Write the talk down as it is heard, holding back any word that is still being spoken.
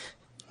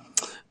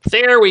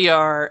There we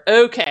are.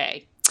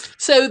 Okay.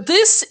 So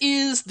this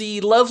is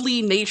the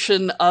lovely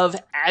nation of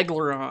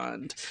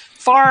Aglarond.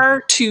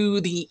 Far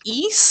to the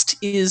east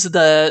is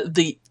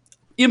the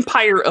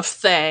Empire of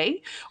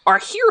Thay. Our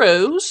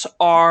heroes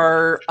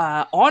are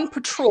on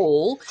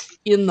patrol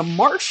in the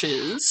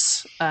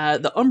marshes,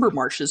 the Umber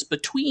Marshes,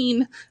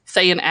 between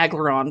Thay and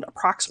Aglarond,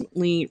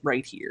 approximately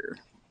right here.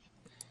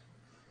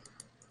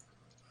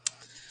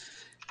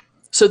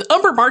 So the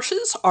Umber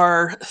Marshes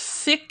are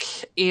thick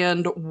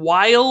and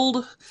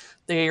wild.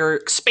 They are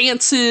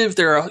expansive.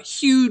 They're a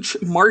huge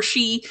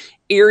marshy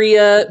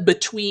area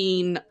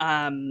between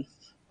Aglarond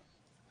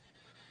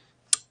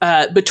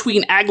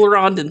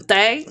and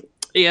Thay.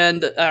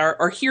 And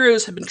our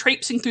heroes have been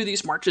traipsing through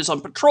these marches on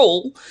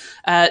patrol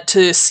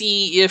to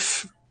see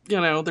if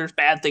there's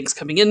bad things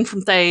coming in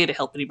from Thay, to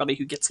help anybody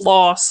who gets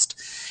lost.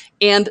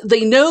 And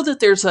they know that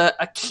there's a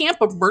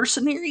camp of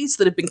mercenaries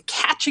that have been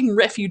catching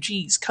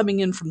refugees coming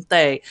in from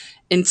Thay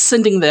and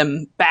sending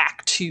them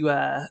back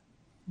to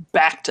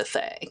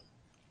Thay.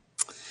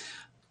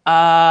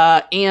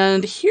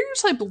 And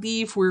here's, I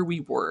believe, where we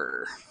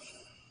were.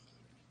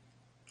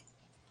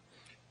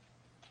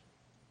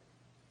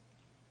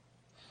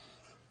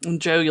 And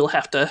Joe, you'll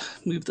have to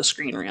move the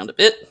screen around a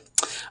bit.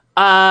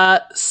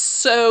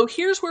 So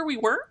here's where we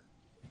were.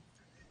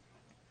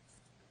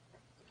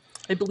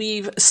 I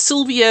believe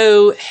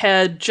Silvio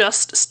had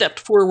just stepped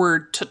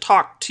forward to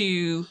talk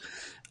to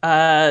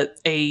a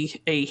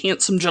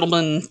handsome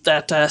gentleman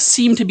that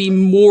seemed to be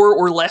more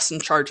or less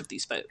in charge of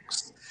these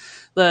folks.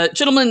 The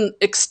gentleman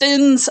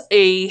extends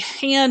a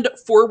hand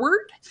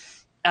forward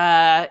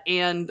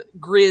and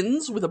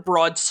grins with a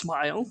broad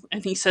smile,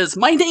 and he says,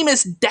 "My name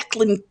is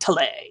Declan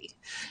Talay.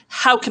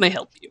 How can I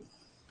help you?"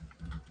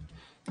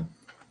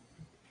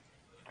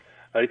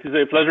 It is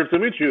a pleasure to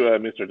meet you,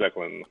 Mr.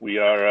 Declan. We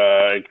are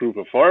a group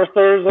of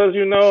foresters, as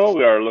you know.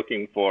 We are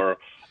looking for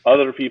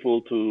other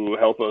people to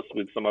help us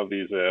with some of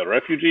these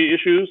refugee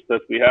issues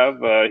that we have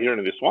here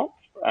in the swamp.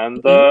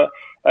 And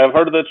I've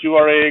heard that you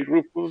are a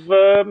group of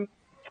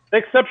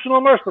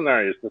exceptional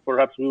mercenaries, that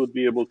perhaps we would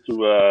be able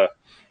to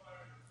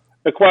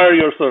acquire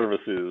your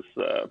services,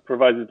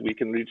 provided we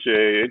can reach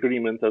an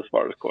agreement as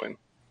far as coin.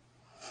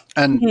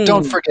 And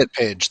don't forget,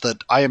 Paige,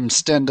 that I am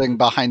standing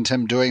behind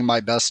him doing my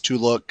best to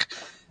look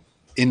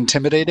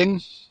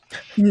intimidating.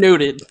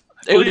 Noted.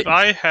 I believe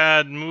I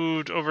had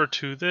moved over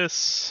to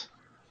this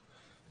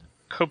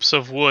copse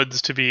of woods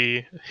to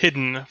be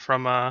hidden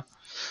from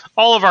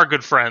all of our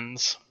good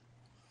friends.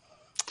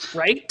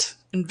 Right?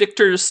 And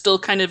Victor's still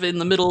kind of in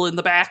the middle, in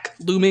the back,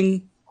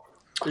 looming.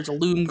 There's a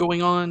loom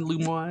going on,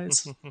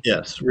 loom-wise.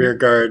 Yes, rear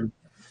guard.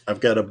 I've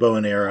got a bow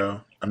and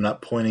arrow. I'm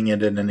not pointing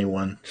it at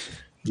anyone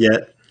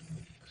yet.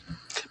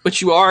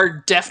 But you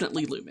are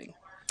definitely looming.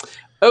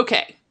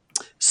 Okay.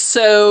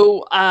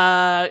 So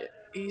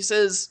he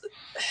says,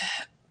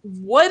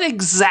 "What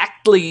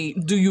exactly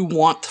do you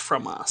want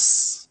from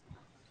us?"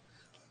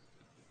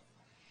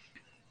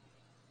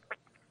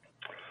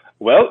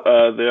 Well,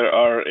 there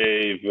are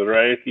a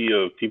variety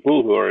of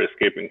people who are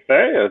escaping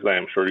Thay, as I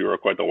am sure you are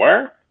quite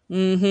aware.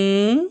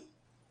 Mm-hmm.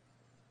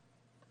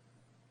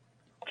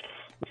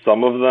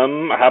 Some of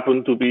them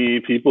happen to be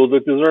people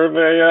that deserve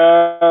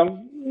a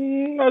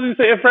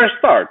fresh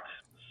start.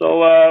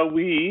 So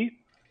we,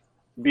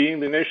 being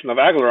the nation of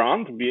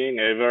Aglarond, being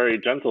a very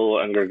gentle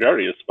and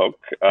gregarious folk,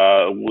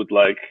 would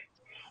like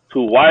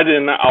to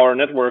widen our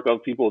network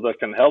of people that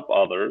can help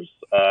others,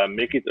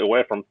 make it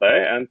away from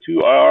Thay and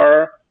to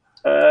our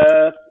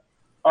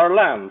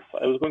lands.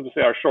 I was going to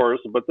say our shores,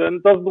 but then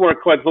it doesn't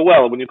work quite so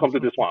well when you come to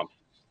the swamps.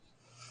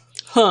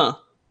 Huh.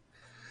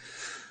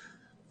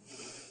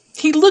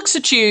 He looks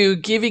at you,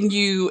 giving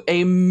you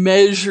a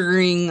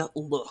measuring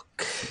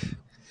look.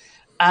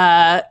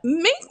 Make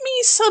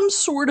me some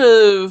sort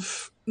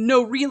of,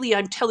 no, really,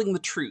 I'm telling the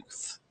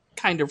truth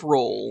kind of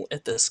roll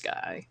at this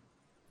guy.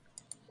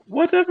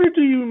 Whatever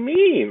do you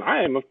mean?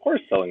 I am, of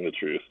course, telling the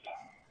truth.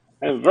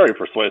 I am very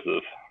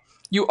persuasive.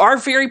 You are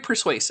very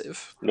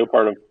persuasive. No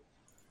part of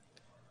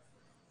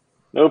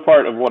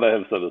what I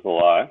have said is a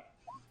lie.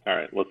 All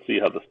right, let's see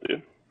how this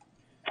do.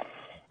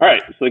 All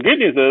right, so the good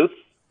news is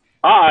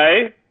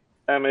I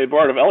am a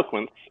bard of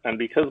eloquence, and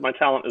because my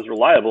talent is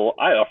reliable,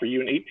 I offer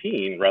you an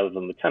 18 rather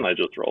than the 10 I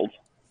just rolled.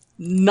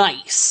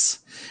 Nice.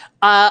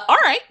 All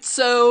right,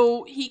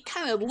 so he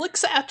kind of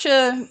looks at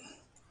you,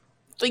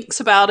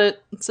 thinks about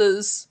it, and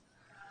says,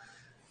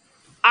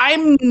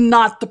 "I'm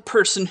not the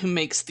person who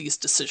makes these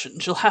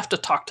decisions. You'll have to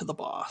talk to the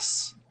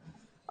boss.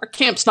 Our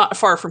camp's not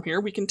far from here.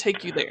 We can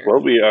take you there."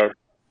 Well,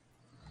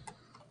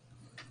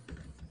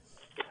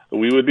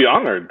 we would be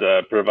honored,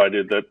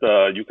 provided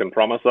that you can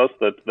promise us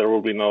that there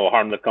will be no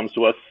harm that comes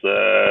to us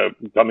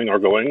coming or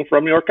going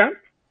from your camp.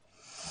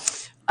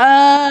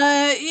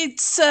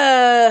 It's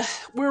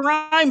where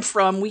I'm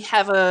from, we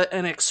have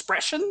an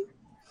expression.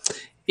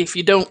 If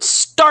you don't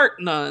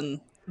start none,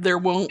 there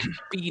won't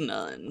be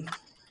none.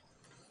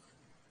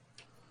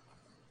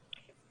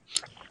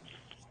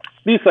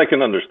 These I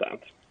can understand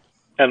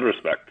and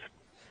respect.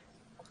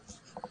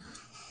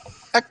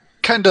 I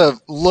kind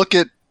of look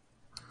at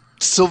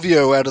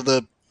Silvio out of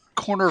the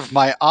corner of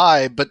my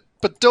eye, but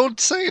don't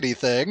say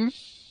anything.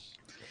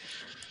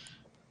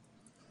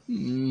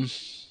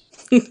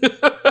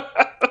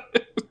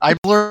 I'm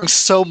learning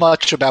so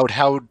much about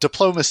how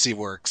diplomacy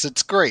works.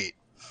 It's great.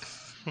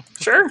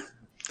 Sure.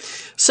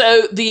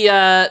 So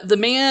the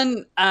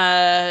man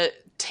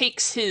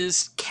takes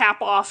his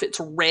cap off. It's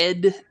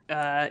red,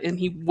 and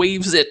he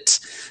waves it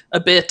a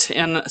bit,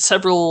 and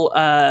several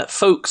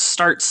folks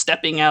start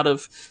stepping out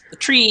of the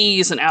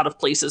trees and out of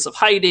places of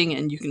hiding,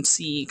 and you can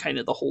see kind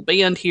of the whole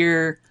band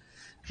here.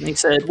 And they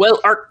said, "Well,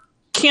 our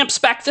camp's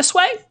back this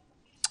way,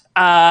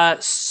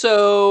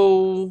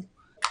 so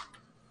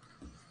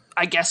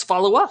I guess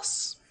follow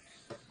us."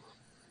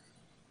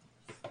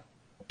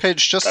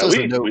 Paige, just as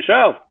a note. We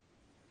shall.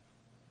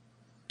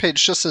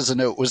 Paige, just as a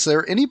note, was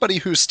there anybody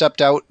who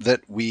stepped out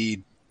that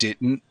we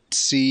didn't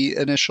see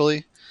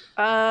initially?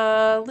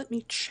 Let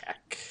me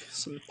check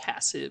some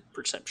passive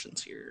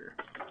perceptions here.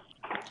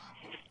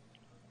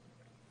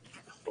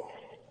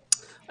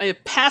 I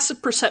have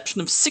passive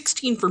perception of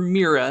 16 for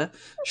Mira.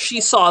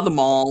 She saw them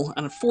all,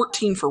 and a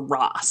 14 for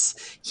Ross.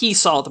 He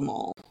saw them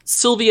all.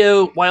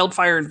 Silvio,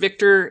 Wildfire, and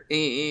Victor.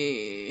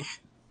 I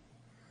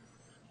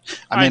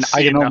mean,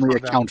 I can only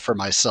account for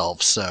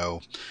myself,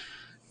 so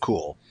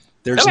cool.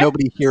 There's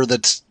nobody here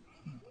that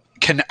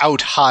can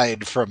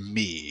out-hide from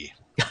me.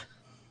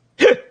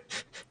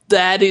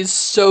 That is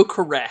so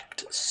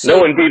correct. No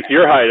one beats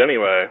your hide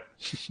anyway.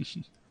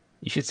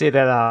 You should say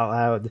that out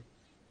loud.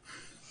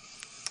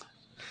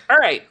 All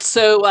right,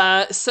 so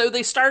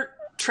they start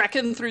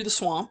trekking through the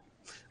swamp.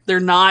 They're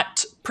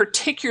not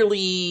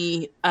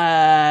particularly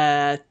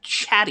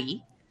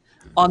chatty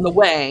on the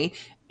way,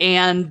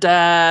 and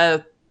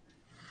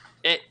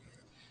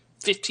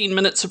 15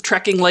 minutes of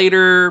trekking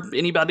later,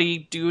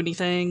 anybody do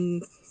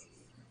anything?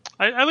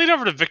 I lean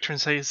over to Victor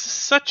and say, "Is this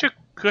such a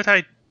good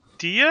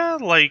idea?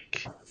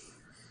 Like,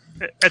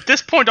 at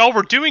this point, all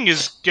we're doing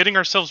is getting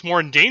ourselves more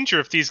in danger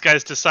if these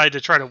guys decide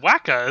to try to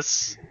whack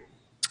us."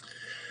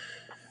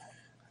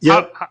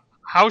 Yep.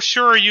 How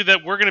sure are you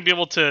that we're going to be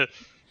able to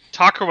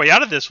talk our way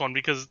out of this one?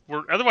 Because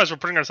otherwise we're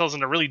putting ourselves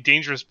in a really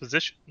dangerous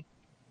position.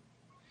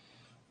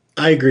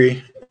 I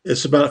agree.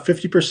 It's about a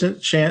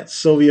 50% chance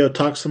Silvio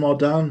talks them all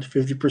down,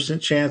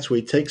 50% chance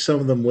we take some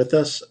of them with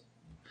us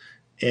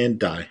and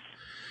die.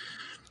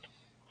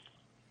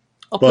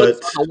 I'll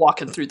put a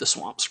walking through the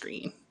swamp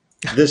screen.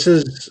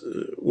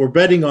 We're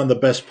betting on the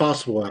best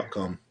possible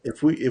outcome.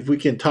 If we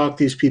can talk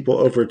these people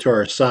over to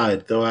our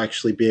side, they'll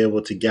actually be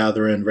able to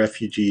gather in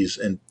refugees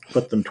and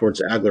put them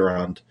towards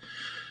Aglarond.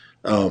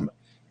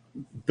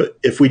 But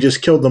if we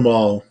just killed them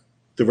all,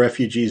 the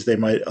refugees they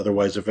might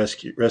otherwise have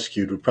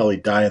rescued would probably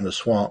die in the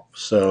swamp.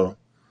 So,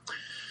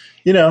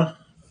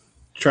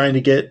 trying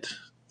to get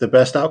the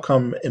best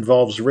outcome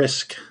involves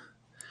risk.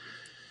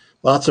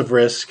 Lots of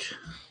risk.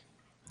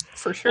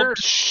 For sure. Well,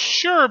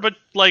 sure, but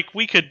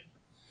we could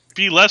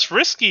be less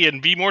risky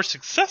and be more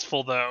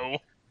successful, though.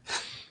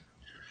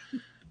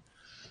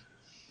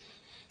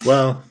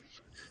 Well,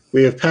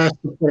 we have passed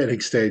the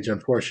planning stage,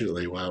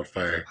 unfortunately,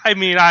 Wildfire. I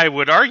mean, I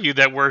would argue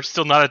that we're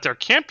still not at their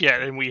camp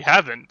yet, and we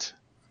haven't.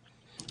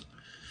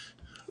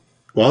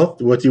 Well,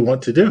 what do you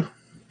want to do?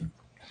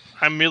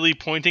 I'm merely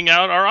pointing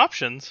out our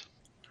options.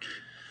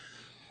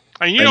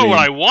 I mean, what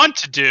I want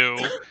to do.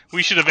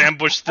 We should have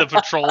ambushed the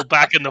patrol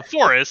back in the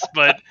forest,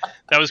 but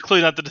that was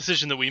clearly not the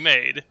decision that we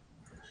made.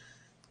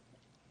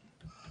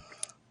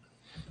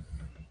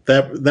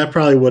 That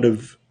probably would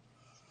have,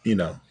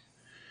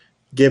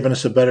 given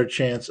us a better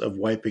chance of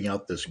wiping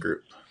out this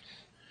group.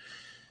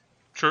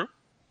 True.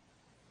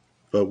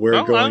 But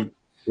we're going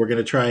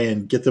to try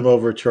and get them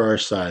over to our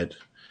side.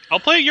 I'll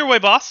play it your way,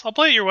 boss. I'll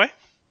play it your way.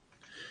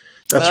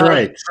 That's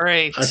right.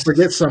 Great. I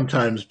forget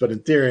sometimes, but in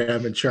theory,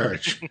 I'm in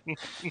charge.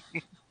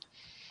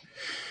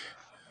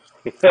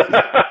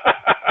 That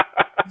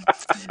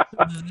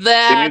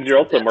it means you're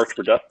also marked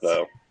for death,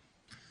 though.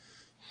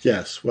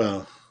 Yes,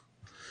 well.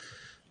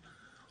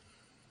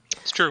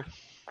 It's true.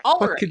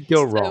 What could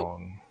go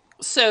wrong?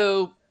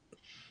 So,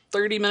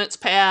 30 minutes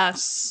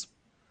pass.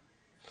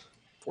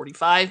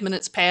 45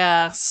 minutes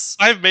pass.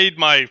 I've made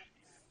my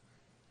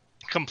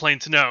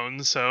complaints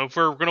known, so if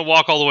we're going to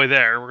walk all the way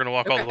there, we're going to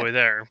walk all the way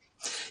there.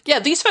 Yeah,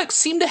 these folks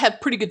seem to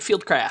have pretty good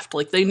fieldcraft.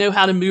 Like, they know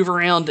how to move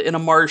around in a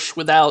marsh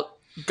without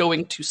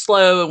going too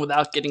slow and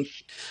without getting,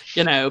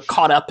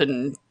 caught up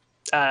in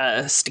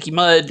sticky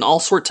mud and all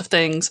sorts of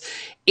things.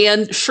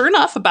 And sure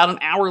enough, about an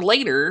hour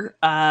later,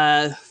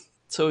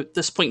 so at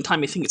this point in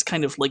time, I think it's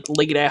kind of like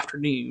late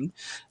afternoon,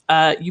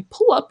 you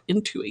pull up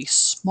into a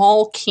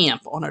small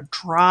camp on a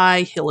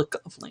dry hillock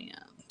of land.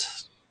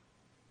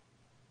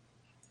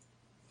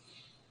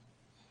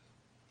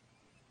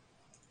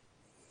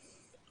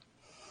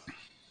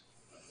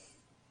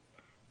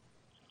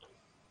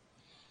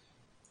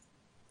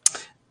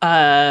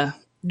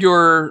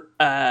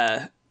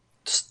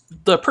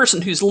 The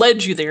person who's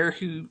led you there,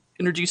 who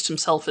introduced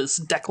himself as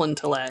Declan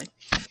Tilley,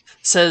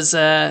 says,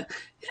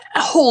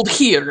 "Hold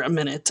here a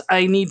minute.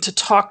 I need to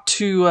talk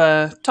to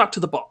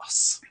the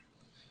boss.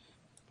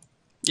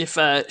 If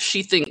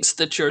she thinks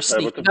that you're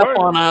sneaking up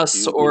on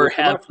us or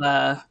have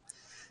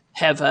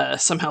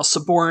have somehow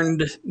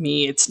suborned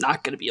me, it's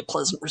not going to be a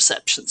pleasant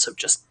reception. So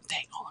just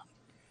hang on.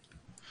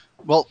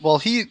 Well, while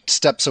he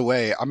steps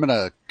away, I'm going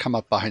to come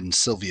up behind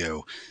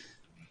Silvio.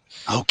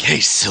 Okay,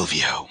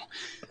 Silvio.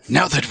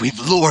 Now that we've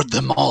lured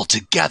them all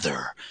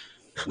together,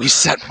 we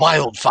set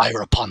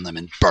wildfire upon them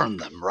and burn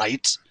them,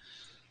 right?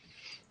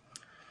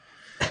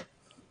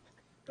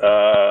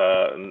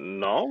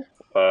 No.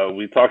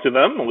 We talk to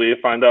them. We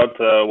find out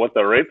what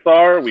their rates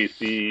are. We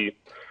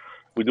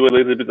do a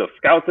little bit of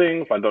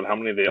scouting, find out how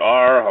many they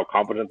are, how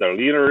competent their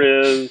leader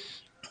is.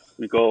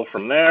 We go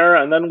from there,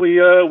 and then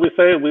we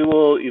say we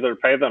will either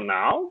pay them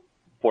now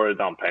for a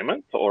down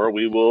payment, or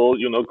we will,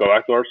 go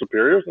back to our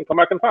superiors and come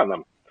back and find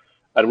them.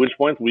 At which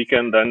point we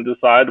can then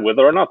decide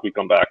whether or not we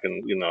come back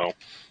and, boom.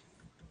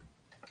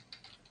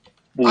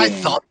 I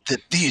thought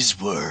that these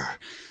were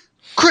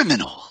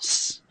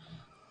criminals.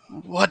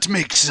 What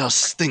makes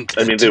us think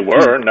that... I mean, they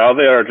were. Now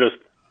they are just...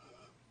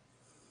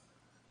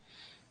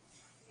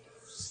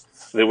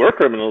 They were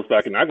criminals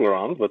back in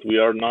Aglaron, but we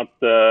are not...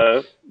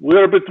 we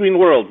are between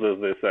worlds, as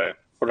they say.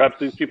 Perhaps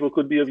these people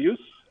could be of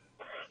use.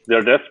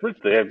 They're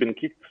desperate. They have been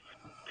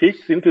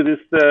kicked into this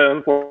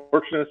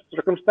unfortunate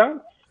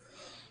circumstance.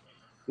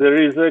 There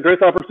is a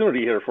great opportunity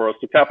here for us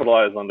to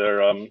capitalize on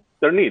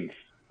their needs,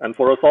 and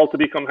for us all to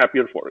become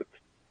happier for it.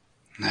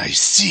 I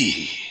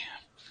see.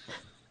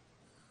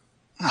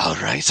 All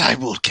right, I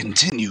will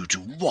continue to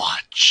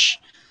watch.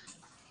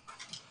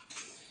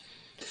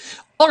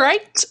 All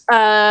right,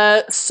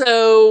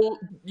 so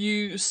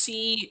you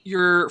see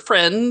your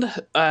friend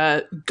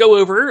go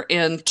over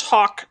and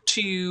talk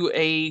to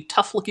a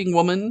tough-looking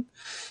woman,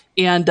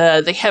 and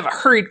they have a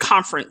hurried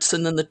conference,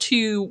 and then the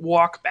two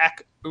walk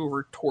back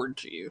over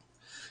towards you.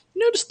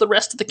 You notice the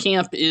rest of the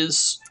camp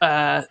is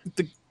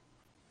the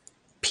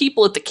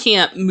people at the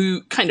camp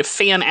kind of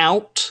fan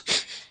out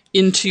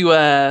into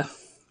a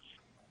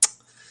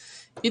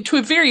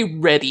very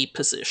ready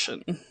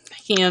position,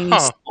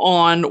 hands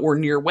on or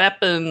near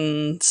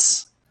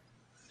weapons,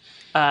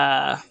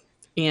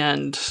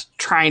 and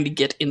trying to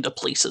get into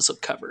places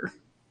of cover.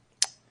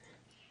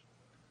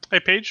 Hey,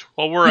 Paige,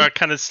 while we're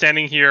kind of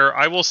standing here,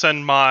 I will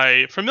send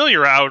my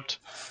familiar out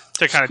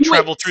to kind of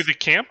travel through the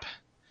camp.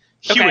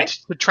 Hewitt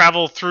to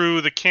travel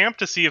through the camp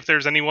to see if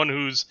there's anyone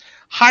who's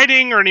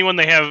hiding or anyone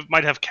they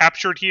might have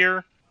captured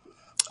here.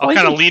 I'll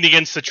kind of lean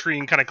against the tree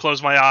and kind of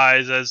close my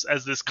eyes as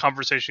this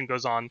conversation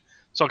goes on.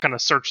 So I'll kind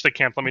of search the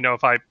camp. Let me know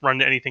if I run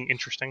into anything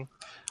interesting.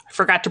 I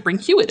forgot to bring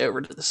Hewitt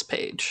over to this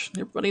page.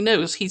 Everybody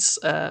knows he's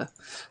the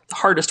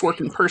hardest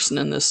working person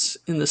in this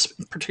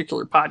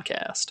particular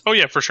podcast. Oh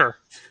yeah, for sure.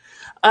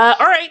 All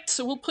right,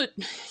 so we'll put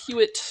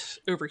Hewitt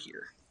over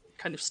here,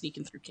 kind of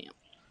sneaking through camp.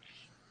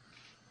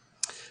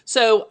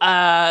 So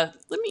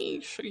let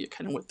me show you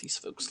kind of what these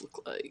folks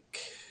look like.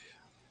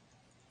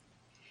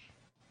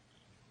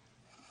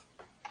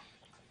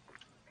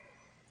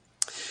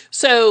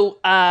 So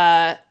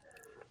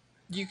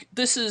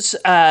this is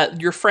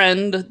your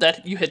friend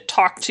that you had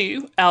talked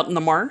to out in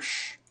the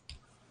marsh.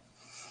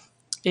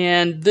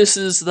 And this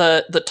is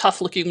the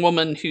tough-looking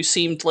woman who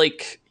seemed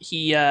like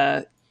he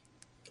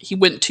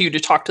went to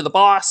talk to the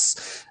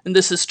boss. And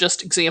this is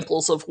just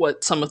examples of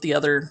what some of the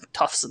other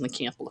toughs in the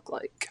camp look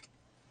like.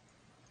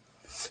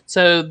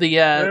 So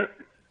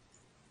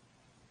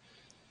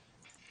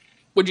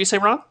what'd you say,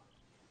 Ron?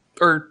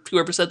 Or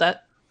whoever said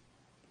that?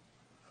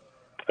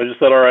 I just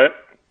said, all right.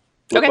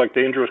 Look like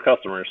dangerous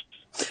customers.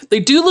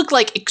 They do look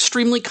like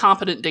extremely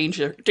competent,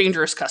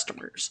 dangerous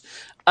customers.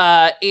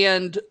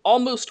 And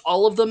almost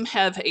all of them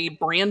have a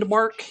brand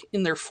mark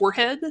in their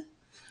forehead.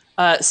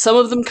 Some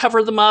of them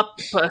cover them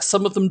up,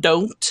 some of them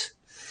don't.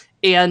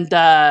 And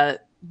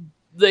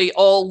they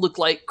all look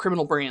like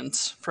criminal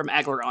brands from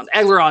Aglaron.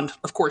 Aglaron,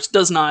 of course,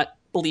 does not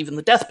believe in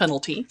the death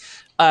penalty.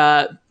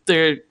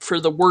 They're for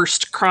the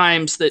worst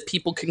crimes that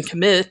people can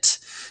commit.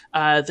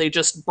 They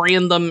just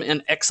brand them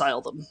and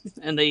exile them.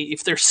 And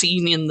if they're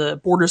seen in the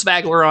borders of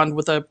Aglaron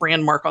with a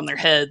brand mark on their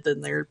head,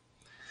 then they're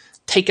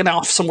taken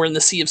off somewhere in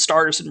the Sea of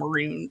Stars and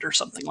marooned or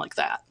something like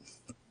that.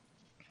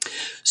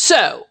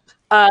 So,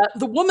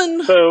 the woman...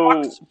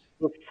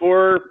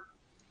 before...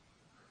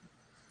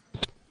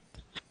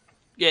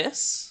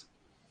 Yes?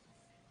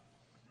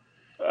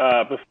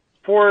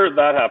 Before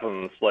that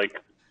happens,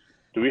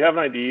 do we have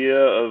an idea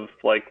of,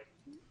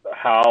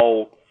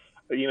 how...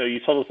 you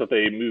told us that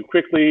they move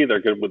quickly,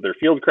 they're good with their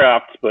field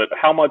crafts, but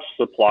how much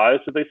supplies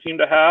do they seem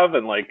to have?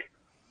 And,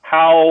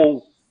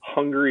 how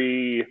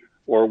hungry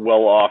or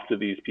well-off do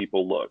these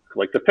people look?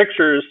 The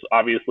pictures,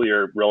 obviously,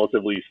 are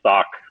relatively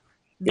stock,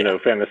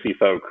 fantasy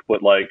folk,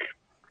 but,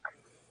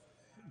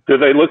 do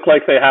they look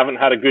like they haven't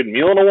had a good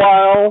meal in a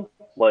while?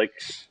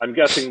 I'm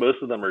guessing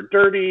most of them are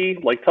dirty.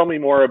 Tell me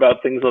more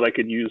about things that I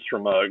could use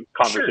from a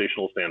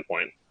conversational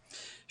standpoint.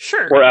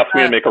 Sure. Or ask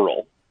me to make a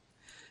roll.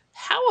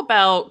 How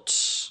about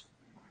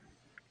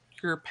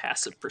your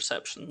passive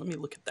perception? Let me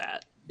look at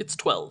that. It's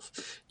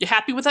 12. You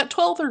happy with that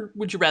 12, or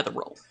would you rather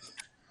roll?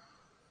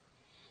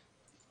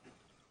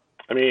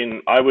 I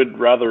mean, I would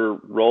rather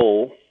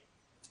roll.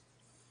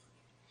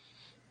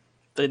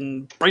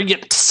 Then bring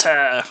it.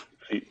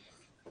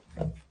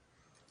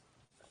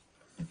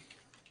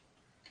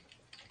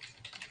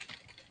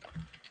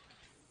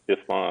 if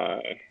my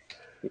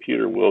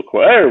computer will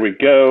quit. There we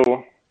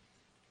go.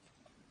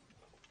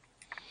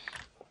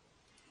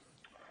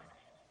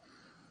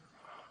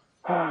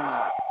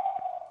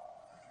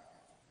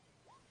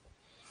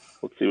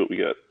 Let's see what we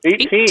got.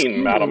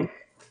 18, madam.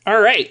 All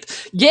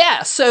right.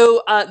 Yeah,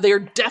 so they're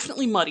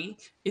definitely muddy.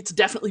 It's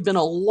definitely been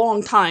a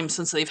long time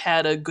since they've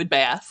had a good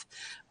bath.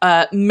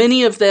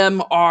 Many of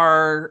them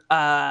are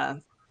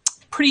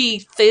pretty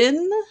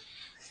thin.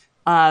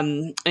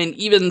 And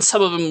even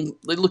some of them,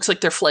 it looks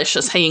like their flesh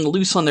is hanging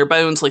loose on their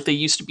bones, like they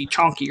used to be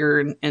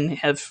chonkier and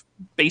have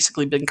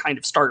basically been kind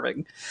of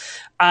starving.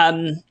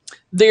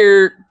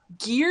 Their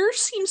gear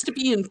seems to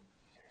be in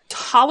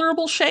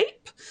tolerable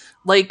shape.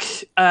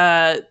 Like,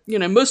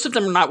 most of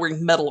them are not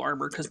wearing metal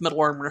armor because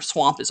metal armor in a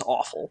swamp is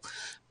awful.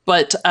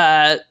 But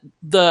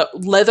the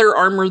leather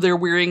armor they're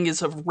wearing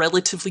is of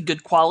relatively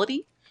good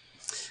quality.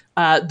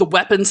 The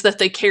weapons that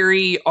they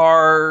carry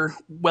are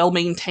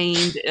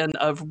well-maintained and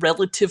of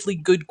relatively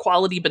good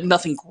quality, but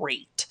nothing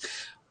great.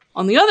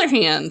 On the other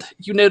hand,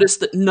 you notice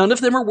that none of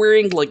them are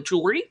wearing, like,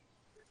 jewelry.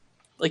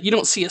 Like, you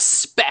don't see a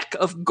speck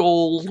of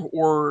gold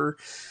or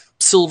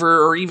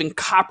silver or even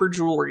copper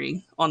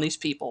jewelry on these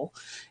people.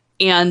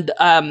 And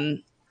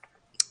a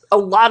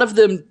lot of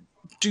them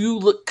do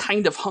look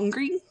kind of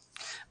hungry.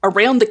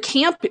 Around the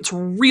camp, it's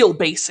real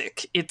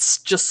basic. It's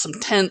just some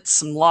tents,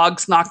 some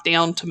logs knocked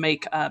down to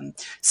make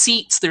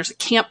seats. There's a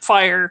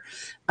campfire.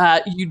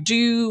 You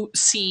do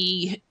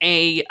see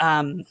a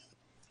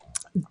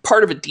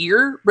part of a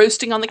deer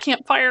roasting on the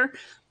campfire,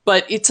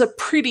 but it's a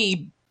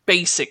pretty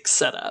basic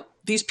setup.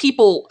 These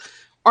people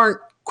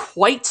aren't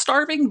quite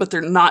starving, but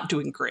they're not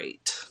doing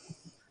great.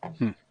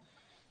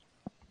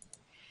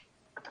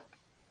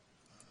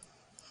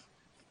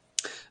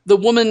 The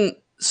woman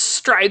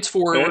strides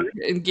forward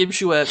and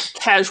gives you a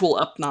casual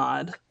up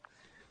nod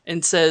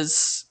and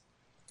says,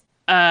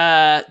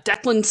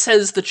 Declan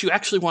says that you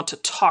actually want to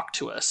talk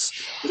to us.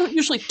 We don't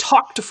usually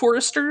talk to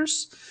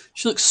foresters.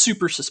 She looks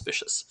super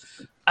suspicious.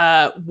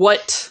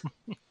 What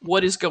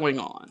is going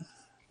on?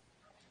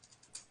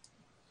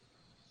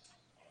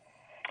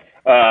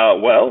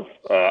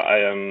 I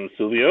am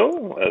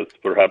Silvio, as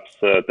perhaps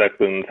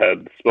Declan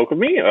had spoke of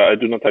me. I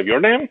do not have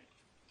your name.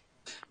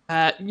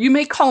 You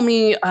may call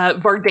me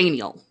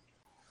Vardaniel.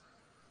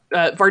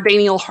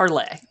 Vardaniel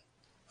Harley,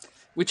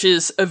 which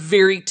is a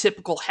very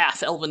typical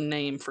half-elven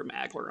name for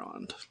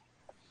Aglarond.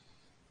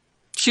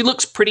 She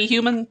looks pretty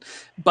human,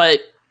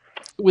 but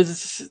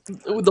with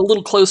a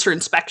little closer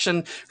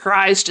inspection, her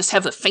eyes just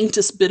have the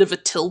faintest bit of a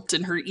tilt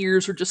and her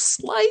ears are just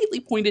slightly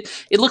pointed.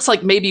 It looks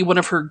like maybe one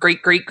of her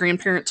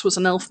great-great-grandparents was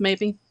an elf,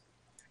 maybe.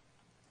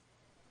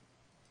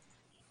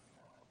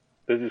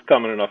 This is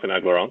common enough in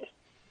Aglarond.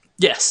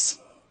 Yes.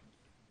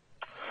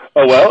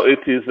 Oh, well, it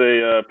is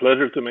a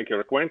pleasure to make your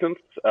acquaintance.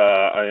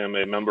 I am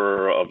a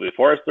member of the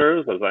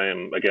Foresters, as I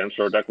am, again,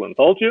 sure Declan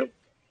told you.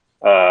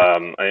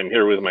 I am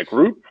here with my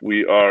group.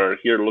 We are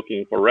here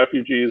looking for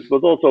refugees,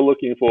 but also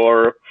looking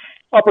for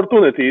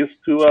opportunities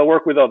to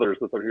work with others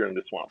that are here in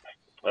the swamp.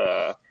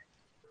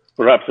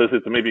 Perhaps as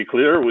it may be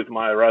clear with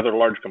my rather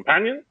large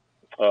companion,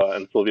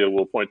 and Sylvia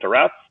will point to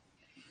Rats,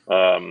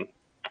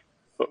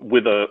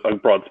 with a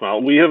broad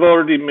smile. We have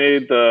already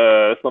made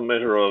some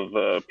measure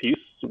of peace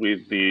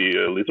with the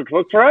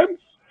Lizardfolk tribes.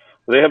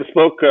 They have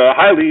spoke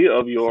highly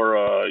of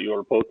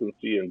your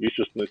potency and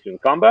viciousness in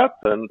combat,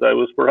 and I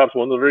was perhaps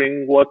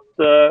wondering what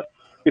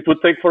it would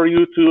take for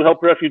you to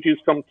help refugees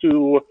come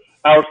to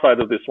our side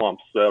of the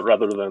swamps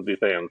rather than the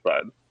Thayan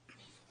side.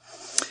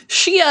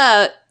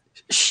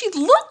 She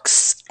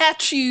looks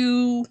at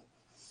you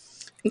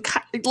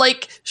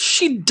like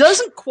she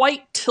doesn't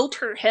quite tilt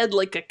her head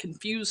like a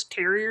confused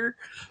terrier,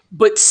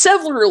 but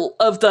several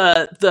of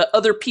the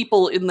other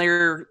people in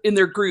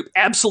their group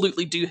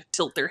absolutely do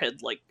tilt their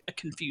head like a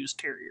confused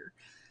terrier.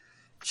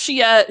 She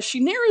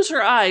narrows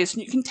her eyes,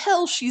 and you can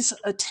tell she's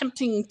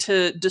attempting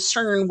to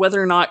discern whether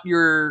or not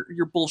you're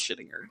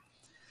bullshitting her.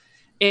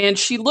 And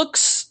she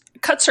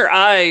cuts her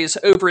eyes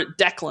over at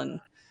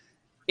Declan,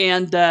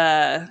 and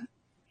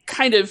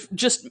kind of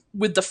just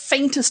with the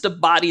faintest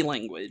of body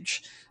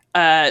language,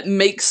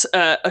 makes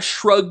a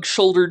shrug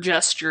shoulder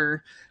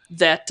gesture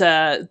that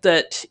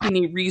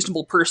any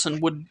reasonable person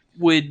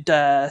would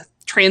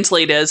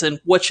translate as in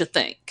 "what you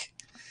think."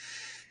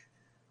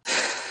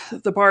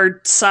 The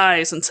bard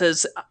sighs and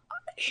says,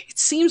 "It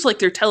seems like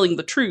they're telling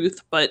the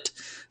truth, but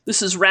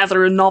this is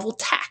rather a novel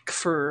tack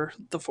for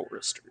the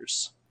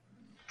Foresters."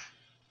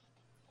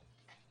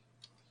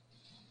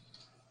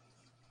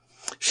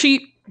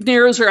 She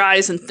narrows her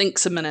eyes and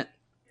thinks a minute.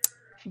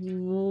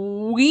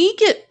 We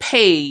get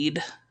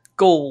paid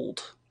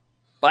gold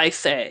by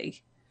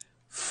Thay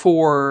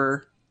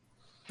for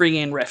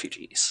bringing in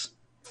refugees.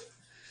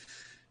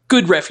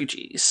 Good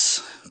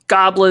refugees.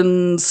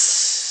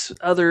 Goblins,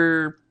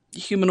 other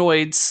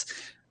humanoids,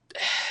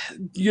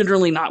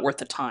 generally not worth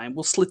the time.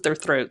 We'll slit their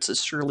throats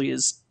as surely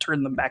as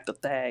turn them back to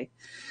Thay.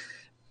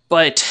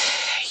 But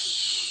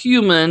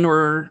human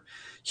or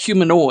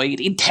humanoid,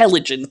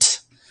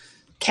 intelligent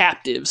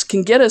captives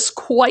can get us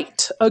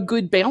quite a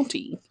good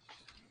bounty.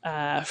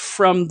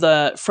 from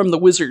the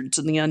wizards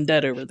and the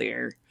undead over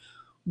there.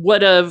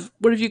 What have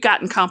you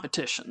got in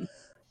competition?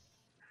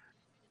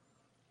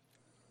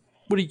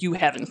 What do you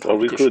have in competition? Well,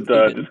 we could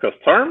discuss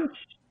terms.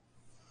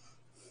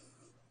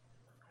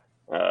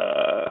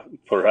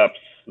 Perhaps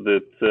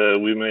that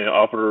we may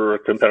offer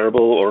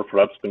comparable or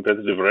perhaps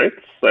competitive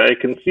rates. I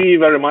can see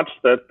very much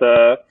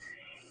that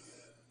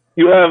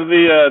you have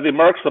the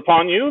marks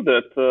upon you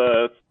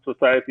that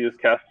society has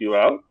cast you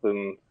out,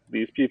 and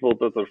these people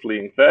that are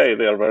fleeing Fae,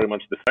 they are very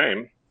much the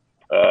same.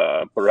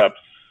 Perhaps,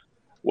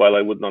 while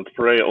I would not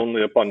prey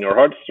only upon your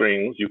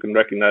heartstrings, you can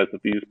recognize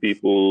that these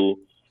people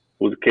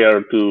would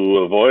care to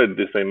avoid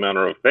the same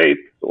manner of fate,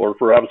 or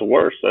perhaps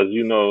worse. As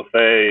you know,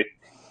 Fae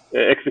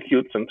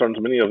executes and turns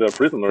many of their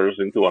prisoners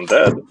into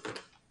undead.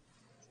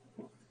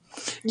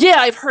 Yeah,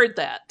 I've heard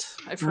that.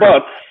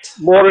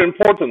 More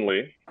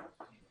importantly,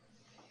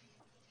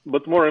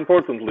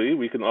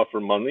 we can offer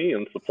money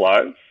and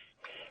supplies.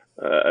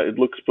 It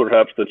looks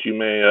perhaps that you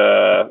may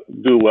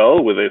do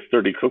well with a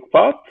sturdy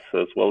cookpot,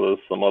 as well as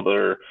some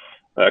other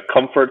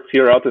comforts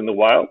here out in the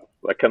wild.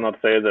 I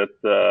cannot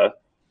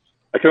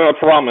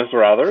promise,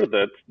 rather,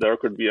 that there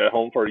could be a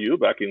home for you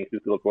back in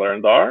Cecil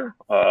Clarendar,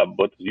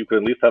 but you can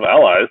at least have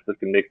allies that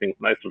can make things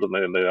nicer than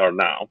they are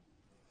now.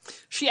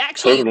 She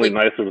actually certainly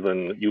nicer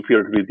than you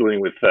appear to be doing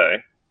with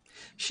Faye.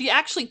 She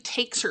actually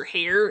takes her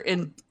hair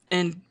and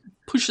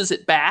pushes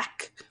it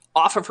back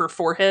off of her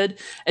forehead,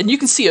 and you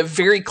can see a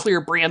very clear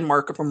brand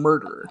mark of a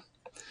murderer.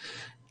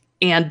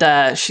 And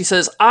she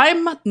says,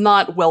 "I'm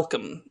not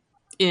welcome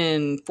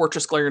in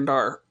Fortress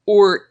Clarendar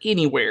or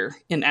anywhere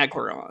in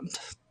Aglarond."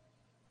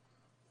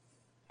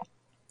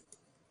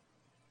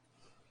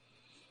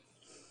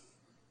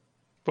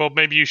 Well,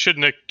 maybe you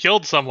shouldn't have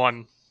killed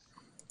someone.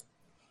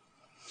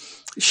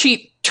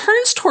 She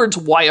turns towards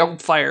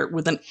Wildfire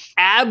with an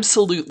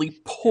absolutely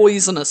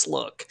poisonous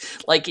look.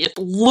 Like, if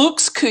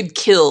looks could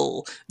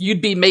kill,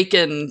 you'd be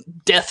making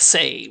death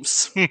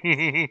saves.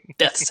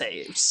 Death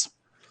saves.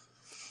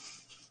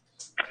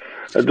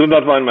 Do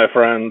not mind my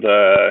friend.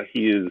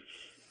 He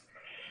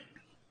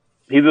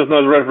does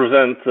not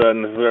represent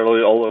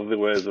necessarily all of the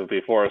ways of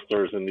the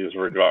Foresters in this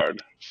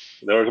regard.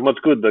 There is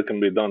much good that can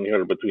be done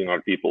here between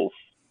our peoples.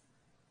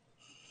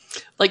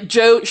 Like,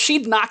 Joe,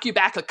 she'd knock you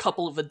back a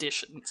couple of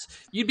additions.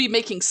 You'd be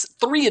making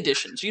 3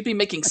 additions. You'd be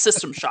making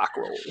system shock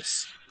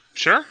rolls.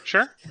 Sure.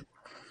 And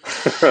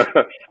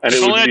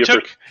if only I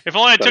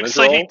took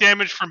psychic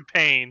damage from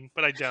pain,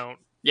 but I don't.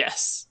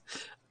 Yes.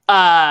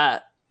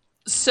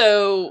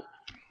 So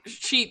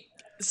she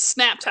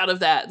snaps out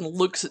of that and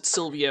looks at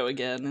Silvio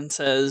again and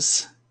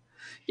says,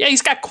 "Yeah,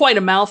 he's got quite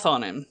a mouth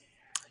on him.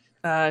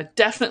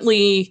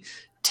 Definitely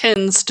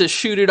tends to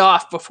shoot it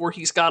off before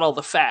he's got all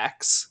the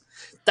facts.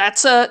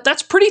 That's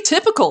pretty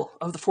typical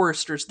of the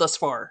Foresters thus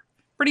far.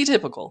 Pretty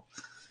typical."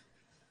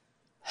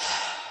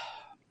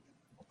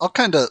 I'll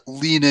kind of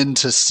lean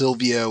into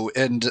Silvio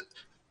and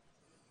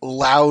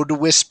loud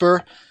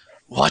whisper,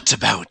 "What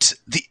about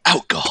the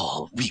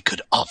alcohol we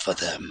could offer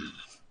them?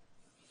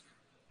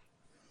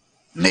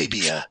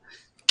 Maybe a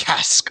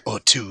cask or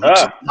two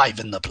to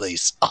liven the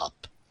place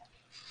up."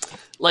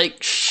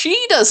 Like,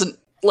 she doesn't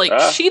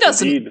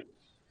indeed.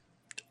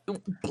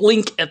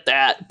 blink at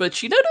that,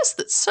 but you notice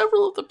that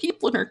several of the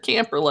people in her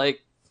camp are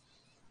like,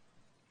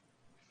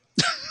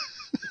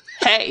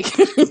 "Hey."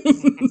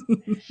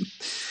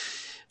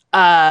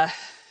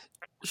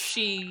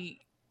 She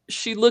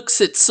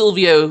looks at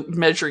Silvio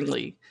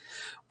measuringly.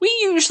 "We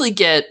usually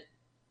get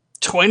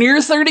 20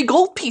 or 30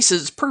 gold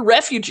pieces per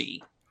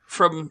refugee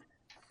from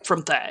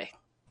Thay.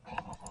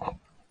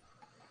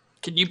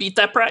 Can you beat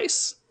that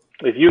price?"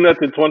 If you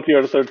netted 20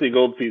 or 30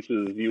 gold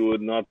pieces, you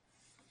would not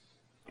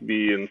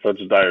be in such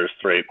dire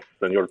straits,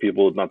 and your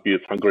people would not be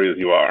as hungry as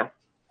you are.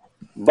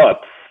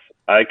 But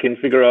I can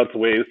figure out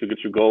ways to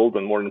get you gold,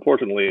 and more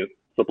importantly,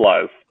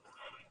 supplies.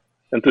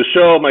 And to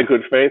show my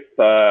good faith,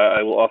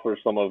 I will offer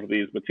some of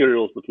these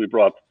materials that we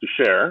brought to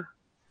share.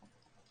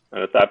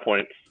 And at that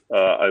point,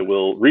 I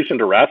will reach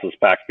into Rass's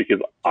pack,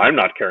 because I'm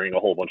not carrying a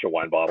whole bunch of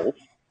wine bottles.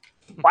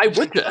 Why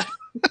would you?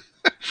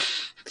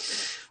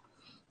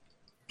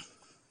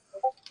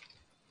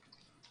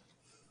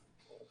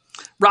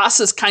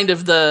 Ross is kind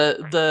of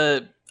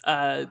the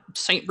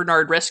Saint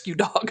Bernard rescue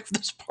dog of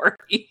this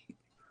party.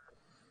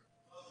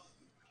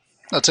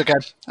 That's okay.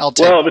 I'll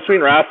take. Well,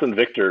 between Rass and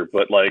Victor,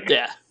 but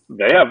yeah,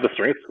 they have the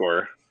strength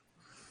score.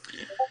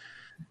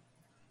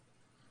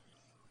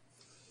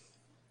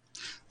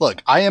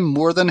 Look, I am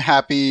more than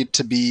happy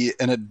to be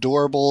an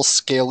adorable,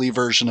 scaly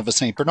version of a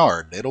Saint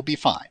Bernard. It'll be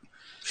fine.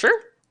 Sure.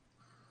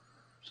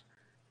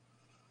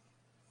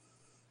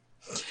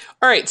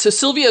 All right, so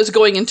Silvio's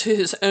going into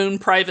his own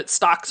private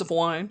stocks of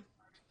wine.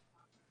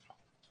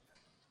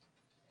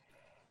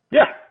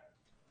 Yeah.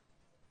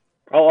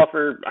 I'll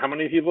offer, how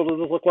many people does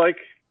this look like?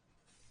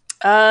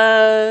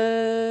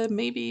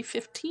 Maybe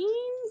 15?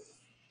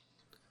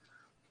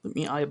 Let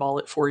me eyeball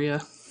it for you.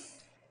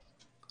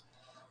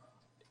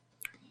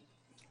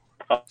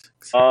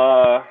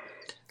 I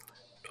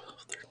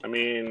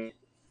mean,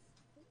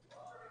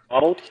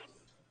 bottles.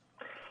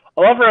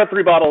 I'll offer out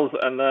 3 bottles,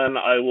 and then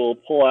I will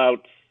pull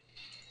out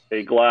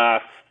a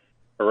glass,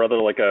 or rather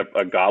like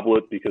a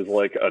goblet, because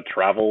like a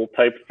travel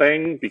type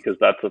thing, because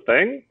that's a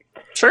thing.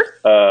 Sure.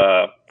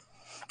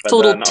 It's a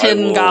little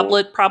tin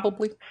goblet,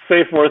 probably.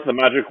 Say forth the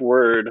magic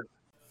word.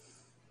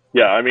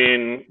 Yeah, I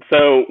mean,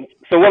 so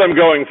what I'm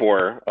going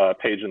for,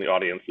 Paige in the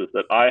audience, is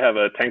that I have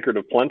a tankard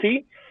of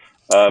plenty,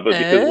 but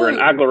because we're in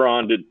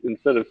Aglarond,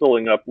 instead of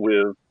filling up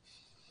with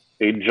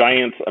a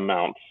giant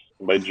amount,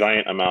 by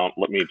giant amount,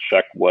 let me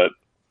check what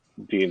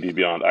D&D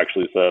Beyond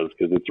actually says,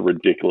 because it's a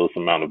ridiculous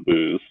amount of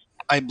booze.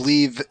 I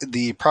believe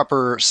the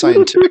proper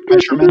scientific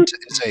measurement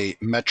is a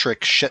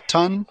metric shit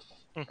ton.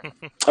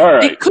 All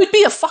right. It could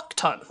be a fuck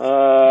ton.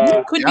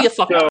 It could be a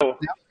fuck ton.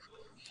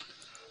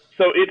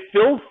 So it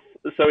feels.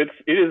 So it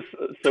is.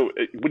 So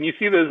when you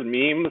see those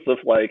memes of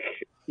like,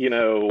 you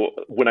know,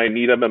 when I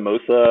need a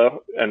mimosa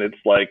and it's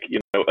like, you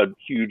know, a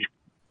huge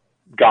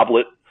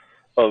goblet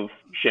of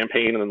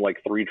champagne and then like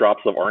 3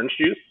 drops of orange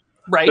juice.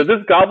 Right. So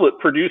this goblet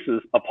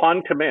produces,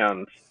 upon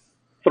command,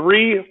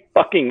 3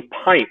 fucking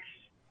pints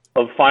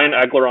of fine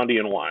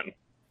Aglarondian wine.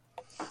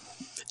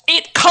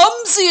 It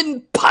comes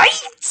in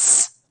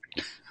pints?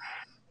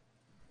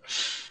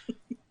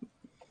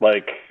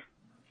 Like,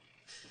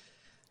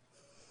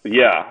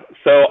 yeah.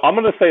 So I'm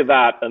going to say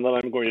that, and then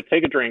I'm going to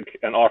take a drink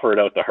and offer it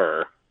out to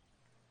her.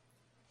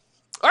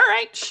 All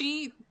right.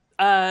 She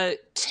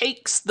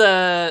takes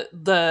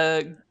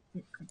the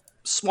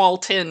small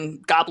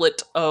tin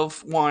goblet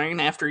of wine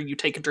after you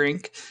take a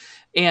drink,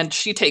 and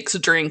she takes a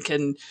drink,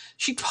 and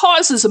she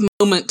pauses a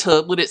moment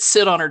to let it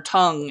sit on her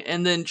tongue,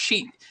 and then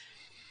she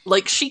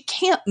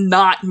can't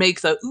not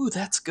make the "ooh,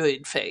 that's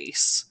good"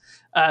 face.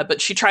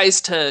 But she tries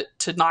to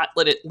not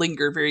let it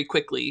linger very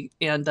quickly,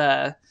 and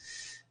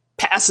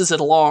passes it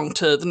along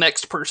to the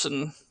next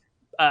person,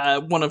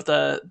 one of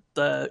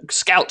the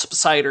scouts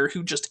beside her,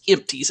 who just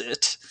empties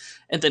it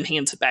and then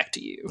hands it back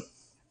to you.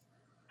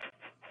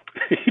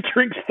 He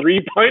drinks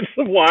 3 pints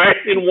of wine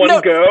in one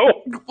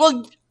go?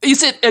 Well,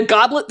 is it a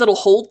goblet that'll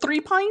hold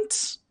 3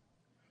 pints?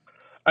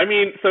 I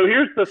mean, so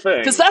here's the thing.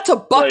 Because that's a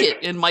bucket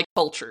in my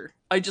culture.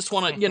 I just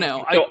want to, you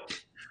know...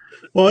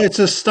 Well, it's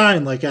a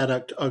stein, like at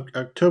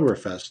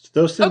Oktoberfest.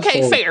 Those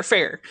things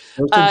fair.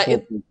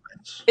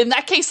 In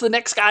that case, the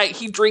next guy,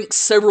 he drinks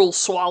several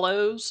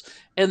swallows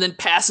and then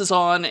passes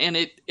on,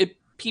 and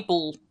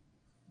people,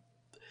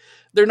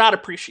 they're not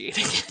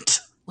appreciating it.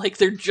 Like,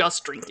 they're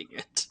just drinking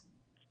it.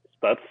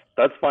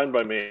 That's fine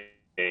by me.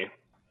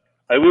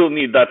 I will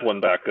need that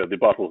one back. The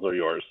bottles are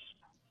yours.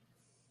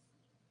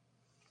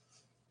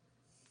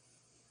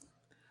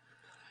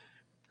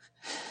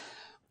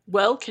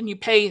 Well, can you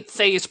pay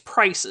Thay's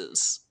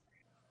prices?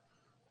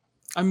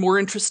 I'm more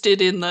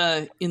interested in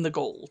the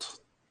gold.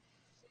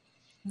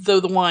 Though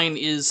the wine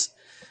is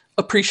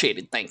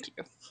appreciated, thank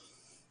you.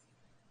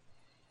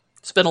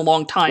 It's been a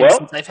long time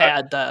since I've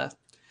had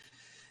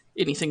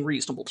anything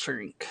reasonable to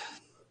drink.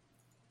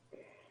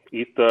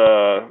 It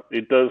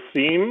does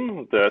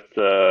seem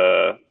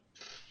that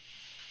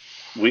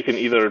we can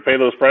either pay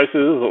those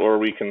prices or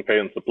we can pay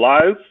in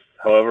supplies.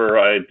 However,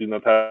 I do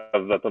not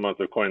have that amount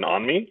of coin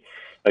on me.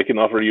 I can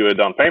offer you a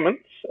down payment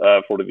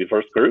for the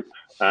first group,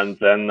 and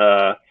then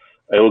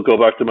I will go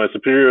back to my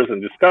superiors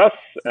and discuss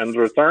and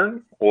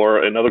return,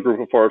 or another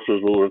group of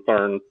foresters will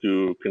return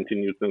to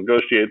continue to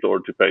negotiate or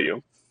to pay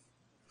you.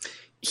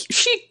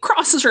 She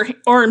crosses her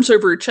arms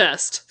over her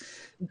chest.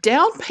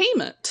 Down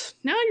payment.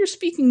 Now you're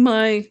speaking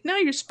my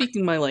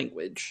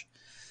language.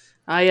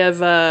 I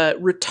have a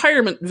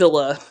retirement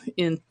villa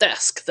in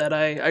Thesk that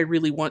I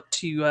really want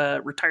to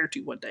retire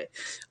to one day.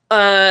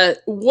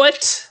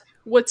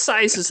 What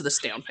size is this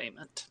down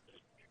payment?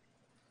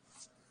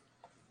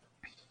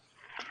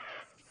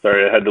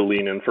 Sorry, I had to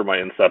lean in for my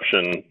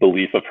Inception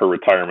belief of her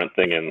retirement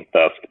thing in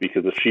Thesk,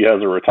 because if she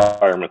has a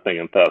retirement thing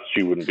in Thesk,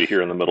 she wouldn't be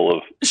here in the middle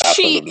of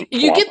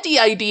You get the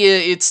idea.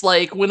 It's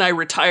like, when I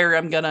retire,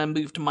 I'm going to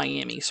move to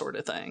Miami sort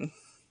of thing.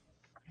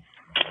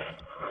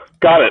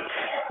 Got it.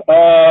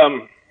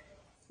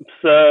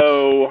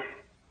 So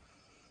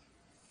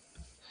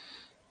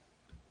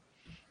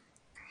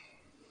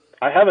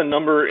I have a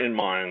number in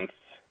mind.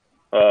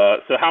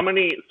 So how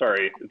many,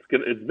 sorry,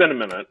 it's been a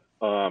minute.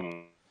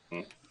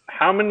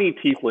 How many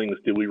tieflings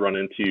did we run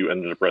into and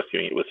ended up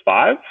rescuing? It was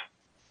 5?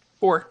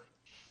 4.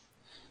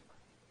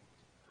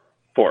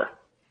 4.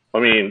 I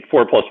mean,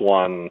 4 plus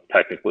 1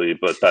 technically,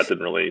 but that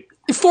didn't really.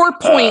 4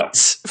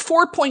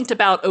 point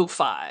about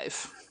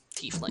 05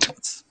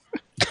 tieflings.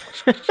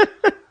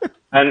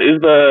 And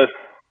is the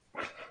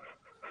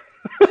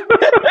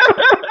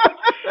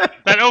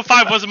that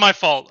 05 wasn't my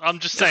fault. I'm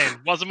just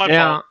saying, wasn't my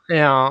fault.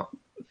 Yeah.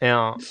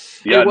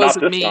 It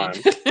wasn't me. Time.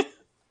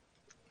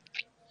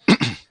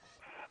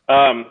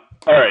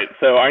 All right,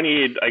 so I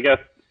need, I guess,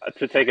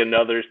 to take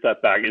another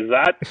step back. Is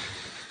that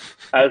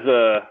as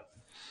a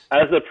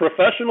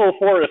professional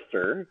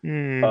forester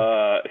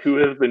who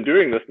has been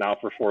doing this now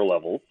for 4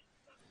 levels,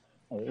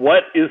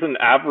 what is an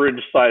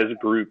average size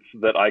group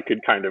that I could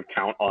kind of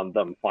count on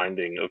them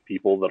finding of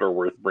people that are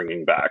worth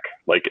bringing back?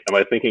 Like, am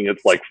I thinking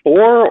it's like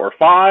 4 or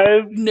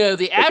 5? No,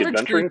 the Like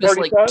average group is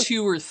like size?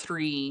 2 or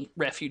 3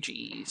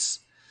 refugees.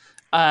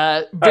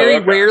 Very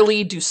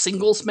rarely do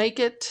singles make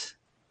it.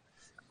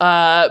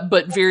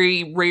 But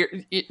very rare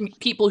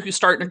people who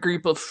start in a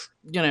group of,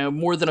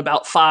 more than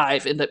about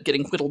 5 end up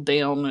getting whittled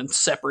down and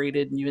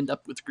separated, and you end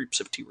up with groups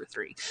of 2 or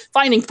 3.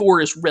 Finding 4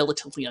 is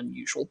relatively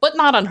unusual, but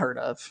not unheard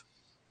of.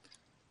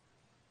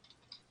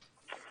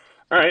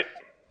 All right.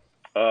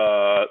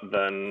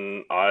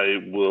 Then I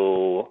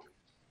will,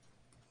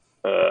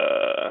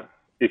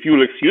 if you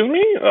will excuse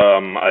me,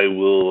 I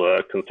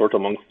will consort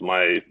amongst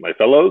my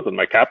fellows and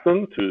my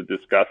captain to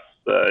discuss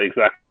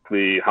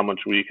exactly how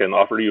much we can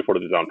offer you for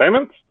the down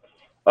payment.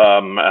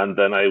 And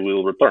then I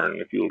will return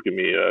if you'll give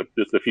me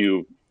just a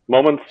few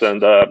moments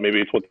and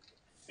maybe 20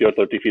 or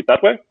 30 feet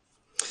that way.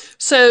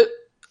 So,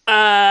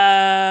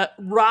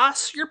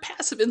 Ross, your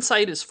passive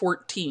insight is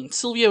 14.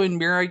 Silvio and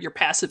Mira, your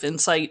passive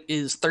insight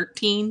is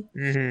 13.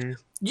 Mm-hmm.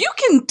 You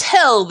can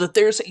tell that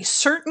there's a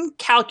certain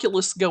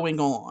calculus going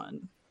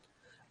on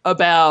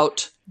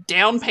about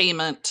down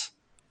payment,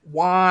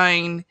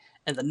 wine,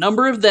 and the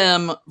number of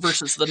them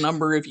versus the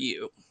number of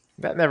you.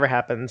 That never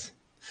happens.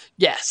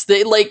 Yes,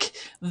 they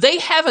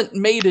haven't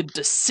made a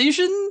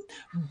decision,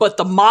 but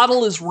the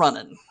model is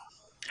running.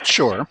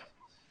 Sure.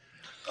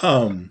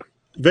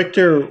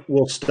 Victor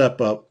will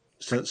step up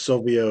since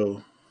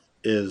Silvio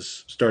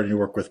is starting to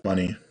work with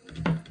money.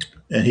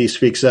 And he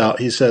speaks out.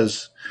 He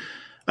says,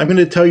 I'm going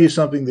to tell you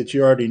something that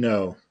you already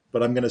know,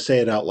 but I'm going to say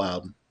it out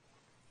loud.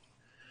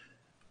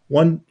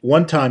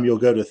 One time you'll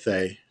go to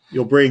Thay.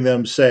 You'll bring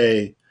them,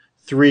 say,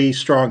 3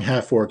 strong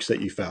half-orcs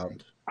that you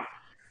found.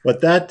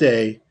 But that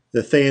day,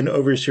 the Thayan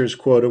Overseer's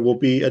quota will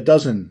be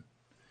 12.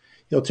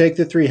 He'll take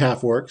the 3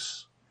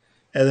 half-orcs,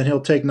 and then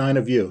he'll take 9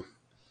 of you.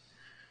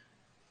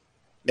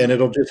 And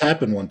it'll just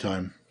happen one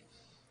time.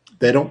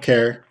 They don't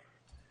care.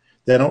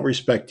 They don't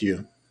respect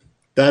you.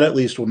 That at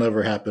least will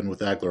never happen with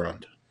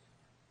Aglarond.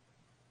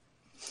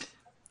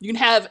 You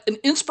can have an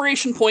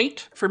inspiration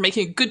point for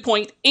making a good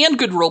point and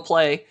good role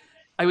play.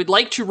 I would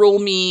like to roll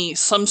me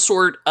some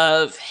sort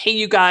of, hey,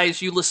 you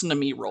guys, you listen to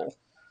me roll.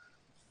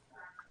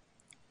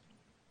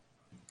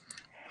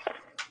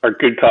 Our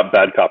good cop,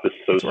 bad cop is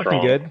so strong.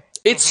 Working good.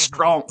 It's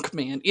strong,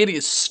 man. It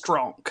is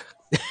strong.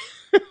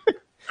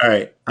 All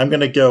right. I'm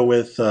going to go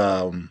with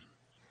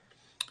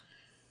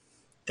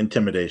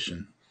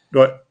intimidation.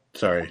 What?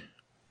 Sorry.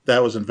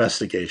 That was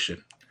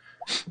investigation.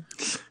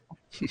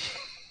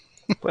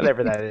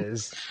 Whatever that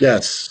is.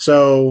 Yes.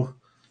 So,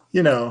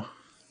 it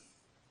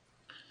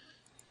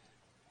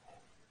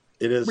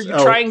is. Were you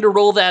trying to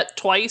roll that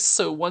twice?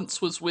 So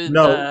once was with...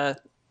 No.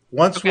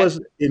 Once okay.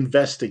 was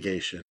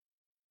investigation.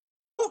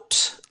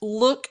 Don't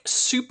look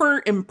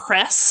super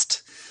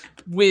impressed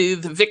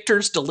with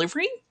Victor's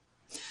delivery,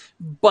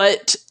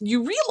 but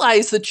you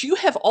realize that you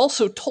have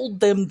also told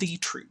them the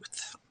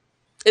truth,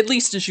 at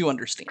least as you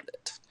understand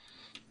it.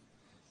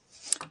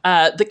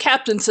 The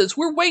captain says,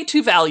 we're way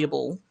too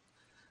valuable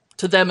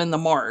to them in the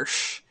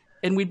marsh,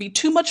 and we'd be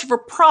too much of a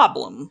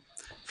problem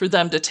for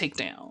them to take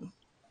down.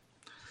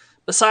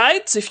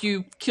 Besides, if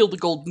you kill the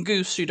golden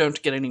goose, you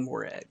don't get any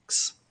more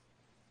eggs.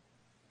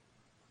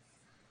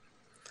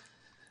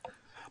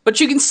 But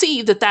you can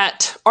see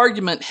that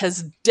argument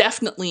has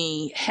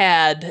definitely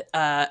had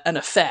an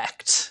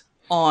effect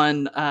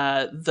on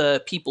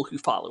the people who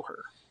follow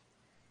her.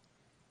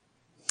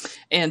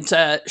 And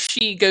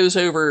she goes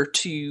over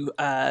to,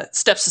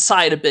 steps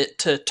aside a bit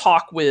to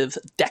talk with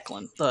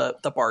Declan,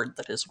 the bard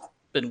that has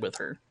been with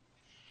her.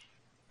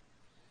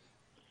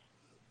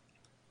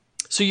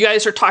 So you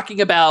guys are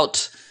talking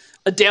about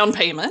a down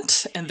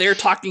payment, and they're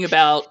talking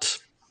about,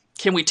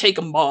 can we take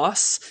them,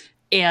 boss?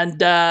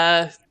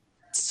 And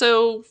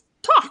so,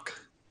 talk.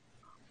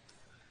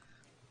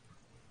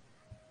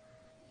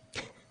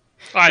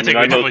 I think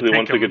we mostly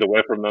want to get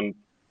away from them.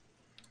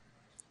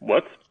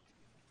 What?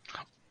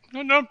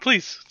 No,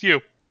 please, you.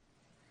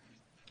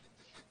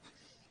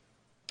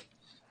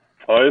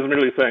 I was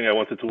merely saying I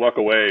wanted to walk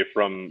away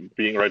from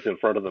being right in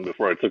front of them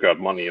before I took out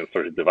money and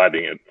started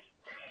dividing it.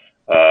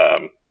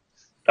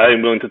 I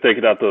am willing to take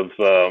it out of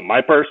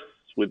my purse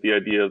with the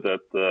idea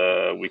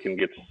that we can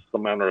get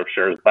some manner of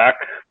shares back,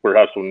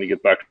 perhaps when we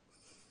get back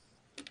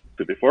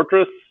to the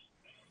fortress.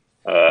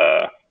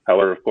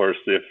 However, of course,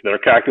 if their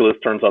calculus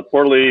turns out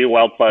poorly,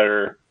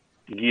 Wildfire,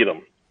 get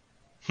them.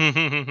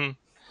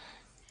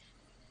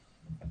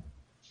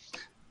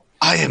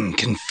 I am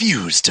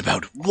confused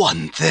about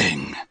one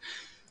thing.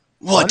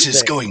 What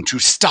is going to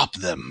stop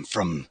them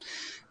from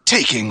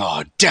taking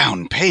our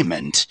down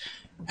payment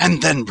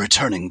and then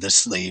returning the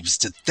slaves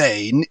to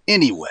Thane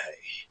anyway?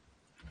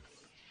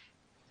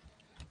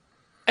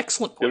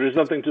 Excellent point. There is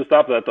nothing to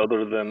stop that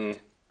other than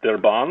their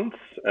bonds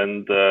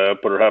and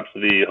perhaps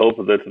the hope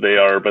that they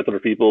are better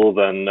people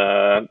than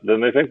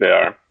they think they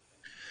are.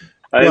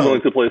 I am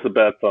willing to place a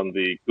bet on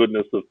the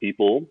goodness of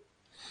people.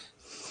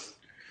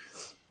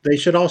 They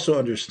should also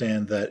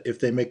understand that if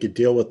they make a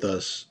deal with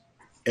us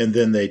and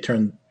then they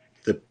turn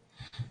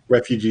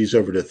refugees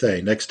over to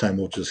Thay. Next time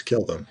we'll just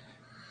kill them.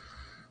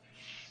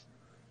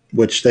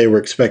 Which they were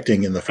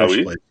expecting in the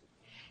first place.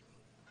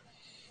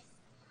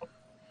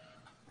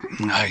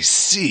 I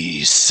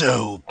see.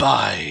 So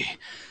by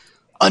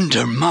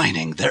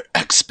undermining their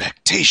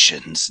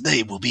expectations,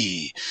 they will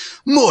be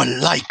more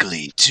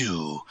likely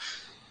to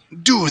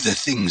do the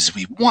things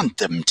we want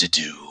them to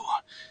do.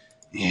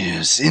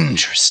 Yes,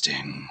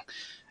 interesting.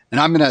 And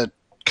I'm going to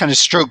kind of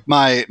stroke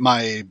my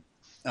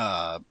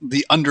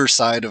the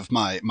underside of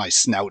my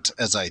snout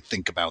as I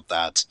think about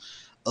that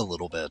a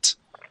little bit.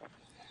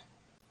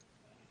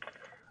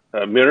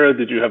 Mira,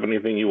 did you have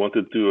anything you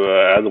wanted to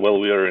add while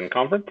we are in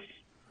conference?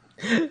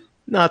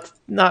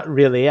 Not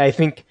really. I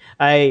think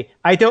I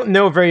don't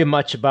know very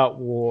much about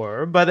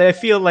war, but I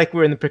feel like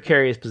we're in a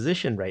precarious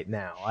position right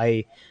now.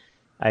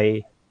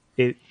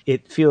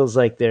 It feels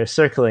like they're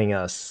circling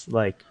us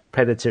like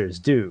predators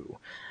do.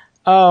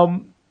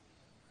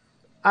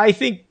 I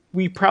think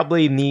we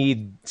probably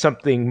need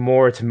something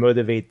more to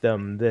motivate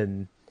them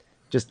than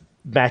just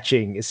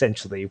matching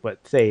essentially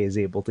what Thay is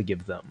able to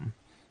give them.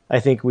 I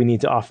think we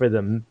need to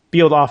be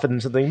able to offer them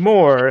something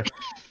more,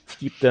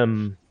 keep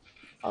them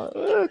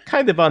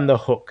kind of on the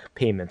hook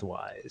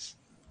payment-wise.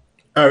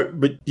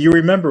 But you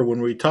remember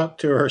when we talked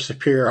to our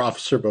superior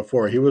officer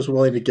before, he was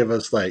willing to give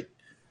us like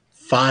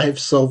 5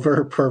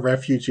 silver per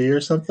refugee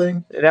or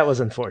something? That was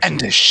unfortunate.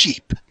 And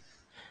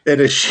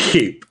a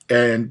sheep.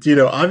 And,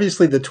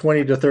 obviously the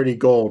 20 to 30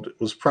 gold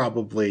was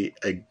probably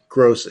a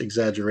gross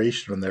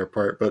exaggeration on their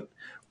part, but,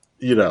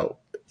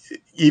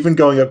 even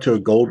going up to a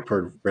gold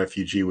per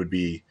refugee would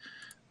be,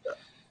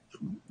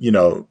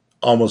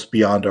 almost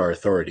beyond our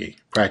authority,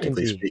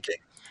 practically Indeed. speaking.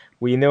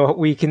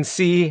 We can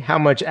see how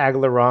much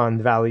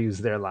Aglaron values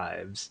their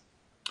lives.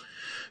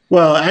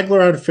 Well,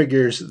 Aglaron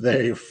figures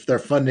they're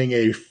funding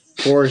a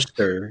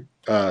forester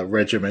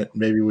regiment.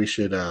 Maybe we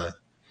should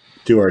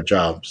do our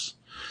jobs.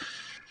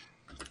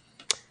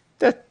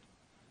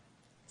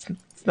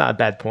 It's not a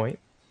bad point.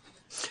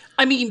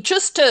 I mean,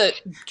 just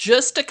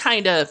to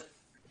kind of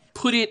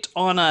put it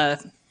on a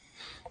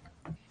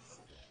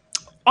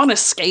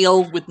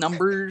scale with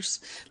numbers,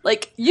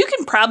 like you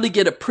can probably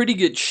get a pretty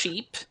good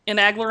sheep in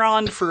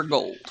Aglaron for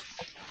gold.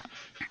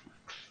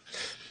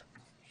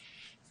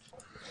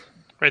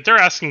 Right, they're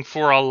asking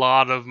for a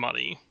lot of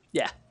money.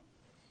 Yeah.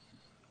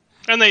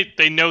 And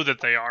they know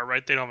that they are,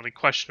 right? They don't have any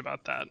question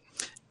about that.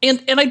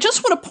 And I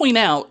just want to point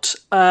out,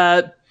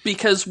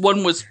 because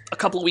one was a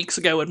couple of weeks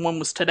ago and one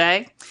was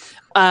today,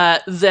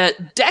 that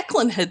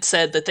Declan had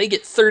said that they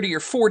get 30 or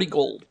 40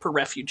 gold per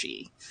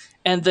refugee.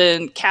 And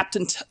then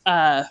Captain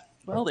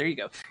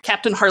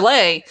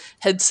Harley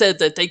had said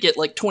that they get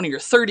like 20 or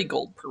 30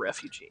 gold per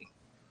refugee.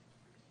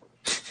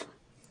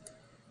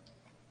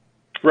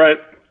 Right.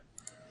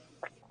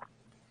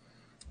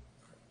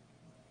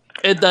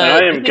 And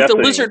I think the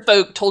lizard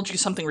folk told you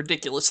something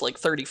ridiculous like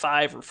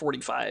 35 or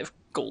 45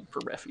 gold per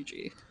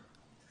refugee,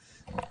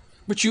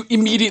 which you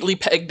immediately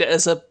pegged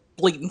as a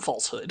blatant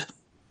falsehood.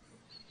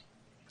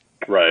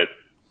 Right.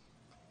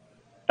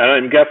 And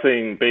I'm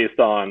guessing, based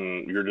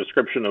on your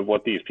description of how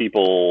these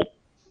people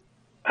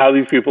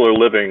are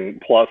living,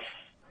 plus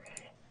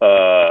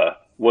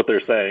what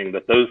they're saying,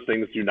 that those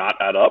things do not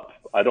add up.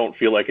 I don't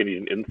feel like I need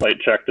an insight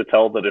check to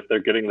tell that if they're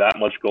getting that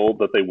much gold,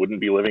 that they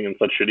wouldn't be living in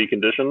such shitty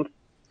conditions.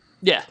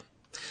 Yeah.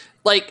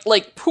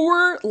 Like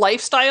poor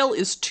lifestyle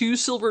is 2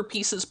 silver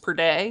pieces per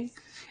day,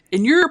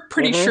 and you're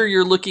pretty sure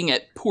you're looking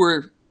at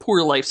poor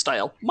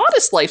lifestyle.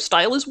 Modest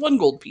lifestyle is 1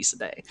 gold piece a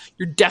day.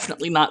 You're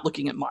definitely not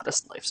looking at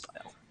modest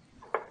lifestyle.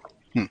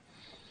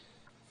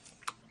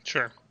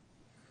 Sure.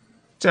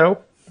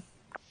 So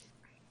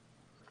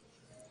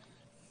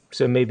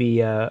maybe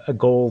a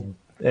gold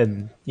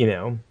and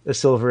a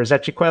silver is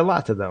actually quite a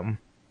lot to them.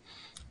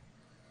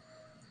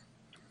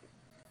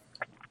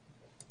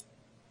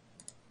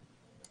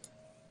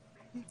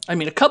 I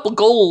mean, a couple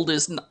gold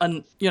is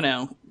an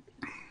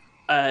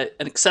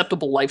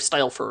acceptable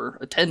lifestyle for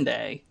a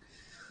 10-day.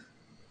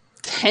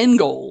 10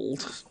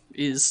 gold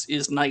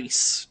is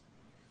nice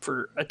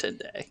for a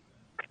 10-day.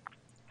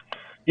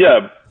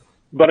 Yeah,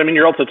 but I mean,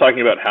 you're also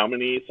talking about how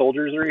many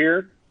soldiers are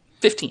here?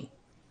 15.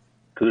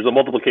 Because there's a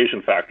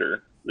multiplication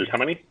factor. There's how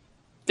many?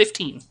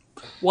 15.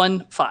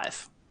 1,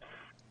 5.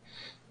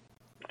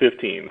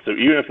 15. So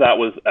even if that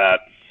was at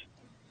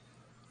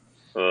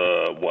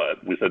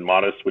what we said,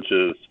 modest, which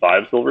is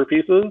 5 silver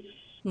pieces,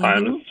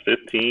 times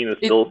 15 is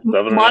still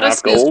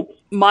 7.5 gold.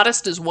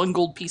 Modest is 1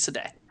 gold piece a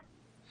day.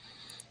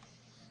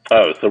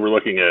 Oh, so we're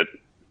looking at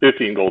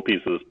 15 gold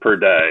pieces per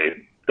day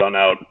done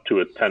out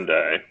to a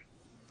 10-day.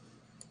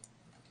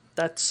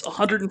 That's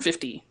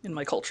 150 in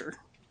my culture.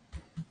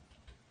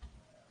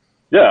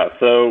 Yeah,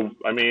 so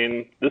I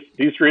mean,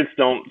 these rates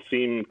don't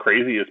seem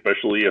crazy,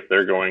 especially if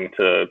they're going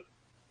to.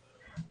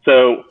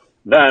 So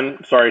then,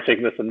 sorry,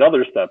 taking this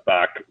another step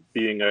back,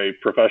 being a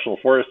professional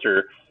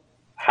forester,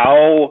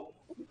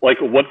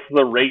 what's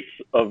the rate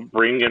of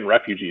bringing in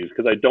refugees?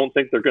 Because I don't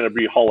think they're going to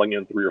be hauling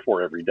in 3 or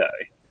 4 every day,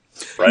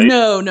 right?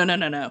 No.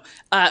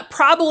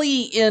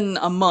 Probably in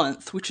a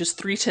month, which is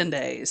 3 10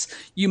 days,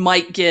 you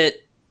might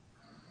get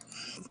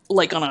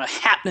like on a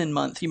happening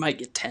month, you might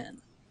get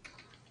 10.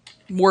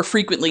 More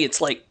frequently,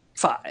 it's like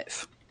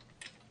 5.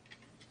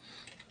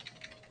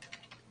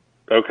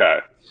 Okay.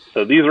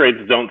 So these rates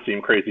don't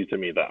seem crazy to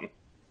me then.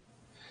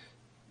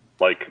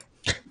 Like,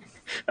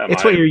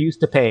 It's what you're used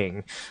to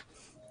paying.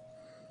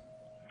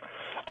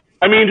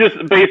 I mean, just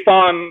based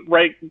on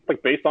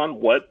based on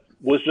what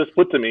was just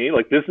put to me,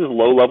 like this is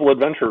low-level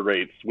adventure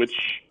rates, which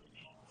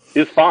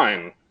is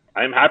fine.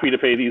 I'm happy to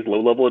pay these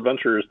low-level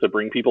adventurers to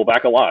bring people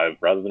back alive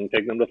rather than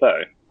take them to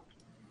Thay.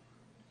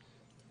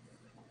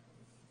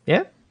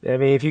 Yeah, I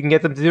mean, if you can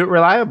get them to do it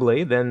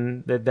reliably,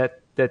 then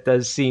that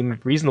does seem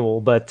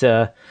reasonable. But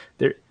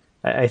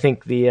I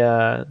think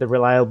the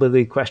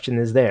reliability question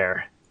is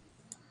there.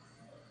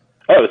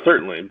 Oh,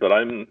 certainly, but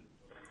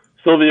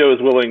Silvio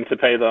is willing to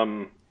pay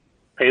them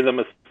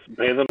a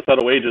set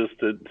of wages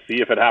to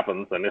see if it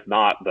happens, and if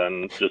not,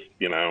 then just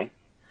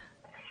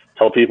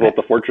tell people at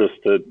the fortress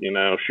to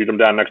shoot them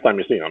down next time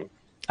you see them.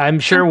 I'm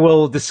sure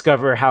we'll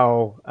discover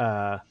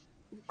how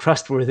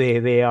trustworthy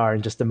they are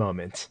in just a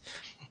moment.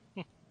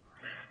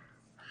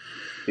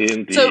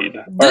 Indeed. So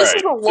this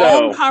is a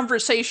long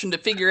conversation to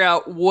figure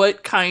out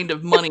what kind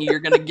of money you're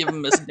going to give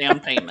them as a down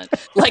payment.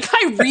 Like,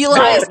 I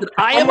realize that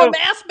I am a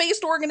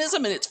math-based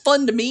organism and it's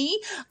fun to me.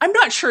 I'm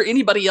not sure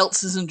anybody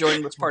else is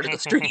enjoying this part of the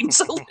stream,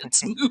 so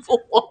let's move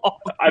along.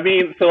 I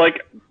mean, so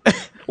like...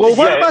 Well,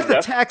 what about the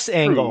tax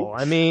angle?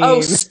 I mean...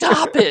 Oh,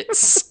 stop it.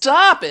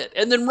 Stop it.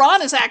 And then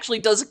Ron actually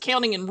does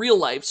accounting in real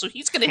life, so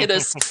he's going to hit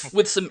us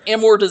with some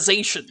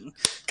amortization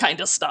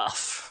kind of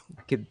stuff.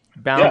 Could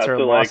balance our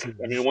losses. Like,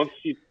 I mean, once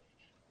you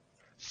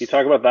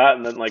talk about that,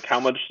 and then like how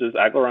much does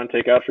Aglaron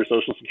take out for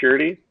Social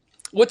Security?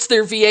 What's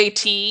their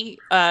VAT?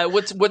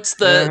 What's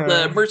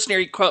the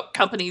mercenary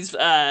company's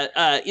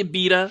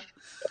EBITDA?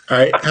 All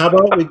right, how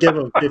about we give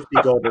them 50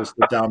 gold as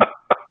the down?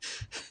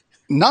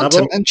 Not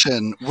to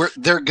mention,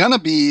 they're going to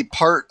be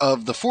part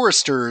of the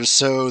Foresters,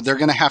 so they're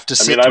going to have to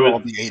sit through all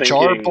the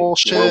HR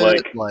bullshit.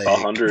 More like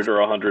 100 or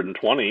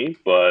 120,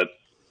 but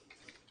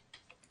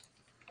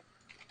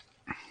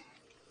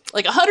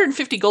like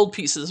 150 gold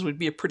pieces would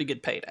be a pretty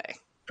good payday.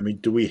 I mean,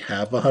 do we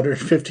have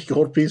 150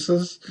 gold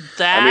pieces?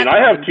 I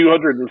have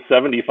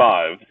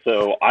 275,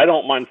 so I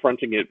don't mind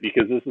fronting it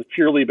because this is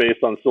purely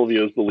based on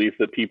Silvio's belief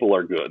that people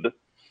are good.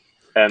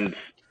 And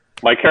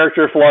my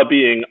character flaw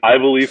being, I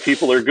believe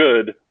people are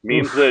good,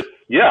 means that,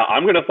 yeah,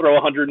 I'm going to throw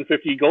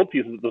 150 gold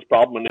pieces at this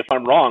problem, and if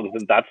I'm wrong,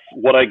 then that's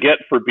what I get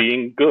for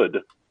being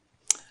good.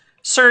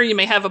 Sir, you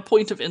may have a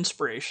point of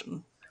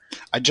inspiration.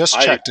 I just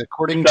checked.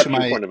 According to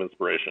my point of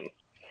inspiration.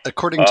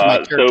 According to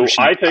my character sheet,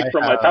 I take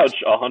from my pouch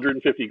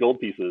 150 gold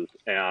pieces,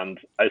 and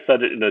I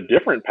set it in a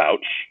different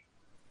pouch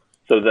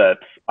so that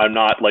I'm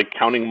not like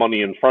counting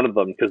money in front of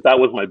them, because that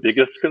was my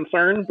biggest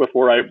concern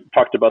before I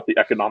talked about the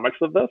economics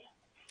of this.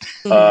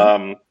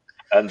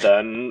 And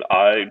then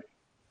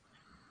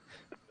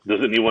does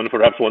anyone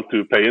perhaps want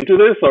to pay into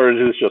this, or is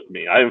this just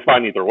me? I am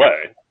fine either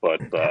way. But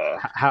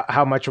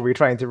how much are we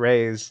trying to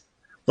raise?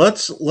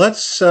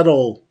 Let's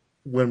settle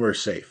when we're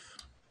safe.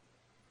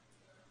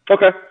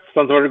 Okay.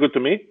 Sounds very good to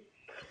me.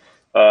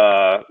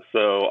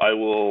 So I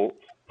will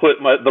put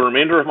the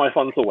remainder of my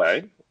funds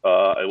away.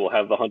 I will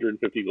have the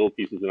 150 gold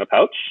pieces in a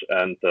pouch,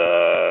 and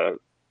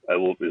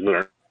is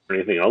there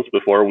anything else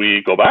before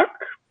we go back?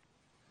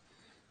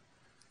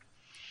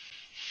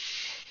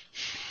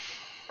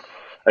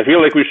 I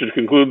feel like we should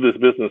conclude this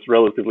business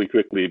relatively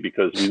quickly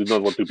because we do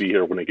not want to be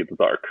here when it gets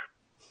dark.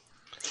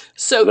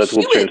 So that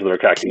will change their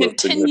calculus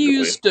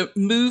continues to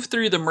move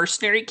through the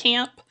mercenary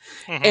camp,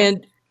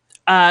 and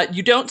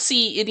you don't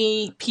see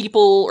any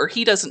people, or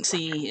he doesn't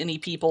see any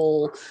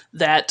people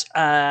that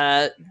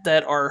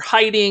are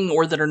hiding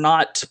or that are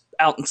not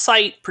out in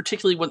sight,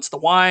 particularly once the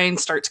wine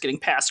starts getting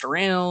passed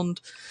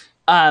around.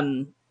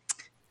 And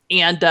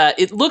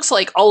it looks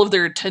like all of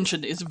their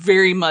attention is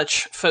very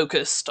much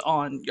focused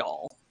on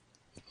y'all.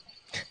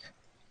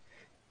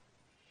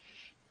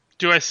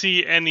 Do I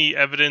see any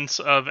evidence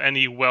of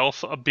any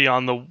wealth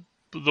beyond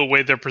the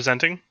way they're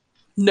presenting?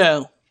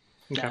 No.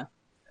 Okay. No.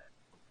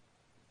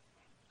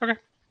 Okay.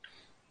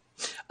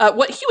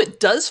 What Hewitt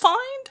does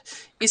find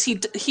is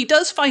he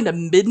does find a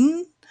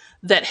midden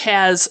that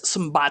has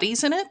some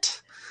bodies in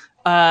it.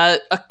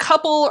 A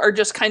couple are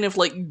just kind of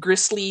like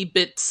gristly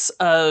bits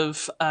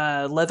of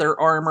leather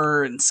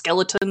armor and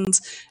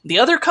skeletons. The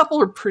other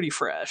couple are pretty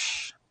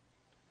fresh.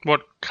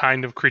 What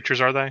kind of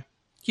creatures are they?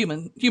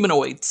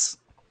 Humanoids.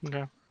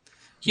 Okay.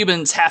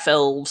 Humans,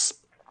 half-elves.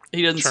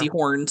 He doesn't see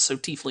horns, so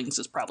tieflings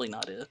is probably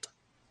not it.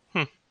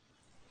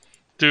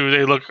 Do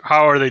they look...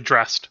 How are they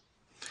dressed?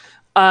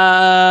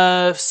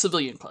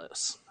 Civilian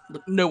clothes.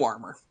 No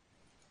armor.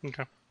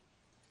 Okay.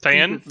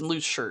 Tan?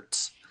 Loose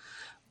shirts.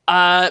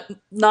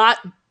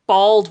 Not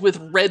bald with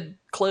red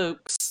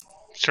cloaks.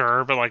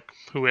 Sure, but like,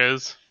 who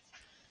is?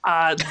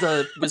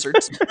 The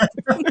wizards.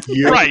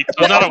 Right.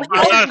 So not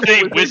a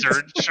thing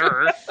wizard,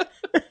 sure.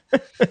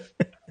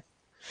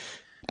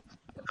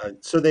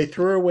 So they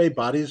threw away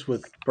bodies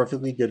with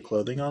perfectly good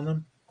clothing on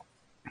them?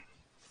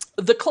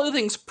 The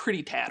clothing's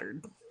pretty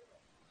tattered.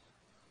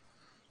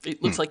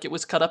 It looks like it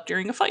was cut up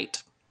during a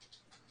fight.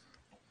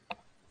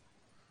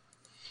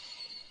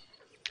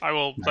 I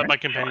will let my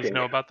companions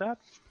know about that.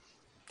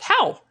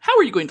 How? How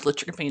are you going to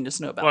let your companions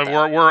know about Well,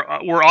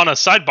 that? we're on a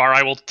sidebar.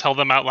 I will tell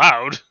them out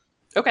loud.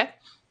 Okay.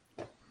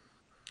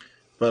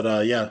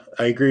 But yeah,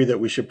 I agree that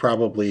we should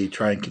probably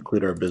try and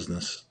conclude our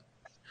business.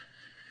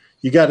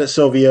 You got it,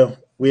 Silvio.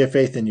 We have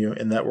faith in you,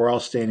 and that we're all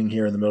standing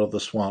here in the middle of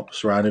the swamp,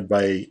 surrounded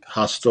by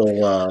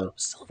hostile,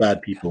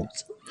 bad people.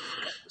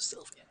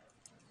 Sylvia.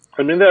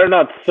 I mean, they're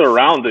not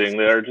surrounding;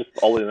 they're just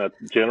all in a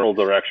general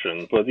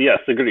direction. But yes,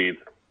 agreed.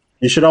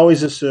 You should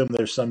always assume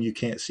there's some you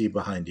can't see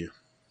behind you.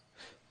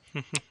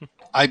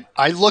 I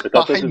look I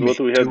thought this is behind me. what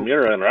we had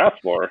Mira and Ras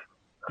for.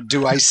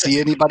 Do I see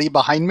anybody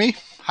behind me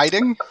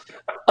hiding?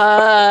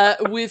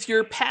 With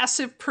your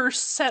passive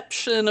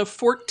perception of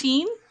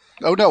 14,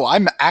 Oh no,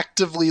 I'm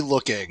actively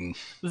looking.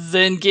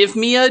 then give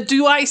me a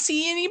do I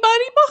see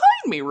anybody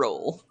behind me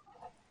roll.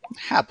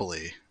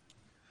 Happily.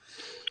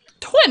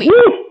 20.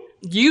 Woo!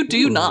 You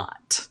do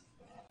not.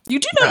 You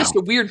do notice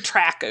a weird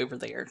track over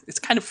there. It's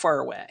kind of far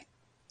away.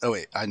 Oh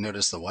wait, I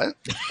noticed the what?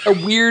 A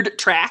weird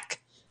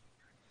track.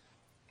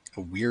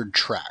 A weird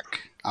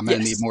track. I'm gonna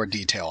Yes. need more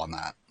detail on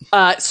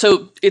that.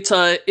 So it's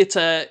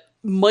a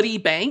muddy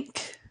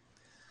bank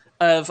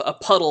of a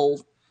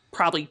puddle,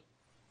 probably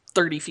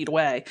 30 feet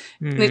away,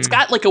 and it's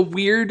got like a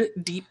weird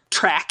deep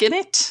track in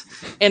it,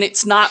 and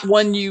it's not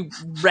one you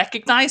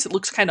recognize. It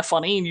looks kind of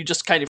funny, and you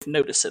just kind of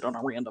notice it on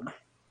a random.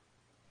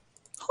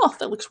 Huh,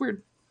 that looks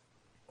weird.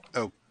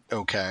 Oh,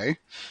 okay.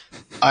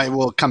 I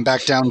will come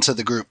back down to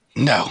the group.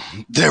 No,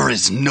 there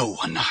is no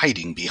one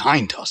hiding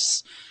behind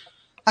us.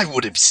 I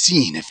would have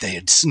seen if they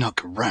had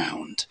snuck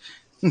around.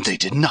 They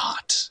did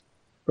not.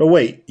 But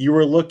wait, you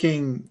were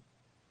looking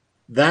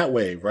that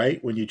way,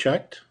 right, when you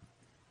checked?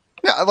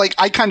 Yeah, like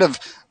I kind of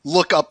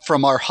look up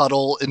from our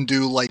huddle and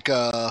do like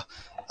a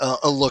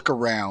look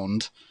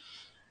around.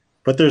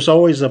 But there's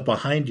always a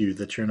behind you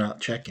that you're not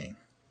checking.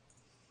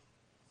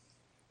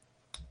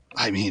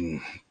 I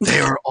mean, they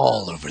are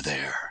all over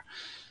there,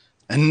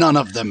 and none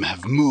of them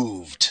have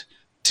moved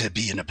to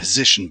be in a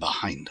position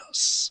behind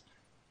us.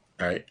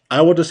 All right.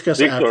 I will discuss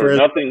Victor, after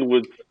nothing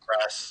would.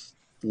 press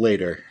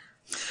later.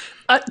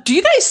 Do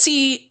you guys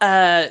see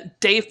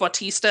Dave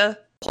Bautista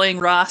playing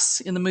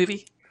Ross in the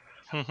movie?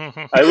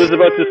 I was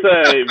about to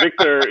say,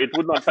 Victor, it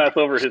would not pass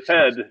over his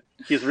head.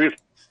 His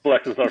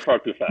reflexes are far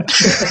too fast.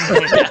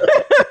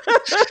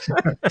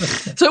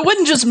 So it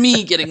wasn't just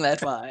me getting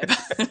that vibe.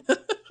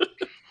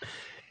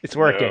 It's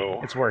working.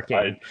 No, It's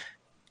working.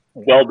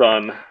 Well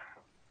done.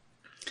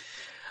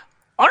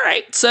 All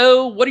right,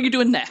 so what are you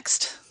doing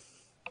next?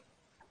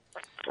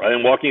 I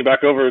am walking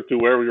back over to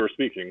where we were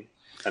speaking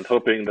and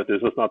hoping that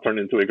this does not turn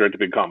into a great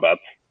big combat.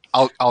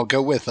 I'll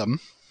go with them.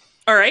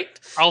 All right.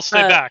 I'll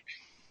stay back.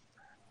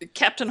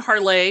 Captain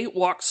Harley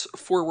walks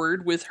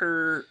forward with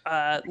her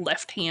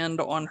left hand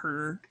on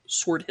her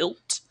sword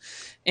hilt,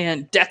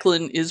 and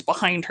Declan is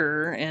behind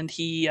her, and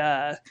he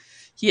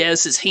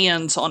has his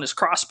hands on his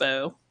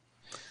crossbow,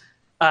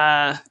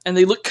 and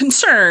they look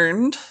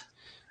concerned,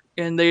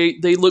 and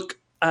they look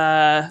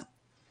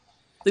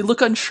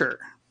unsure.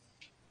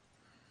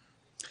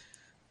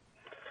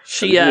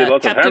 She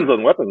lots of Captain,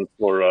 hands-on weapons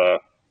for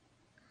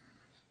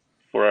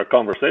a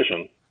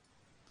conversation.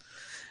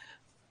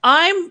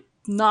 I'm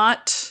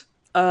not.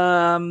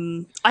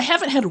 I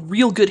haven't had a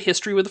real good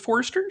history with the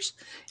Foresters,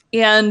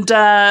 and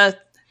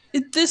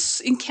this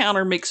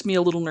encounter makes me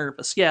a little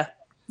nervous. Yeah,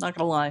 not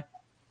gonna lie.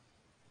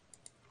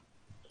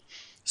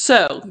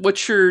 So,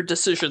 what's your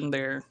decision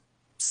there,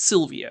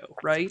 Silvio?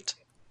 Right?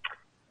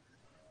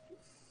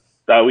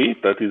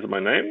 Dawi, that is my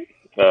name.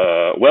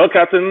 Well,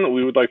 Captain,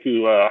 we would like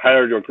to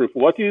hire your group.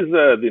 What is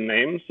the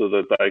name so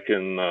that I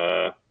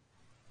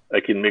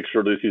can make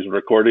sure this is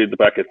recorded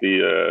back at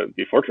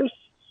the fortress?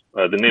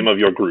 The name of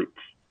your group,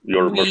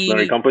 your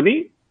mercenary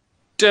company?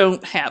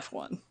 Don't have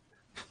one.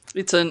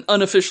 It's an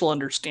unofficial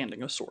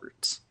understanding of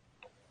sorts.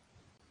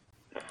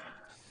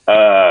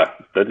 That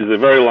is a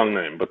very long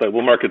name, but I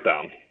will mark it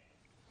down.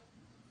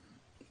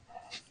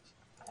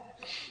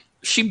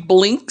 She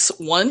blinks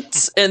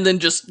once and then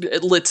just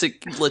lets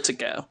it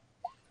go.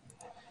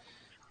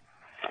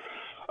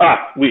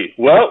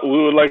 Well,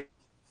 we would like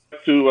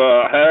to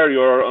hire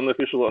your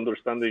unofficial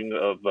understanding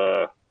of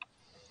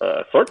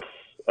sorts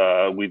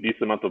with this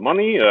amount of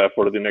money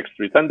for the next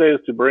 10 days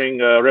to bring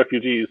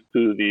refugees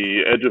to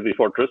the edge of the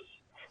fortress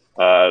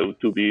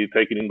to be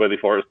taken in by the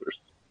foresters.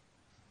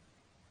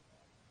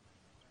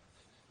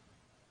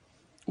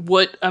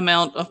 What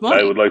amount of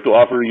money? I would like to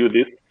offer you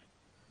this.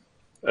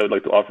 I would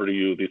like to offer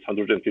you these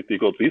 150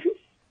 gold pieces.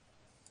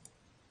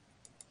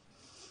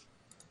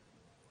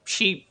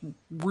 She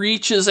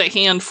reaches a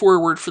hand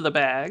forward for the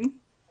bag.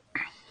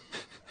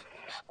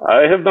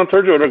 I have not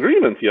heard your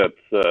agreement yet,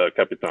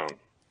 Capitan.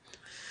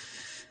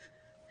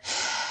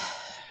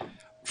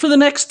 For the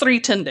next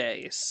 10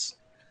 days.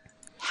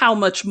 How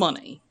much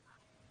money?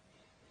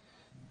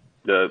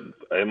 I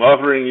am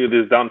offering you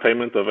this down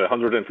payment of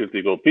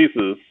 150 gold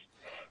pieces.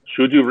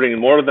 Should you bring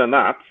more than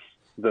that,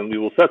 then we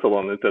will settle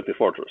on it at the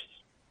fortress.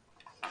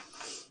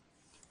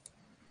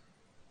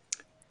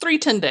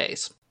 10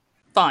 days.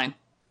 Fine.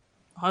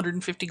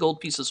 150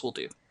 gold pieces will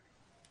do.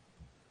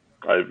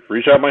 I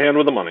reach out my hand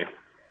with the money.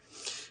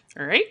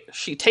 All right.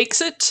 She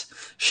takes it.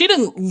 She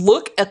didn't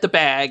look at the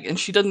bag, and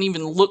she doesn't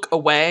even look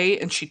away,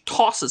 and she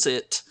tosses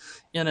it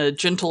in a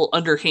gentle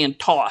underhand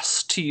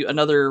toss to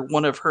another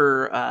one of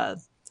her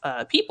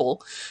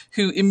people,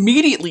 who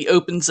immediately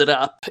opens it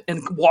up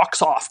and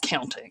walks off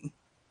counting.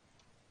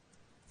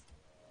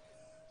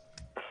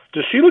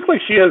 Does she look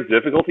like she has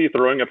difficulty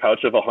throwing a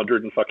pouch of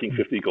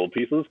 150 gold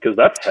pieces? Because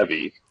that's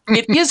heavy.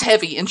 It is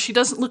heavy, and she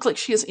doesn't look like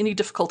she has any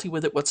difficulty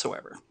with it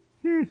whatsoever.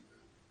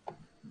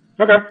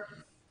 Okay.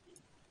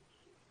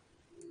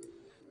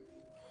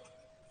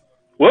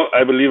 Well,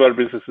 I believe our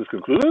business is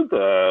concluded.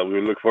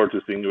 We look forward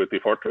to seeing you at the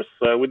fortress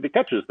with the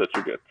catches that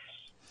you get.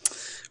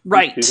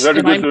 Right. It's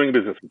very good doing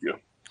business with you.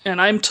 And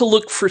I'm to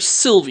look for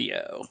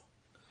Silvio.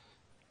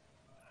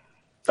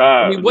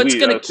 What's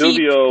going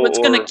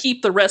to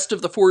keep the rest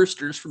of the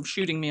foresters from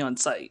shooting me on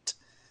sight?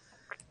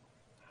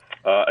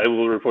 I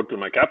will report to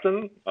my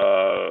captain,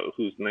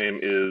 whose name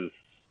is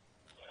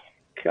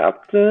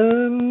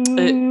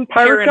Captain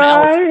Pirate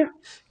Guy.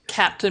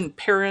 Captain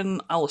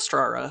Perrin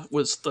Alistrara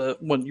was the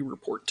one you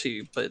report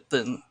to, but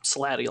then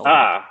Saladiel.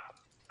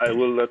 I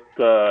will let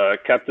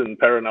Captain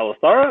Perrin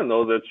Alistrara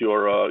know that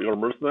your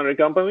mercenary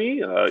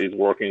company is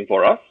working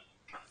for us,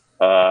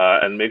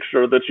 and make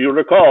sure that you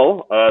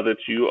recall that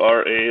you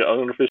are an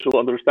unofficial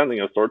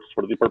understanding of sorts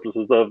for the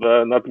purposes of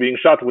not being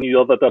shot when you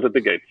yell that out at the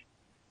gate.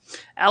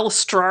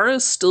 Alistrara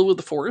is still with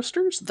the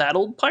foresters? That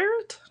old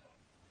pirate?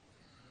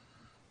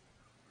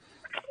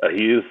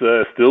 He is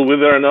still with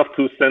her enough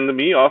to send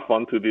me off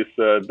onto this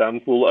damn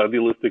fool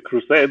idealistic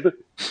crusade.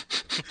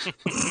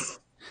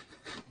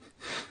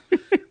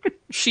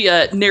 She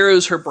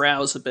narrows her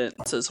brows a bit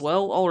and says,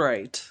 well, all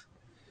right.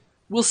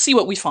 We'll see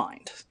what we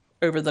find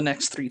over the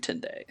next 10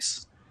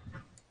 days.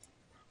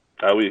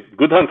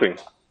 Good hunting.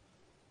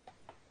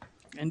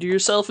 And to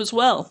yourself as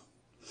well.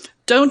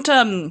 Don't,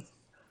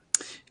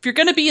 if you're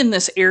going to be in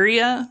this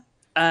area,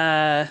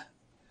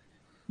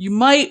 you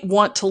might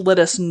want to let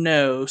us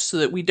know so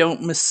that we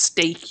don't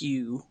mistake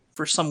you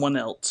for someone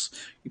else.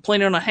 You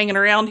planning on hanging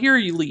around here, or are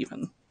you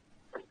leaving?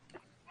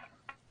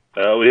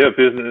 We have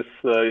business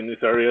in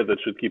this area that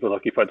should keep us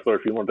occupied for a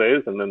few more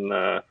days, and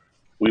then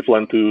we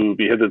plan to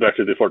be headed back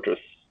to the fortress.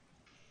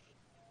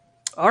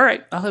 All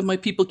right, I'll have my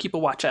people keep a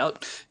watch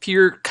out. If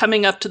you're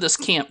coming up to this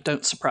camp,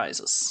 don't surprise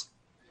us.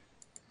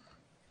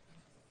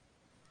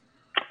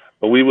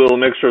 But we will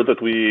make sure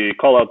that we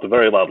call out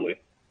very loudly.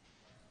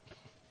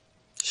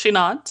 She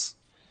nods,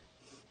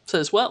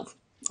 says, well,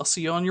 I'll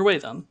see you on your way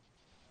then.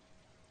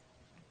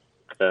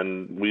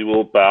 And we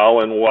will bow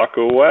and walk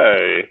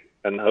away,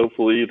 and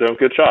hopefully you don't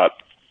get shot.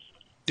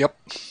 Yep.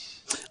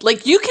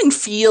 Like, you can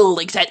feel,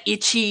 like, that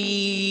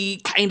itchy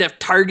kind of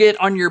target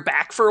on your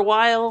back for a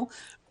while.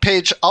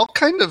 Paige, I'll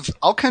kind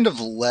of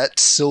let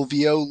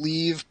Silvio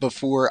leave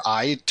before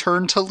I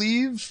turn to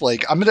leave.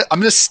 Like, I'm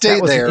gonna stay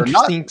that was there. An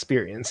interesting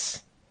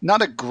experience.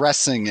 Not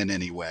aggressing in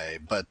any way,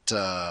 but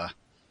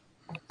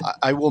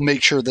I will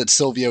make sure that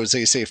Silvio is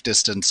a safe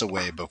distance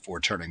away before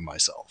turning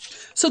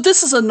myself. So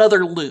this is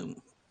another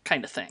loom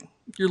kind of thing.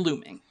 You're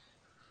looming.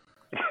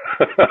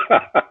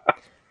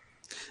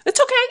 It's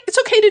okay. It's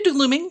okay to do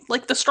looming.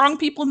 Like, the strong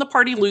people in the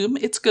party loom.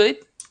 It's good.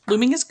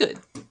 Looming is good.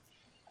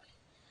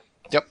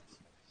 Yep.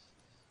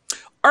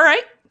 All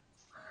right.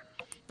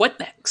 What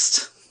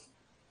next?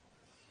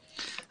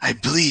 I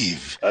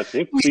believe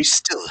we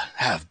still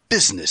have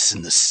business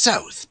in the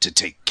south to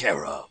take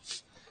care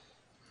of.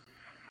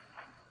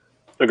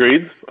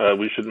 Agreed.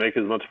 We should make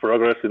as much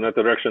progress in that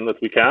direction that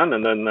we can,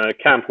 and then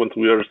camp once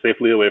we are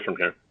safely away from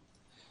here.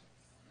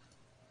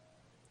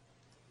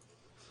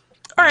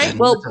 All right. Then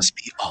well, let us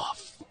be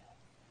off.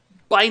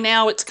 By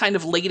now it's kind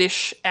of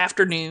late-ish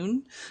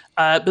afternoon,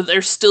 but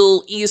there's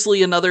still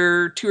easily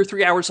another 2 or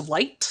 3 hours of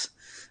light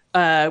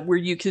where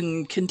you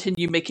can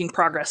continue making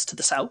progress to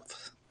the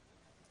south.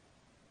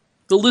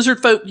 The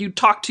lizard folk you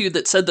talked to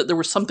that said that there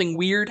was something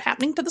weird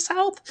happening to the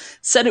south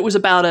said it was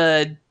about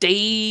a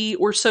day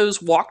or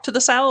so's walk to the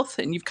south,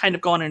 and you've kind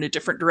of gone in a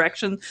different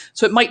direction,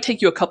 so it might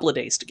take you a couple of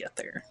days to get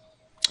there.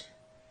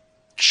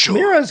 Sure.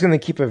 Mira's going to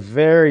keep a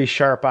very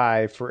sharp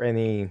eye for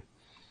any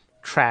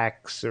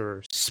tracks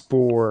or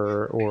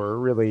spoor or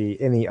really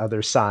any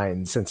other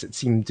signs, since it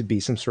seemed to be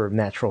some sort of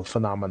natural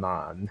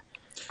phenomenon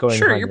going on.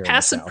 Sure, your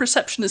passive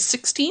perception is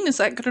 16. Is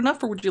that good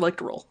enough, or would you like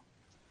to roll?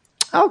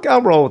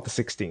 I'll roll with the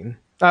 16.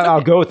 Okay.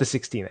 I'll go with the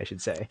 16, I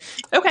should say.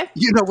 Okay.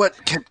 You know what?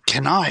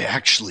 Can I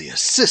actually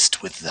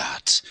assist with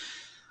that?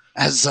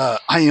 As I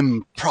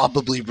am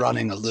probably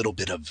running a little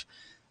bit of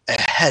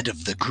ahead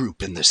of the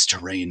group in this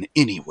terrain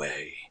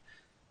anyway.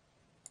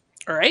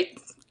 All right.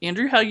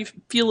 Andrew, how you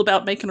feel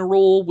about making a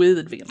roll with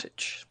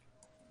advantage?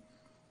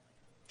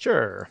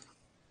 Sure.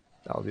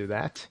 I'll do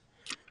that.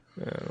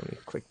 Let me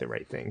click the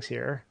right things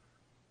here.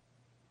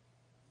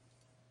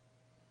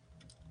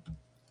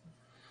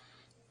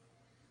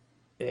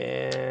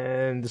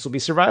 And this will be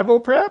survival,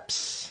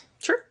 perhaps?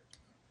 Sure.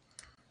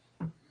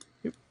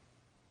 Yep.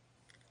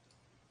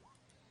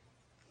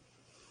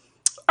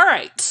 All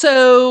right.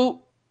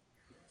 So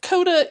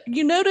Coda,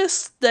 you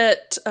notice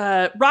that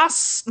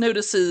Ross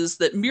notices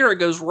that Mira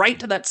goes right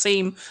to that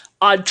same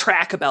odd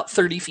track about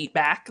 30 feet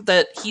back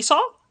that he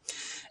saw.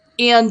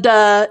 And,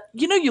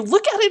 you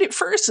look at it at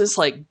first, it's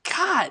like,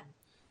 God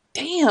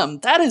damn,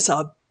 that is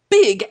a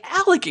big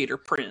alligator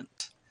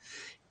print.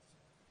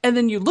 And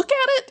then you look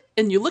at it,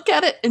 and you look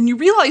at it, and you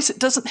realize it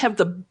doesn't have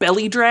the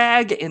belly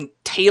drag and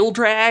tail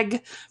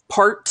drag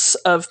parts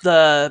of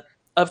the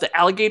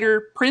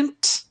alligator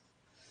print.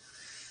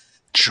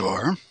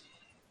 Sure.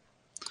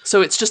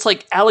 So it's just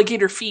like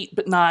alligator feet,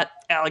 but not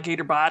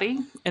alligator body,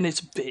 and it's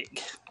big.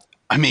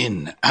 I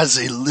mean, as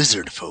a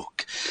lizard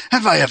folk,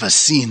 have I ever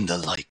seen the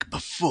like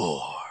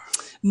before?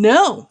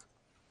 No,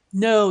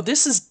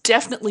 this is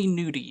definitely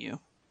new to you.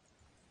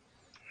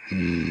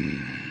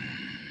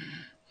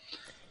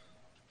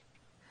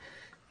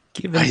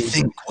 I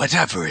think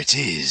whatever it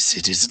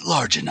is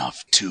large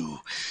enough to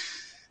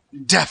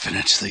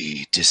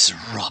definitely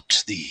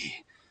disrupt the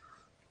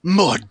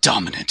more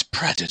dominant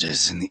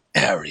predators in the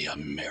area,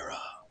 Mira.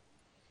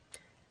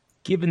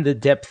 Given the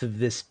depth of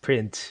this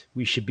print,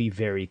 we should be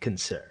very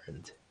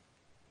concerned.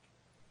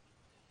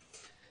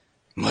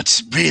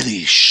 What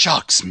really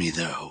shocks me,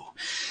 though,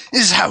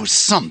 is how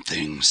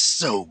something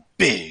so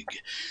big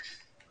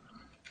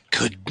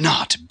could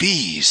not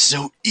be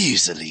so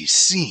easily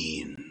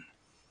seen.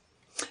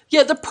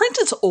 Yeah, the print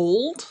is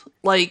old,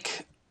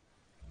 like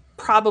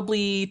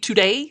probably 2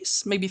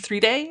 days, maybe 3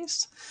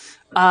 days.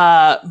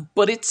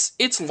 But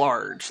it's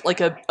large.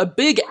 Like a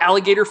big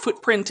alligator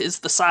footprint is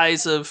the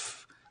size of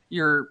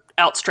your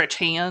outstretched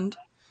hand,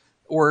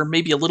 or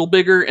maybe a little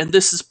bigger, and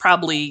this is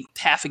probably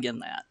half again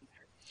that.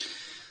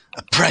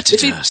 A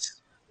predator.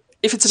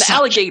 If it's an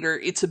alligator,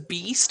 it's a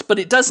beast, but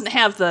it doesn't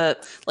have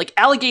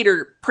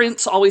alligator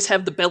prints always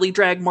have the belly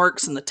drag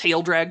marks and the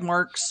tail drag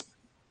marks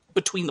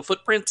between the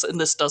footprints, and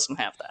this doesn't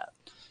have that.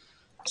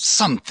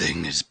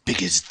 Something as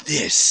big as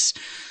this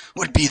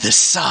would be the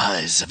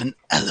size of an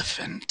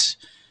elephant.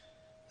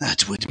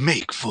 That would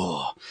make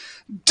for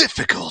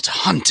difficult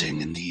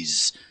hunting in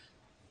these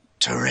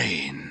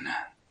terrain.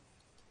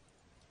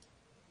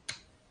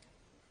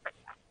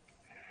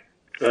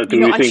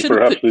 I should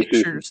have put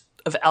pictures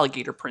of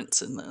alligator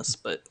prints in this,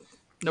 but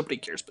nobody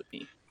cares but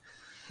me.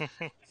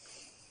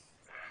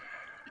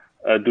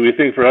 Do we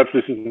think perhaps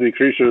this is the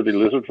creature the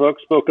lizard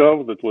folk spoke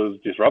of that was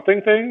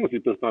disrupting things?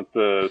 It does not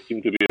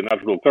seem to be a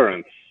natural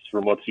occurrence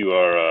from what you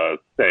are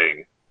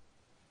saying.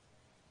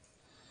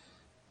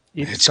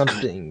 It's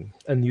something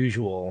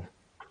unusual.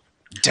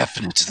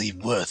 Definitely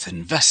worth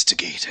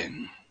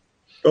investigating.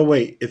 Oh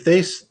wait, if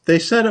they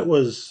said it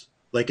was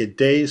like a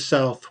day's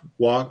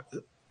walk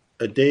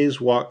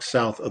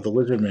south of the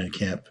Lizardman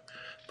camp,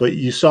 but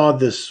you saw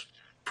this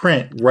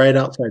print right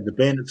outside the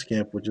Bandits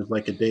camp, which is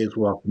like a day's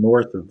walk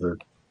north of the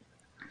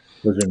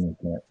Lizardman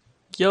camp.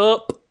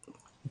 Yup.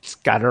 It's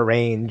got a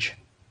range.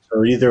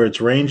 So either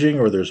it's ranging,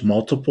 or there's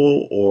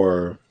multiple,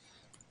 or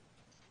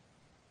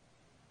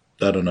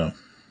I don't know.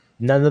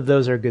 None of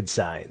those are good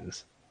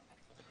signs.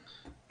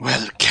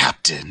 Well,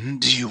 Captain,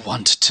 do you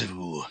want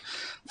to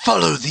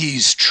follow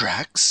these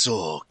tracks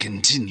or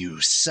continue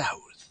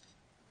south?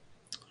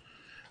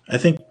 I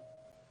think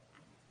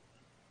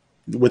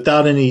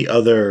without any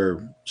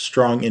other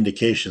strong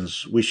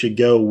indications, we should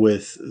go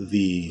with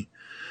the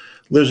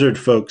lizard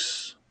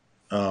folks'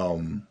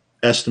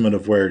 estimate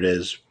of where it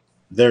is.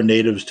 They're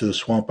natives to the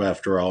swamp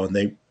after all,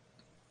 and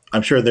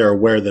I'm sure they're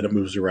aware that it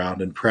moves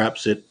around, and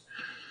perhaps it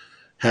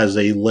has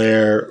a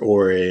lair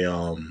or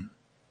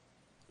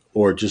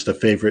just a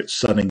favorite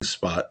sunning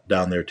spot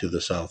down there to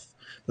the south.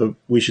 But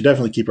we should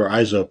definitely keep our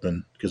eyes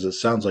open, because it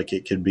sounds like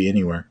it could be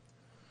anywhere.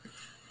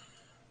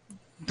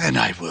 Then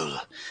I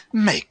will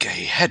make a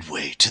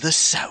headway to the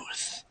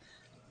south.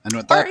 And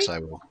with that, I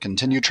will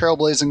continue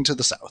trailblazing to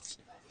the south.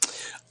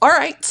 All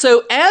right,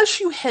 so as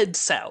you head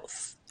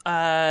south,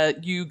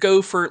 you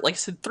go for, like I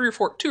said, 2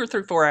 or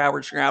 3 or 4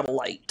 hours, you're out of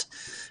light.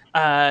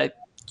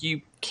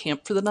 You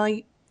camp for the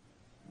night.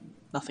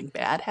 Nothing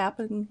bad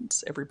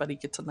happens. Everybody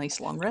gets a nice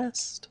long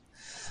rest.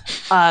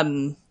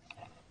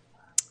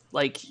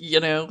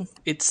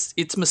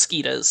 It's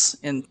mosquitoes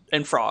and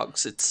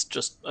frogs. It's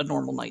just a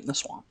normal night in the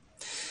swamp.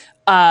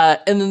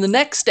 And then the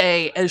next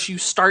day, as you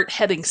start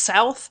heading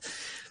south,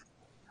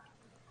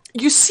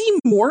 you see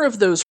more of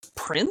those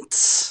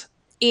prints.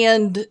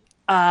 And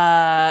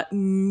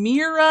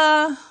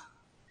Mira...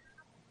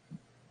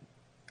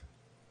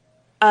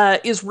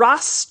 is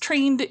Ross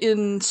trained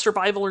in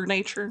survival or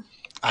nature?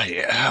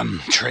 I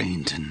am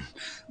trained in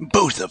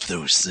both of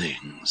those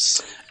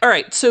things. All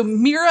right, so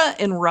Mira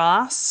and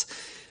Ross,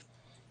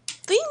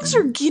 things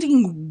are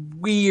getting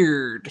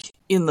weird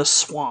in the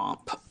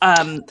swamp.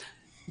 And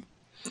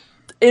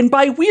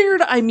by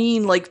weird, I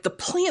mean like the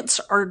plants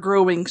are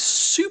growing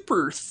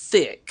super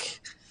thick,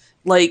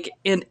 like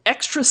and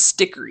extra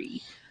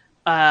stickery.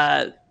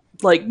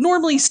 Like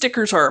normally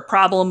stickers are a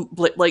problem,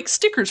 but like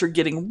stickers are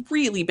getting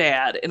really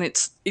bad, and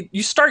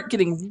you start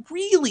getting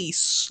really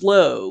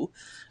slow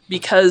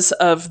because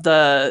of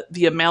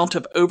the amount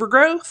of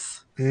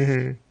overgrowth.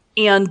 Mm-hmm.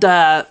 And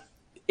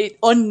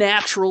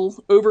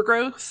unnatural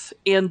overgrowth,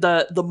 and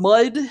the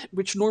mud,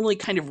 which normally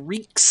kind of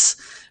reeks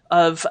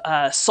of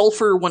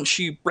sulfur once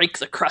you break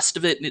the crust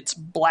of it and it's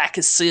black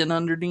as sin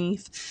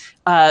underneath.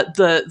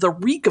 The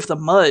reek of the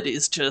mud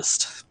is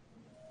just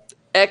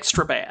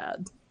extra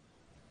bad.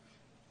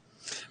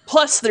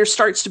 Plus, there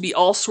starts to be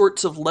all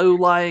sorts of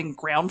low-lying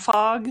ground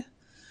fog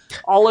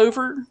all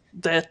over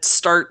that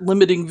start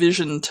limiting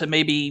vision to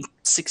maybe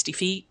 60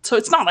 feet. So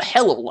it's not a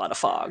hell of a lot of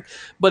fog,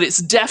 but it's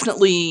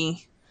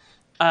definitely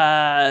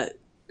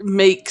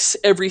makes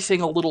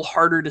everything a little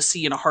harder to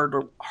see and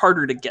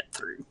harder to get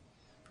through.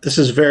 This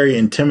is very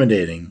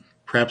intimidating.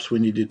 Perhaps we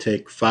need to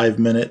take 5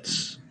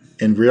 minutes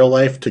in real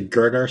life to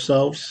gird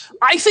ourselves.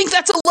 I think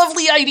that's a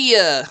lovely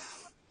idea.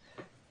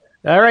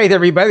 All right,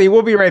 everybody,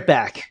 we'll be right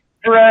back.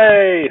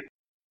 Hooray!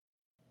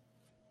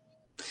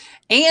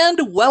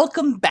 And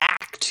welcome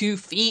back to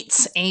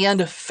Feats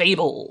and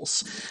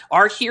Fables.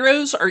 Our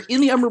heroes are in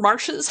the Umber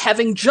Marshes,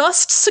 having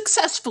just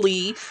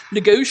successfully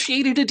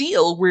negotiated a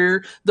deal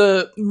where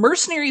the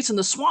mercenaries in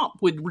the swamp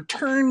would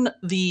return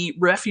the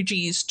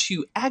refugees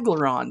to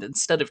Aglarond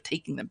instead of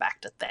taking them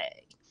back to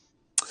Thay.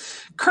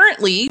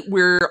 Currently,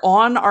 we're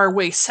on our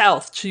way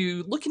south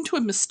to look into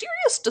a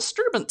mysterious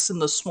disturbance in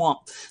the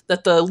swamp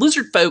that the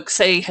lizard folk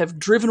say have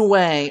driven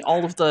away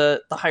all of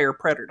the higher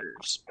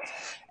predators.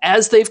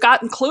 As they've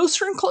gotten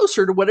closer and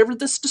closer to whatever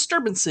this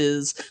disturbance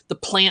is, the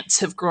plants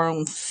have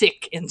grown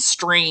thick and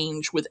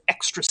strange with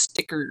extra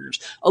stickers.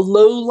 A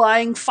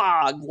low-lying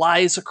fog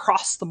lies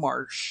across the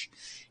marsh,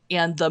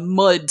 and the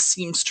mud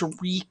seems to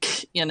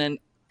reek in an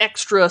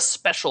extra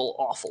special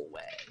awful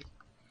way.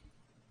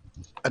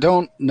 I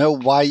don't know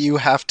why you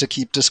have to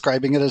keep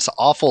describing it as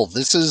awful.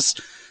 This is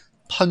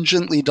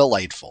pungently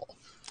delightful.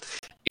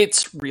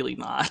 It's really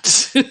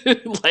not.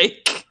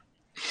 Like,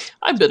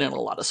 I've been in a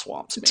lot of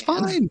swamps, man. It's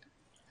fine.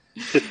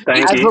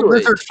 Thank As a you.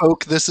 lizard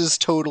folk, this is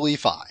totally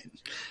fine.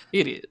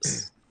 It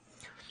is.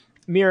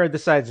 Mira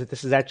decides that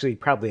this is actually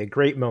probably a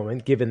great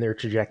moment, given their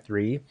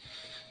trajectory,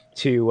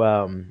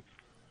 to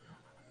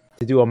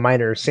do a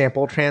minor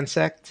sample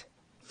transect.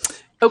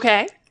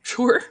 Okay,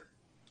 sure.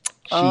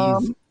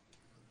 She's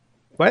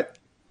what?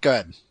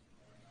 Good.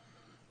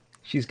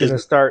 She's going to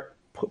start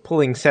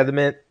pulling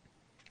sediment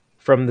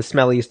from the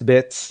smelliest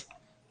bits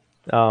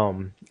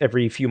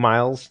every few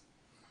miles.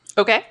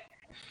 Okay.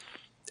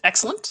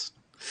 Excellent.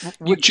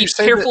 Would you keep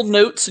say careful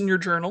notes in your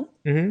journal.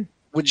 Mm-hmm.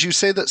 Would you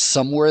say that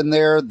somewhere in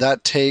there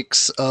that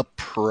takes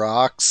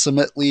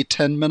approximately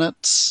 10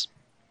 minutes?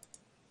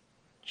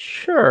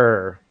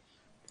 Sure.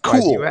 Why do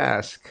Cool. you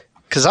ask?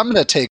 Because I'm going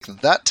to take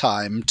that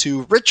time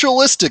to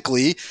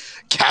ritualistically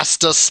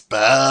cast a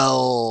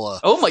spell.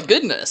 Oh my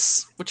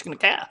goodness. What you gonna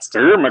cast?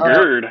 My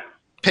gird.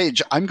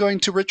 Paige, I'm going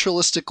to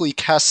ritualistically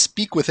cast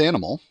Speak with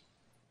Animal.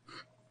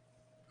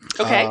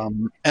 Okay.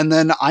 And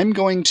then I'm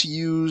going to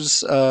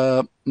use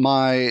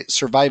my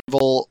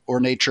survival or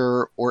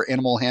nature or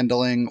animal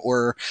handling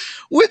or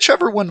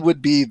whichever one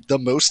would be the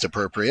most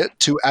appropriate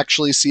to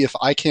actually see if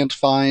I can't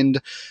find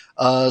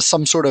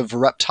some sort of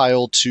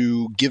reptile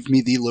to give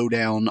me the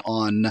lowdown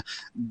on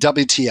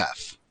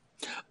WTF.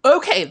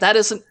 Okay, that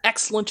is an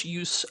excellent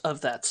use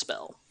of that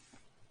spell.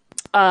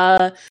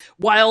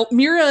 While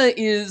Mira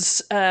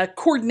is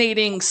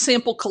coordinating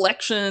sample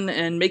collection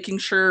and making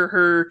sure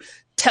her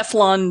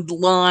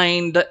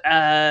Teflon-lined,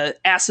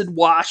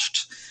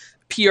 acid-washed,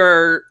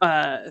 PR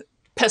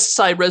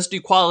pesticide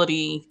residue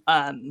quality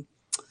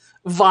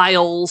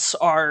vials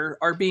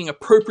are being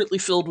appropriately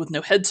filled with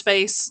no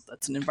headspace.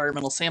 That's an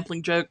environmental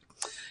sampling joke.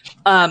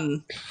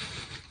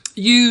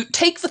 You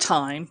take the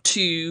time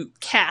to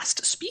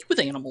cast Speak with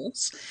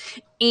Animals,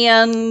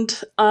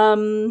 and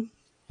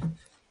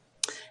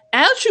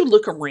as you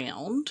look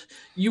around,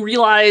 you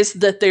realize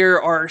that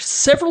there are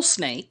several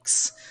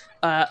snakes,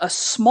 a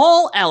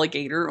small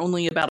alligator,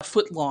 only about a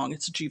foot long,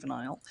 it's a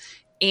juvenile,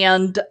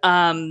 and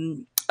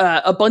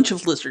a bunch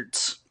of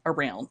lizards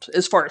around,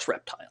 as far as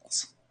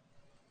reptiles.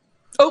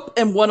 Oh,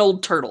 and one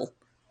old turtle.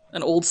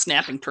 An old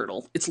snapping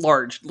turtle. It's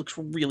large. It looks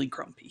really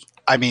grumpy.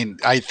 I mean,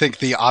 I think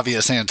the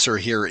obvious answer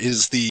here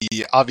is the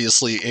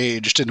obviously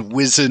aged and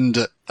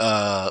wizened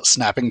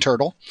snapping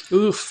turtle.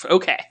 Oof.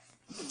 Okay.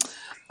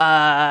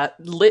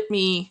 Let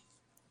me...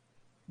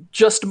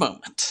 Just a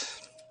moment.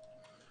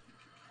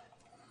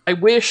 I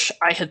wish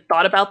I had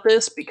thought about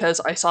this because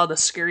I saw the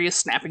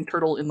scariest snapping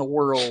turtle in the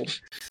world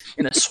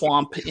in a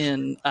swamp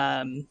in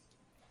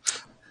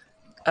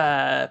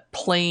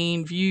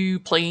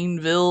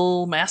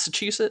Plainville,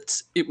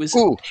 Massachusetts. It was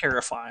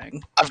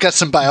terrifying. I've got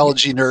some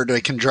biology nerd I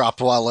can drop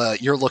while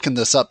you're looking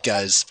this up,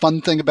 guys.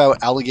 Fun thing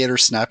about alligator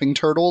snapping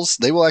turtles,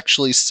 they will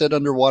actually sit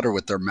underwater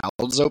with their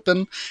mouths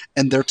open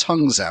and their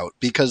tongues out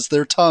because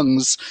their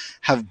tongues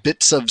have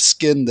bits of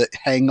skin that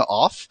hang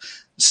off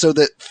so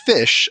that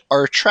fish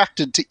are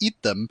attracted to eat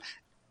them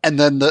and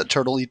then the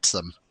turtle eats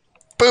them.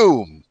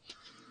 Boom!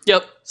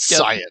 Yep.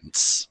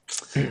 Science.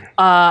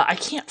 I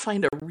can't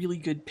find a really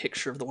good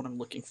picture of the one I'm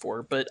looking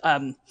for, but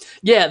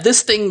yeah,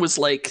 this thing was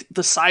like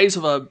the size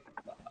of a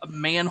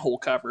manhole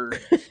cover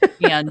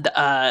and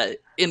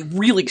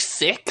really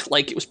thick.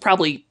 Like it was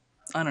probably,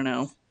 I don't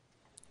know,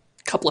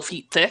 a couple of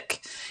feet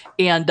thick.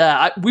 And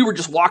we were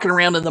just walking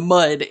around in the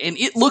mud, and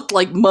it looked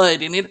like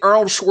mud, and it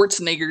Arnold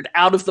Schwarzeneggered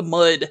out of the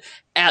mud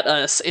at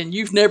us. And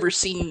you've never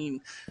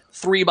seen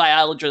 3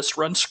 biologists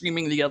run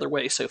screaming the other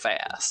way so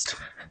fast.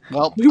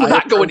 Well, We were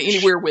not going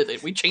anywhere with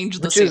it. We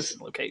changed the safe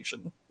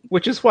location.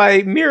 Which is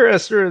why Mira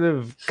sort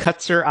of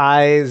cuts her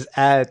eyes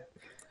at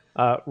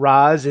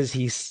Roz as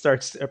he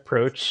starts to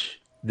approach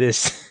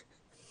this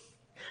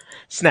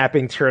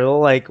snapping turtle.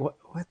 Like,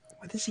 what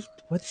is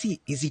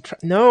he? Is he?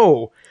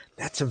 No,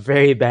 that's a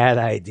very bad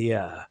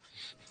idea.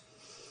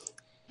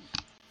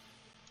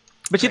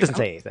 But she doesn't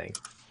say anything.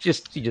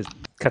 She just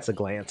cuts a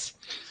glance.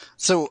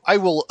 So I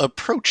will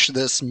approach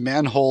this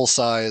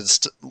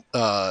manhole-sized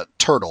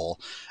turtle,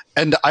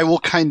 and I will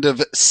kind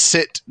of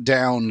sit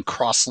down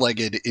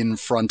cross-legged in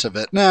front of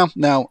it.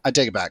 No, I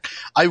take it back.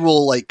 I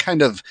will like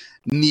kind of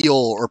kneel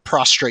or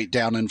prostrate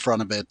down in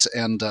front of it,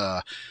 and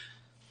I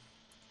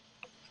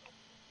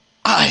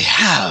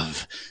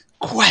have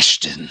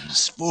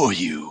questions for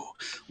you,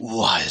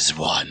 wise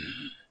one.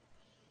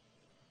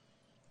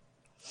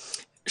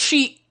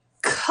 She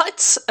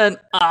cuts an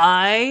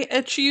eye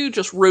at you,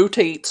 just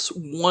rotates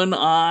one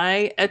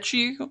eye at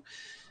you,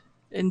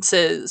 and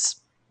says,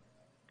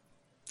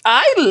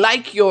 I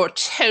like your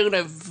tone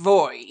of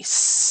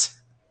voice.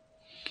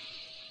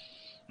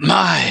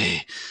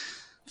 My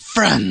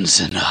friends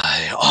and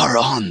I are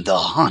on the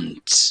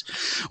hunt.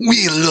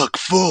 We look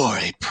for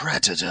a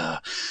predator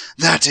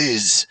that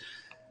is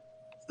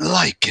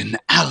like an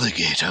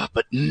alligator,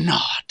 but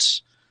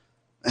not.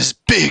 As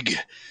big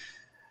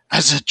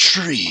as a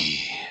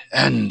tree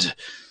and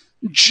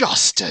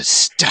just as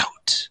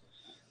stout.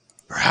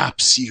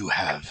 Perhaps you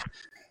have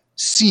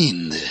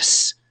seen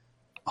this,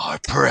 our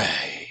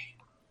prey.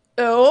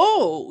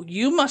 Oh,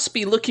 you must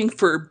be looking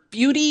for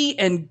Beauty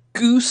and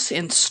Goose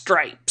and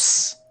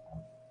Stripes.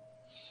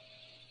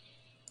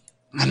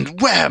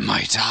 And where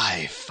might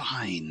I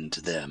find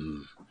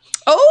them?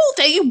 Oh,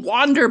 they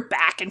wander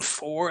back and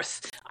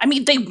forth. I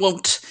mean, they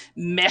won't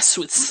mess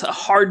with a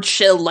hard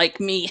shell like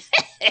me.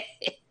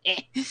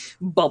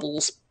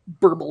 Bubbles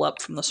burble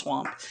up from the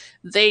swamp.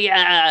 They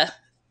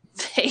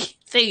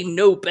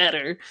know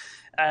better.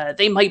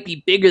 They might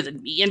be bigger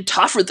than me and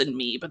tougher than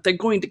me, but they're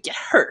going to get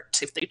hurt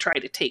if they try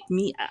to take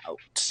me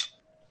out.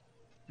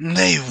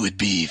 They would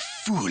be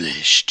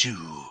foolish to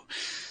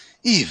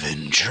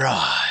even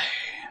try.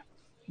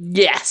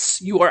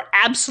 Yes, you are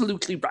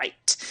absolutely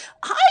right.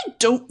 I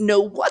don't know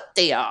what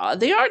they are.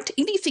 They aren't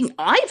anything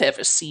I've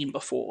ever seen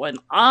before, and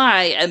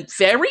I am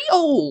very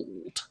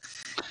old.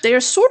 They're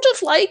sort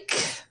of like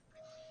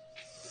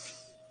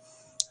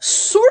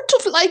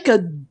a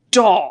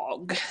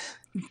dog,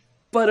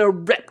 but a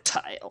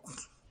reptile.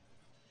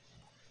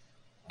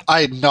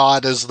 I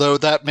nod as though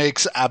that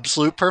makes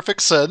absolute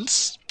perfect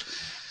sense.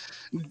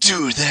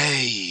 Do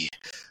they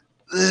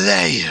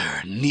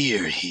lair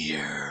near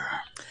here?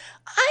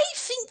 I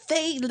think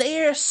they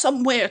lair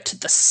somewhere to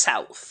the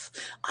south.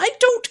 I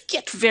don't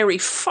get very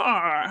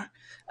far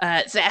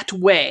that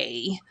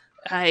way.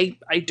 I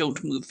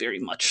don't move very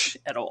much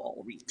at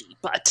all, really.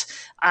 But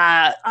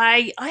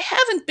I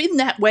haven't been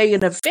that way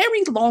in a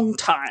very long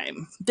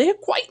time. They're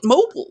quite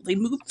mobile. They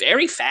move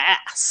very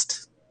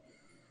fast.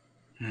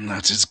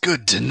 That is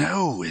good to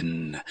know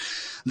in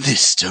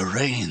this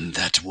terrain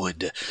that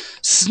would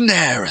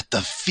snare at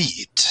the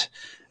feet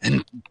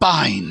and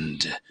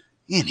bind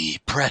any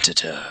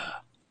predator.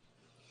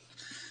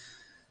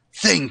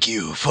 Thank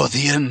you for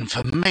the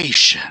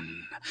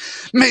information.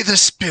 May the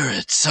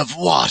spirits of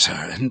water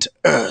and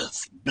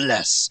earth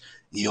bless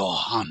your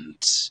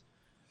hunt.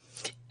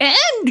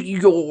 And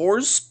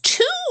yours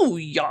too,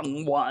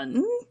 young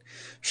one.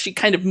 She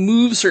kind of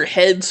moves her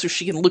head so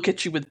she can look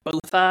at you with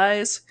both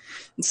eyes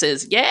and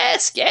says,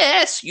 yes,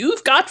 yes,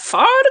 you've got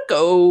far to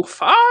go,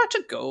 far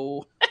to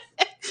go.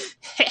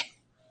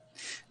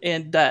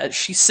 And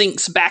she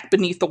sinks back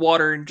beneath the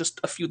water in just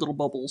a few little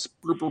bubbles.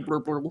 Blur, blur, blur,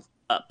 blur,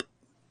 up.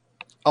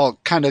 I'll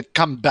kind of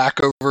come back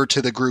over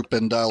to the group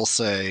and I'll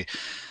say,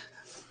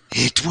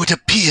 it would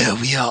appear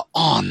we are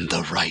on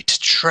the right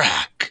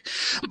track,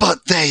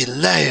 but they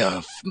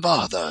lair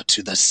farther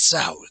to the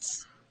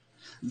south.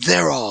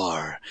 There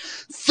are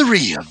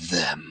 3 of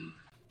them,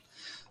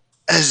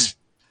 as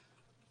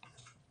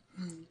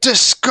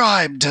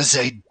described as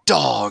a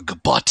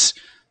dog, but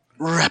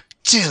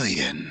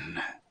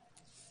reptilian.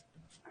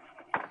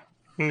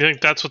 You think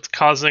that's what's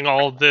causing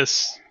all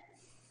this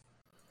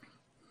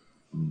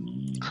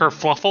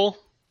kerfluffle?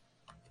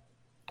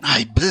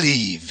 I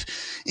believe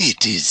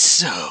it is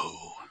so.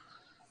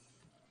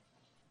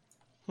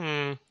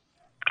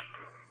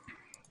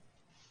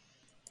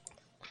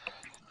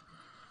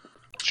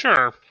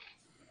 Sure.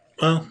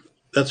 Well,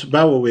 that's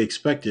about what we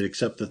expected,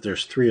 except that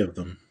there's 3 of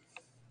them.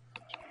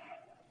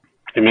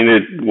 I mean,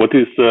 what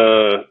is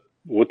a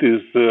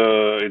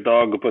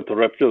dog but a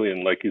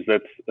reptilian? Like, is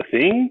that a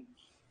thing?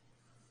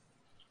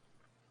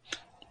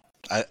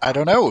 I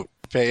don't know,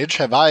 Paige.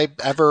 Have I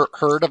ever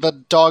heard of a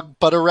dog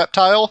but a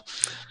reptile?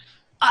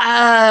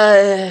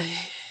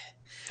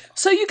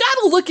 So you got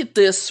to look at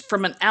this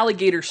from an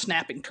alligator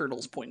snapping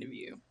turtle's point of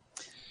view.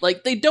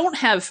 Like, they don't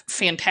have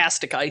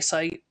fantastic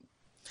eyesight,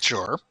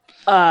 Sure.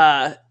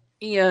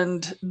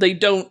 and they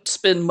don't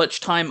spend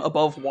much time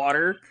above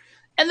water.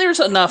 And there's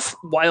enough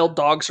wild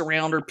dogs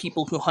around or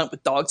people who hunt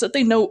with dogs that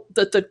they know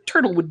that the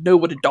turtle would know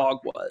what a dog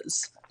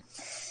was.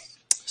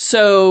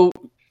 So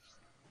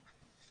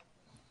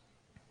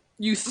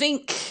you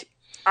think,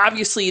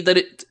 obviously,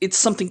 that it's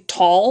something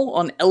tall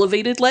on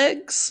elevated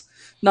legs,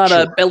 not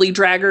a belly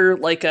dragger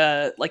like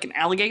an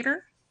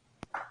alligator.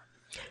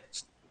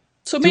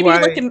 So maybe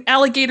like an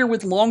alligator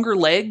with longer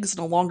legs and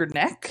a longer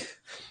neck.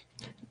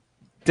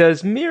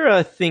 Does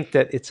Mira think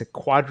that it's a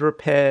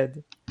quadruped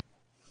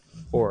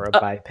or a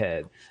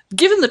biped?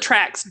 Given the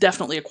tracks,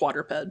 definitely a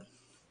quadruped.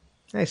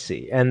 I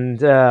see. And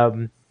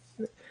can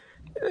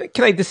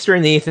I discern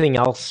anything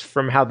else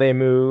from how they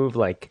move?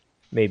 Like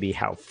maybe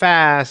how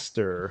fast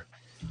or,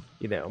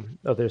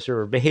 other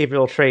sort of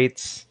behavioral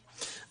traits?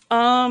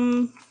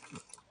 Let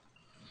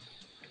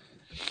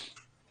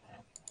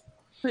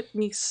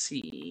me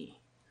see.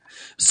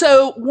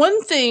 So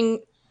one thing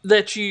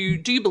that you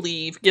do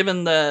believe,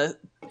 given the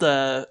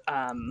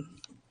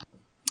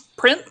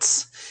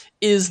prints,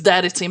 is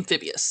that it's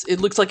amphibious.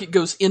 It looks like it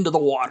goes into the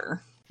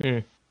water.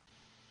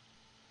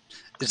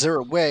 Is there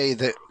a way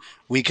that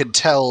we could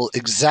tell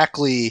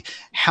exactly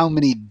how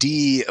many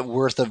D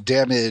worth of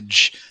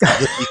damage that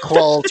the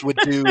claws would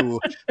do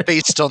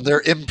based on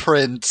their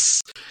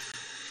imprints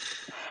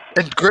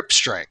and grip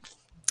strength?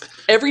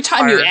 Every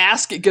time you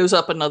ask, it goes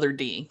up another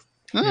D.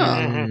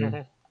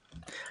 Oh.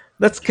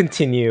 Let's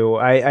continue.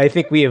 I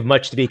think we have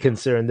much to be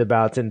concerned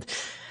about, and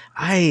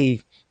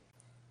I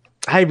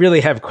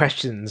really have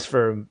questions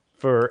for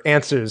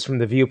answers from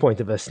the viewpoint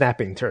of a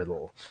snapping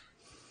turtle.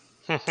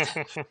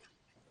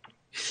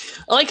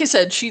 Like I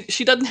said,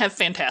 she doesn't have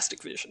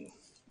fantastic vision.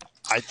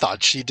 I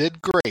thought she did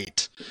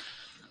great.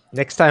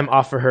 Next time,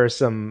 offer her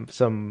some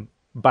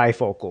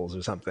bifocals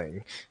or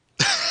something.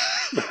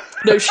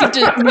 No, she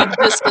didn't need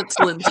distance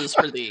lenses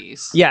for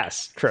these.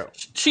 Yes, true.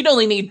 She'd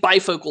only need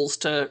bifocals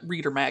to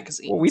read her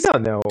magazines. Well, we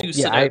don't know. Do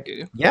Yeah,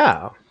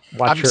 Sudoku.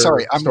 Watch I'm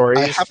sorry.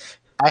 stories.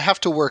 I have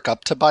to work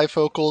up to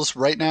bifocals.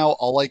 Right now,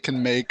 all I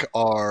can make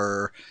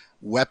are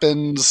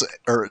weapons,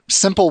 or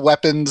simple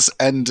weapons,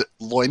 and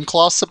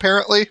loincloths,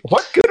 apparently.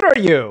 What good are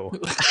you?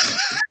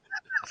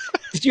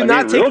 Did you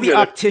not take the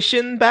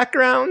optician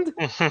background?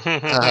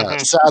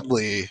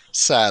 Sadly.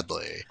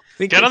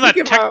 Get on that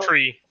tech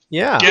tree.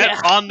 Yeah.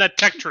 Get on that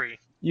tech tree.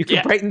 You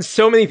can brighten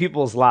so many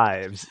people's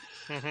lives.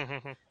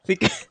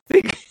 Think of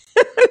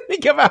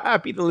how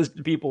happy the list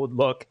of people would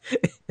look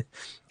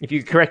if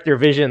you correct their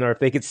vision, or if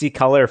they could see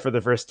color for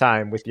the first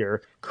time with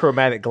your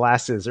chromatic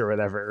glasses or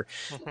whatever.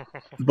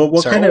 But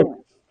what kind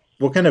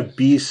of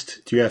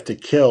beast do you have to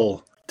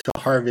kill to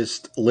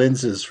harvest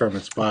lenses from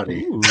its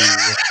body?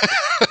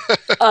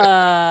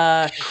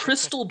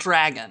 Crystal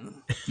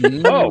dragon.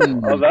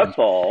 Oh, that's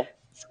all.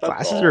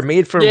 Glasses are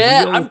made from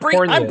I'm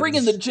corneas.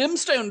 bringing the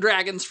gemstone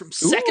dragons from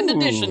second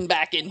edition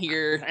back in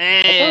here.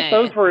 I thought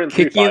those were in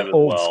Kicking C5 as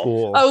old well.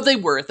 school. Oh, they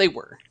were.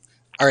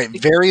 All right,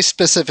 very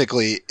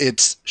specifically,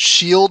 it's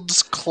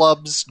shields,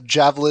 clubs,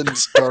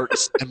 javelins,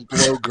 darts, and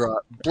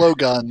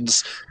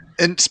blowguns,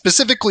 and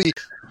specifically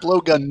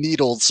blowgun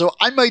needles. So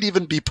I might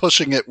even be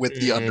pushing it with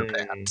the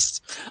underpants.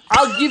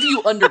 I'll give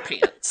you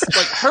underpants.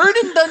 Like Heard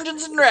in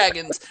Dungeons and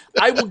Dragons,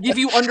 I will give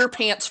you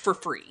underpants for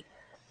free.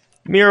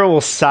 Mira will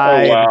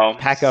sigh, Oh, wow.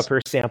 pack up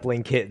her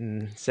sampling kit,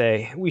 and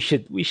say, "We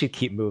should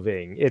keep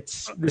moving.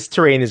 This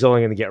terrain is only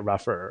going to get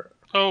rougher."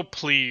 Oh,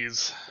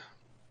 please.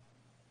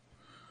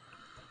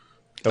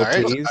 All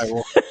right, Please. I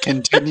will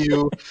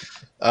continue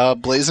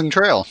blazing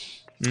trail.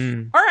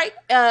 All right.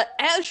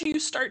 As you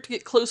start to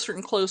get closer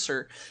and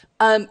closer,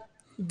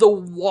 the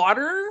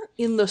water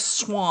in the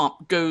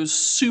swamp goes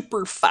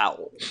super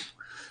foul.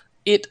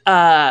 It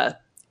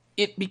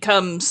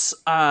becomes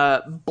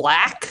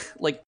black,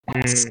 like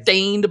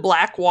stained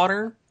black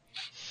water,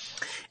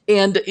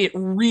 and it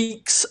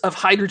reeks of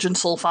hydrogen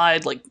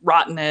sulfide, like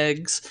rotten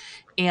eggs,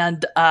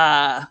 and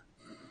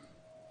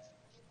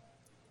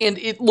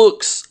it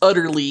looks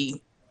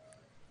utterly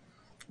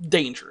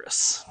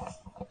dangerous.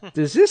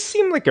 Does this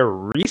seem like a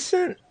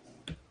recent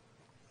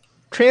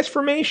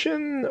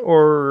transformation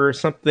or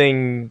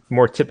something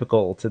more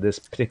typical to this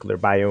particular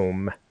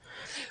biome?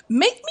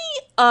 Make me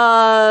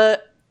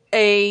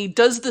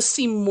does this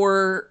seem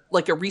more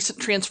like a recent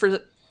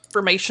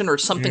transformation or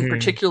something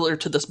particular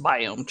to this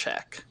biome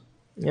check?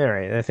 All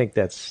right, I think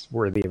that's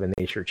worthy of a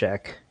nature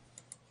check.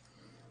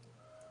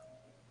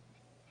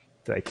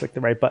 Did I click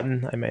the right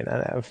button? I might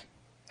not have.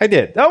 I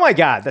did. Oh my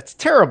god, that's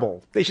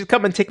terrible. They should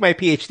come and take my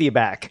PhD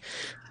back.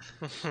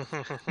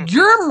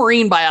 You're a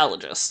marine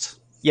biologist.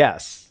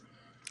 Yes.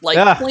 Like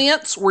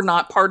plants were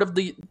not part of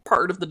the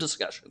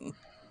discussion.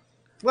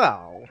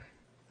 Well,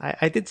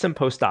 I did some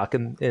postdoc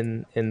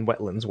in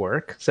wetlands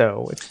work,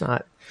 so it's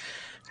not.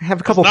 I have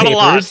a couple Not papers. a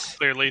lot,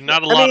 clearly.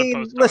 Not a lot of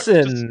postdocs.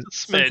 Listen,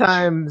 Just a smidge.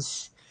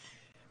 sometimes.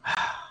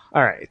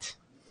 All right.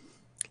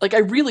 Like, I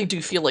really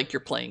do feel like you're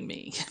playing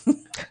me.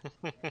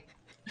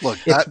 Look,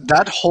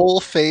 that whole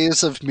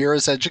phase of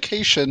Mira's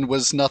education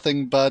was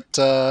nothing but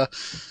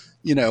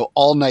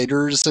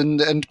all-nighters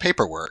and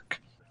paperwork.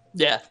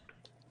 Yeah.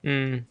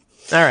 All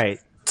right.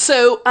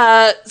 So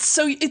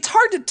it's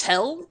hard to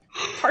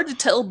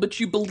tell, but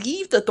you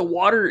believe that the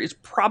water is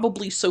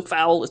probably so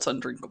foul it's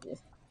undrinkable.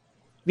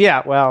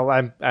 Yeah. Well,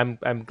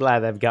 I'm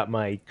glad I've got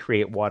my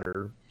create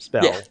water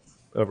spell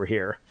over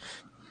here.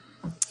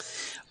 All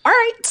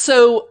right.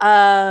 So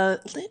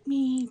let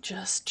me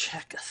just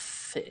check a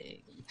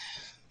thing.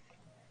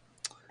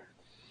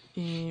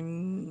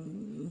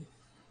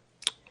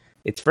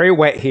 It's very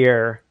wet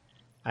here.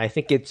 I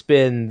think it's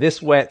been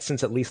this wet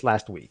since at least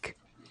last week.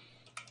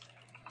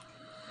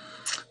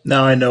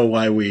 Now I know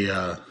why we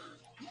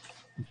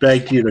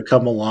begged you to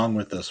come along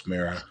with us,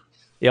 Mira.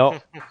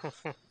 Yep.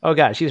 Oh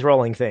god, she's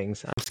rolling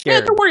things. I'm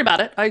scared. Yeah, don't worry about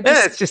it.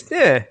 It's just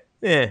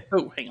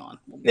Oh, hang on.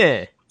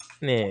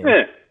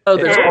 Oh,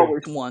 there's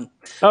always one.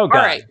 Oh god.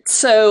 All right.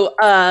 So,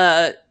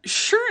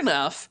 sure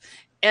enough,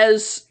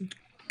 as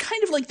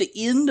kind of like the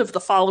end of the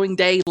following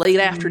day, late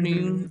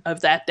afternoon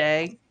of that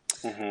day,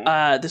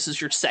 this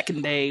is your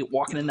second day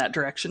walking in that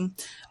direction.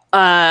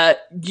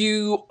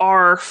 You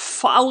are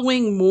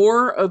following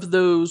more of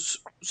those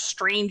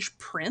strange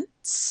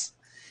prints,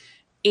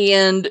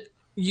 and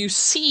you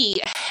see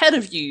ahead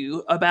of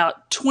you,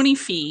 about 20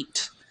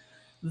 feet,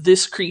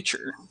 this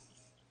creature.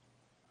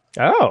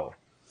 Oh.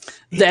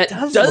 That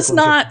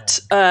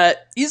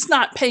is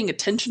not paying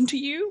attention to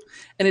you,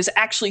 and is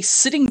actually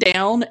sitting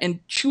down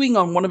and chewing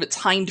on one of its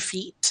hind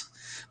feet,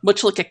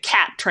 much like a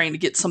cat trying to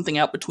get something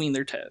out between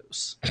their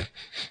toes.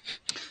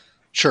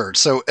 Sure.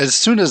 So as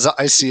soon as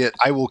I see it,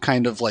 I will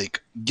kind of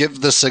like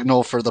give the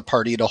signal for the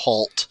party to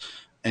halt,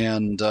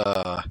 and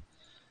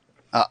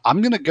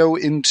I'm going to go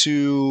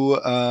into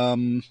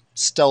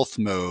stealth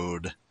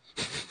mode.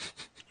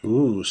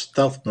 Ooh,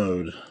 stealth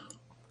mode.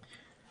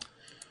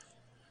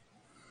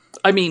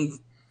 I mean,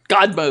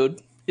 God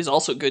mode is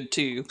also good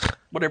too.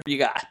 Whatever you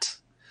got.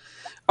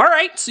 All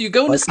right, so you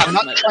go into stealth I'm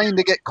not mode. trying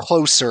to get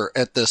closer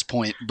at this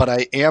point, but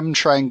I am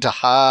trying to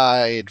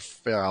hide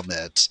from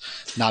it.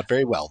 Not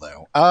very well,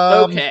 though.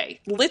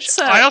 Okay, let's.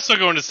 I also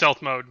go into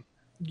stealth mode.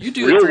 You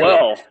do Real it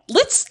well.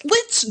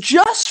 Let's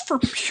just for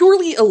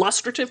purely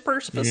illustrative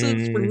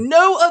purposes, for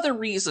no other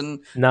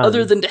reason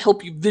other than to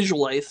help you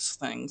visualize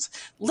things.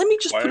 Let me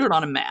just put it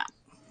on a map.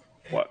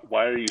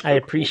 Why are you? So I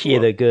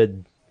appreciate a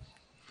good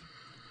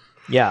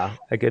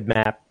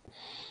map.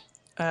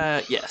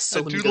 Yes. So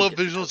I do love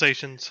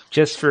visualizations.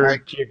 Just for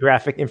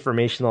geographic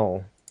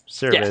informational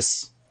service.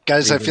 Yes.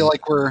 Guys, I feel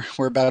like we're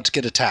about to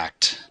get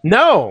attacked.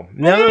 No.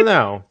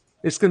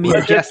 It's going to be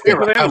majestic.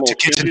 We're about to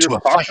get into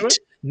a fight.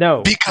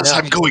 No. Because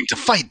I'm going to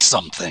fight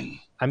something.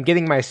 I'm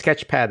getting my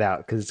sketch pad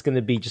out because it's going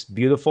to be just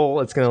beautiful.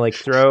 It's going to like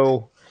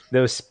throw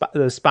those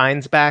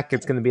spines back.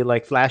 It's going to be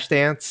like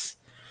Flashdance.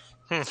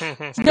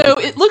 No,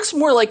 it looks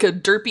more like a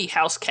derpy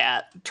house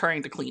cat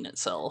trying to clean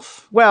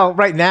itself. Well,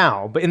 right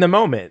now, but in the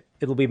moment,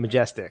 it'll be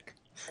majestic.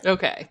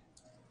 Okay.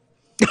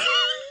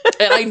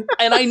 and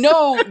I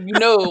know you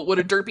know what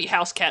a derpy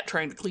house cat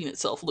trying to clean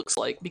itself looks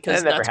like,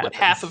 because that's what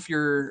half of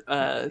your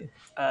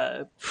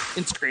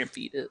Instagram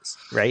feed is.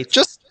 Right?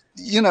 Just,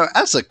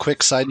 as a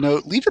quick side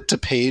note, leave it to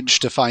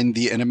Paige to find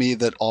the enemy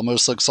that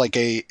almost looks like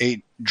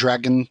a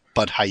dragon,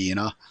 but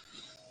hyena.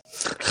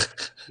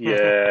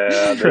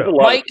 Yeah, there's a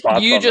lot Mike, of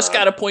spots you on just that.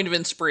 got a point of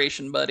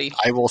inspiration, buddy.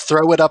 I will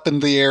throw it up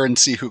in the air and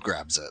see who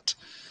grabs it.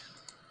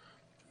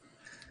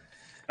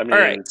 I mean, All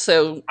right,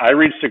 so I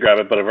reached to grab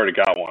it, but I've already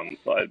got one,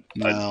 so I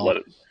just let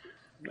it.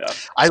 Yeah.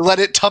 I let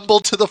it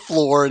tumble to the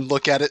floor and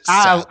look at it.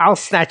 I'll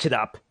snatch it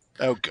up.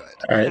 Oh, good.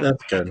 All right,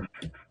 that's good.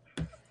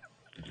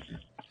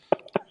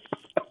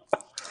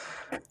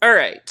 all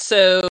right,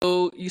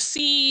 so you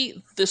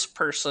see this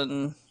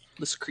person,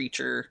 this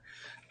creature.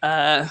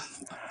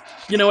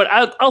 You know what?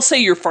 I'll say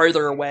you're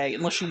farther away,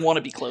 unless you want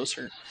to be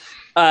closer.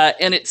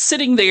 And it's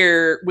sitting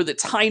there with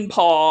its hind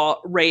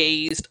paw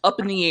raised up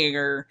in the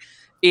air,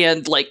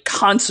 and like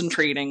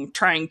concentrating,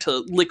 trying to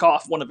lick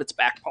off one of its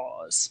back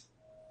paws.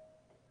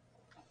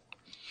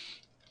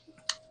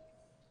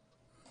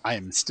 I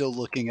am still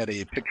looking at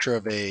a picture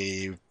of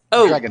a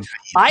Oh, dragon.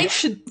 I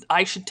should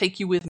take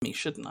you with me,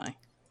 shouldn't I?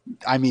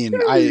 I mean,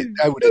 I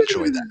would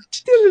enjoy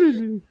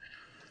that.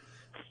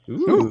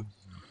 Ooh.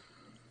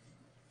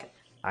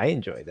 I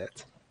enjoy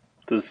that.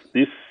 Does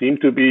this seem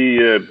to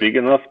be big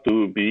enough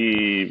to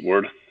be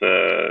worth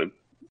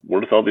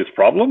all these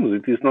problems?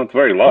 It is not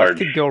very What large.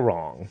 could go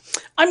wrong?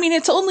 I mean,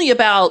 it's only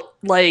about,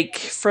 like,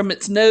 from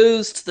its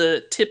nose to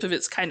the tip of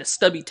its kind of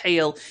stubby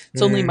tail,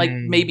 it's only like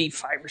maybe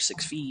 5 or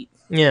 6 feet.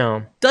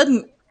 Yeah.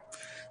 Doesn't,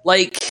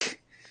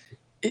 like,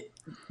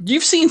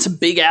 you've seen some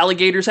big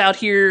alligators out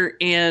here,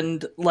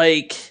 and,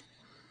 like,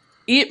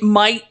 it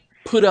might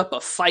put up a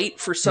fight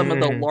for some of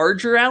the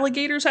larger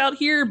alligators out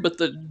here, but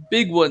the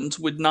big ones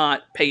would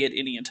not pay it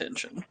any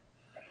attention.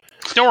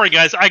 Don't worry,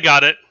 guys. I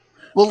got it.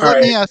 Well,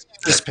 let me ask you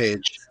this,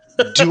 Paige.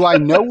 Do I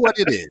know what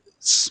it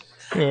is?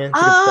 Yeah.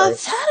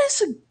 That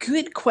is a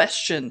good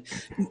question.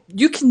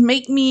 You can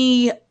make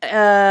me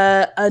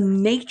a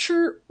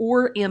nature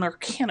or an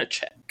arcana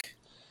check.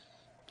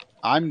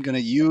 I'm going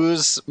to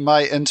use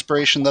my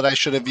inspiration that I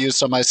should have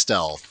used on my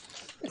stealth.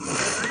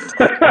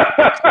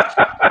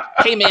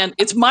 Hey, man,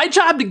 it's my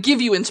job to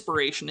give you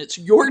inspiration. It's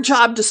your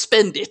job to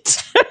spend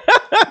it.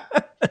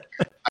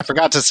 I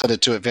forgot to set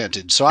it to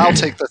advantage, so I'll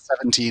take the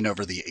 17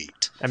 over the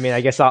 8. I mean,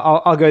 I guess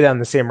I'll go down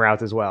the same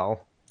route as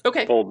well.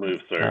 Okay. Bold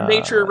move, sir.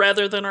 Nature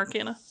rather than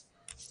Arcana.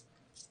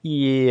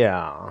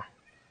 Yeah,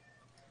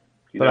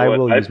 You but know I what?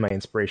 will use my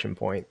inspiration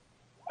point.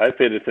 I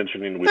paid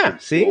attention in Yeah,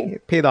 Wizard see, School.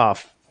 it paid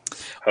off.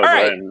 All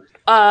right.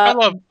 I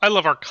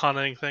love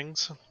arcanaing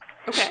things.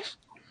 Okay.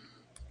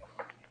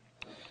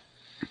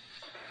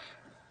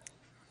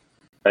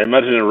 I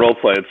imagine in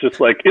roleplay, it's just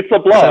like, it's a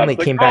blob. Suddenly It's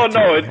like, came back oh, to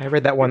no, me. it's I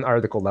read that one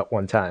article that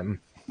one time.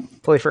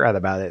 Totally forgot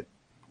about it.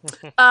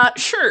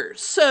 Sure.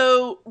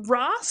 So,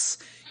 Ross,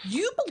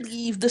 you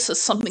believe this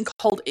is something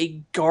called a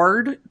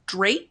guard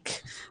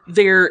drake.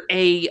 They're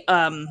a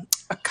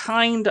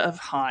kind of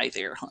hi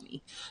there,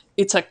 honey.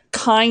 It's a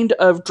kind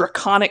of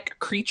draconic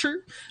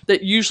creature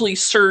that usually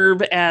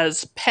serve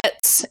as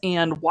pets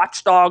and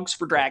watchdogs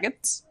for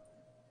dragons.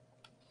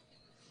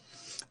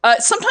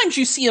 Sometimes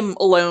you see them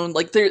alone,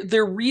 like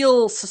they're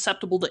real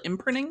susceptible to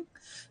imprinting.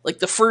 Like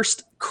the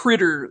first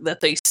critter that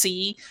they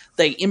see,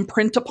 they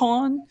imprint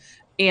upon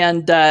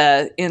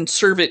and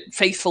serve it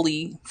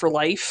faithfully for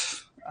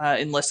life,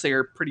 unless they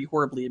are pretty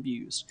horribly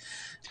abused.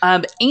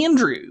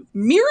 Andrew,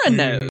 Mira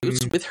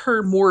knows with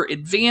her more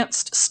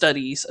advanced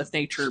studies of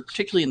nature,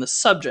 particularly in the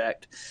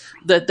subject,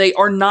 that they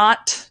are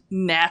not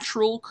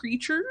natural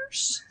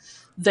creatures.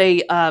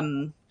 They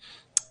don't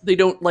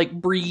like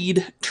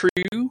breed true.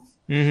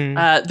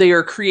 They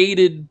are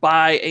created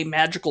by a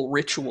magical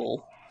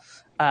ritual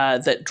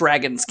that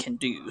dragons can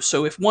do.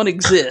 So if one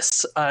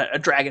exists, a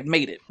dragon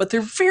made it, but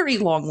they're very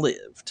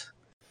long-lived.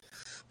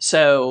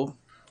 So,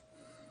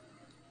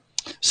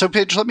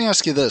 Paige, let me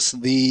ask you this: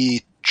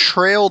 the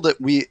trail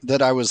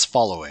that I was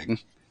following,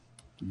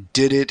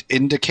 did it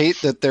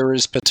indicate that there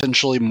is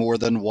potentially more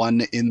than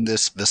one in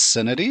this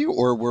vicinity,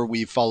 or were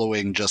we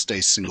following just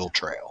a single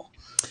trail?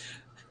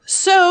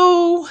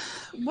 So,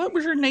 what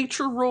was your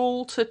nature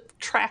roll to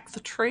track the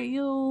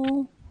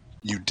trail?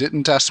 You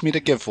didn't ask me to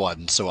give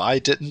one, so I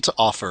didn't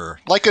offer.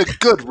 Like a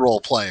good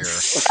role player.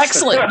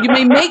 Excellent. You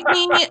may make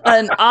me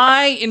an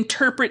I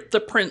interpret the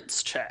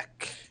prince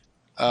check.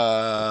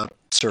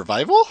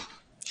 Survival?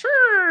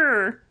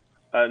 Sure.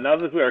 now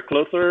that we are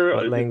closer,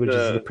 What language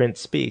does the prince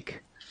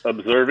speak?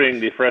 observing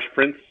the Fresh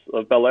Prince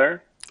of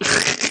Bel-Air.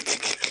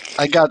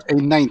 I got a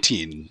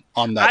 19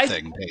 on that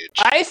thing, Paige.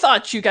 I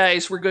thought you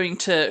guys were going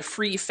to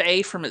free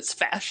Faye from its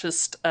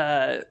fascist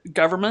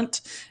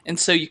government, and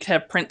so you could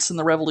have Prince in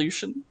the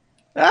Revolution.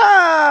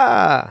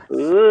 Ah!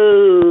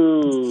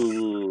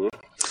 Ooh.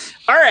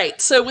 All right,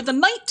 so with the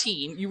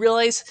 19, you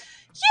realize,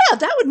 yeah,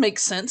 that would make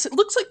sense. It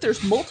looks like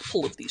there's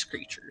multiple of these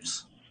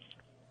creatures.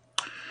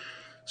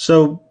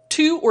 So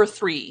 2 or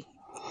 3.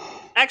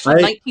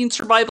 Actually, 19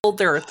 survival,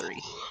 there are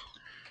 3.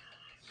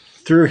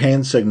 through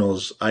hand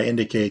signals, I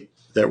indicate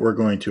that we're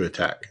going to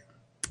attack,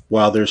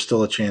 while there's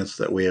still a chance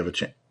that we have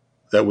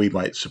that we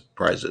might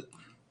surprise it.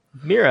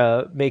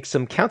 Mira makes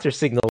some counter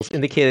signals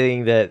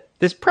indicating that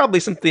there's probably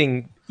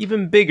something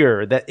even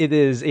bigger that it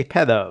is a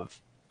pet of.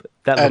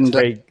 That looks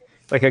very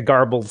like a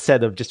garbled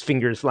set of just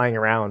fingers lying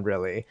around,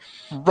 really.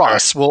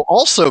 Ross will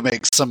also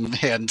make some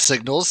hand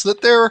signals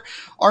that there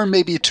are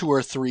maybe 2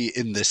 or 3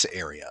 in this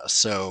area.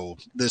 So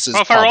this is.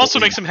 Well, if I also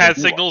make some hand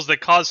signals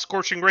that cause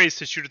scorching rays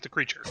to shoot at the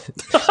creature.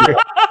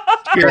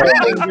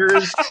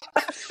 Fingers,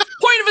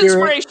 Point of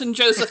inspiration,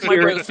 Joseph, my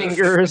brother.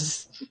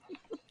 fingers.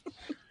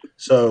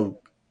 So,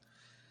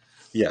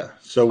 yeah.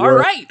 So All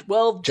right,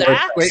 well,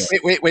 that's...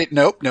 Wait.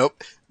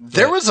 Nope.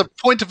 There was a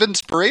point of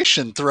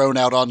inspiration thrown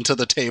out onto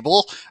the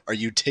table. Are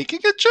you taking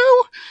it,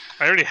 Joe?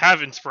 I already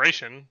have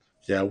inspiration.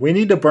 Yeah, we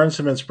need to burn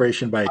some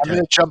inspiration by I'm going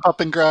attack. to jump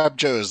up and grab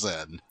Joe's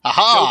then.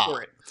 Aha! Go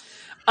for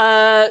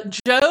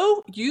it.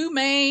 Joe, you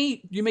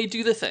may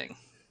do the thing.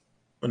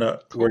 No,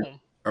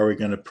 are we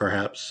going to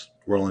perhaps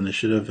roll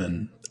initiative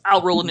and?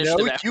 I'll roll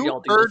initiative No, after you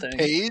y'all do heard the thing.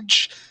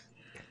 Paige.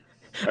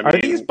 Are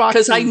these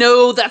boxes? Because I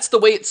know that's the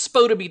way it's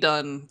supposed to be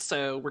done,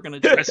 so we're going to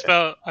do it.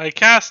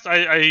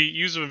 I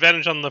use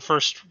advantage on the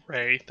first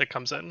ray that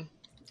comes in.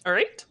 All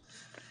right.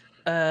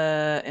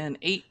 An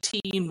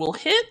 18 will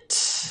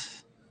hit.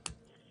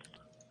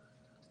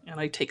 And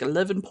I take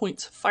 11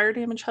 points of fire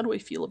damage. How do I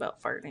feel about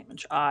fire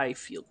damage? I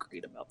feel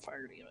great about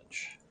fire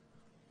damage.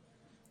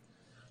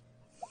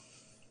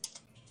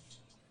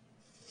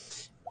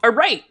 All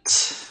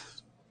right.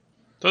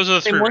 Those are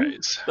the Same 3 one?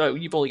 rays. Oh,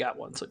 you've only got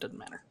 1, so it doesn't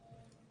matter.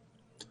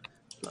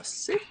 Plus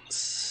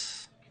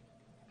 6.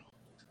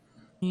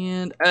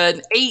 And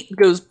an 8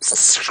 goes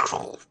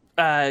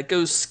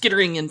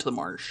skittering into the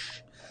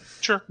marsh.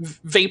 Sure.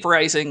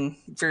 Vaporizing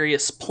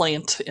various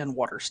plant and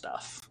water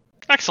stuff.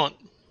 Excellent.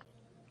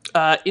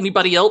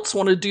 Anybody else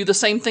want to do the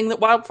same thing that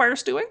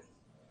Wildfire's doing?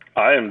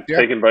 I am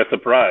taken by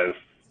surprise,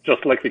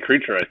 just like the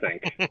creature, I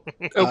think.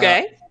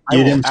 Okay.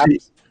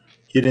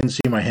 You didn't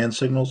see my hand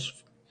signals,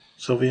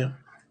 Sylvia?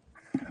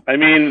 I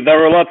mean, there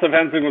were lots of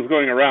hand signals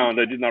going around.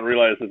 I did not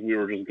realize that we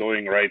were just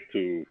going right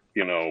to,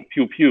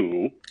 pew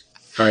pew.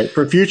 All right.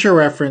 For future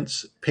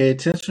reference, pay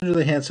attention to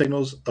the hand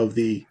signals of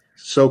the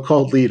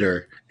so-called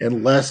leader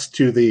and less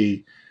to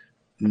the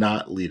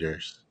not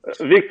leaders.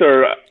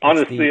 Victor,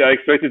 honestly, I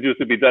expected you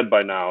to be dead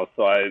by now,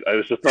 so I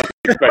was just not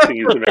expecting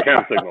you to make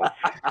hand signals.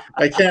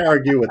 I can't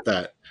argue with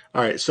that.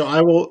 All right, so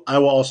I will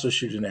also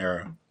shoot an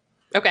arrow.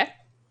 Okay.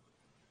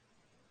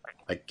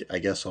 I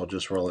guess I'll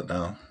just roll it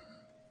now.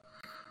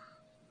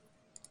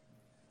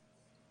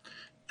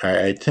 All right,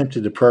 I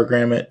attempted to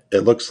program it. It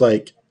looks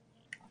like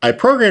I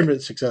programmed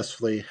it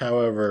successfully.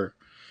 However,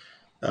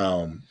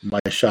 my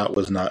shot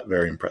was not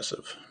very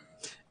impressive.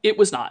 It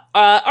was not.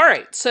 All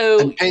right, so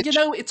And Paige-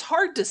 it's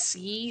hard to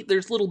see.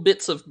 There's little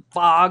bits of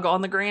fog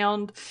on the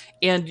ground,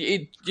 and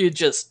it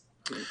just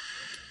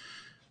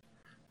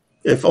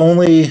If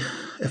only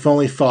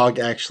fog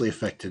actually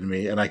affected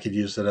me, and I could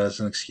use it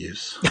as an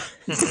excuse.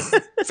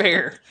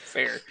 fair.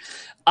 Page,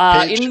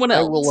 Anyone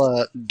else? I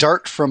will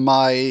dart from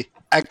my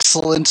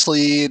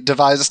excellently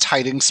devised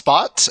hiding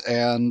spot,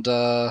 and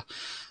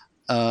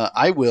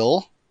I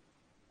will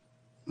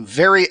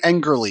very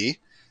angrily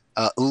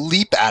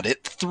leap at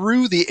it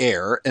through the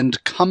air and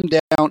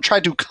try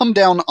to come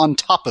down on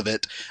top of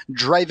it,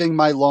 driving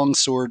my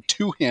longsword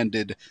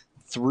two-handed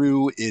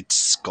through its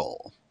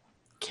skull.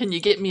 Can you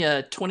get me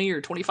a 20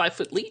 or 25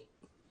 foot leap?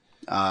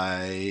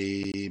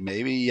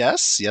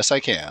 Yes, I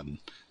can,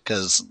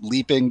 because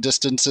leaping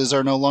distances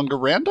are no longer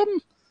random.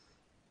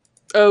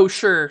 Oh,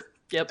 sure.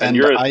 Yep. And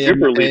you're a I am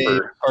super a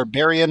leaper.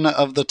 barbarian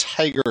of the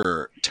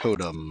tiger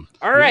totem.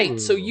 All right,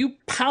 so Ooh. you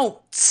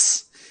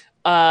pounce.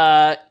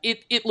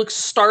 It looks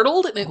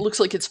startled, and it looks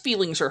like its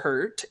feelings are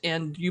hurt,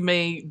 and you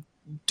may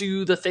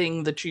do the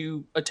thing that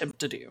you attempt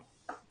to do.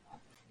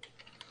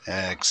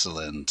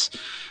 Excellent.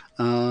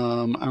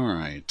 All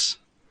right.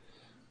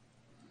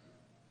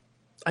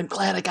 I'm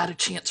glad I got a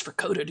chance for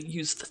Coda to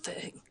use the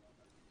thing.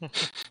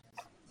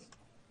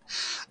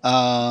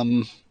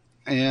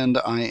 And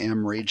I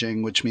am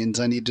raging, which means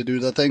I need to do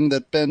the thing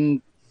that's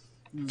been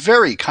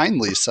very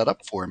kindly set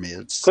up for me.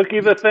 It's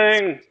Clicky the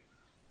thing.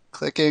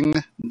 clicking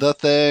the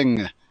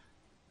thing.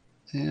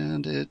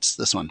 And it's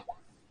this one.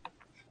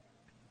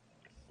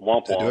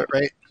 Womp Did I do womp. it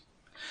right?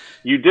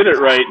 You did it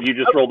right. You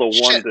just rolled a 1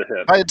 shit. to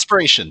hit. By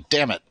inspiration.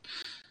 Damn it.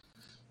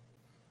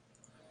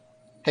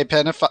 Hey,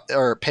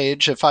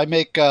 Paige, if I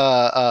make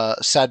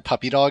sad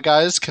puppy dog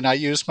eyes, can I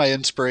use my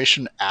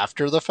inspiration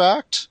after the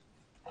fact?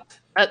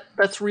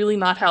 That's really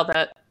not how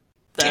that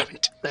Damn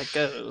it.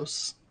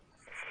 goes.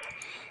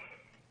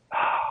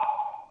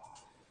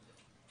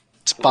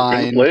 It's We're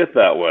gonna fine. play it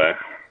that way.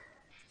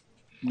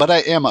 But I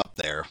am up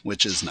there,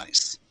 which is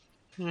nice.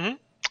 I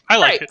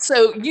like Right, it.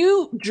 so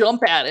you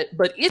jump at it,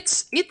 but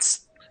it's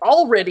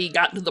already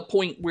gotten to the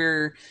point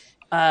where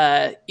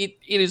it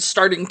is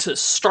starting to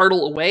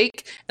startle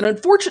awake. And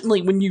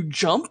unfortunately, when you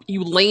jump,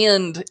 you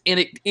land,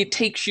 and it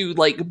takes you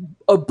like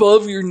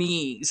above your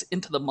knees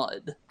into the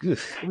mud.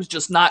 Oof. It was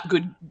just not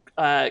good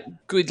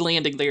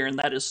landing there, and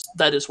that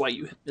is why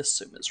you missed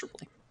so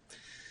miserably.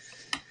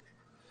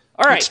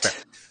 All right, That's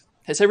fair.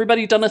 has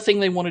everybody done a thing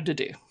they wanted to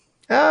do?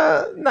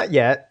 Not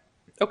yet.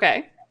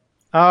 Okay.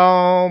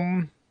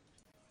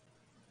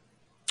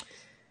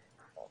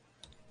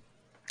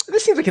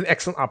 This seems like an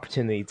excellent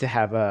opportunity to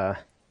have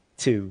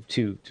to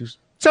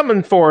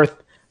summon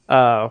forth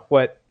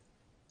what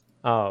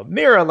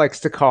Mira likes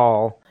to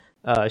call.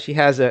 She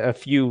has a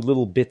few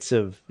little bits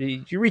of.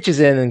 She reaches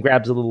in and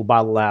grabs a little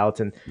bottle out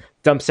and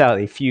dumps out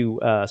a few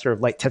sort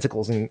of light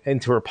tentacles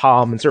into her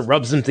palm and sort of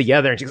rubs them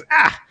together. And she goes,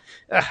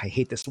 I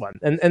hate this one,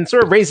 and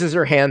sort of raises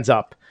her hands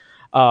up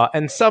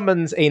and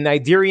summons a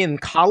Nidarian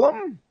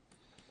column.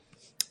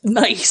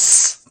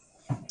 Nice.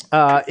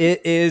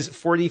 It is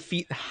 40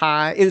 feet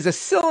high. It is a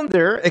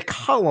cylinder, a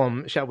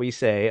column, shall we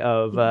say,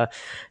 of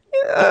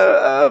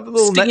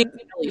little Stinging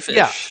jellyfish.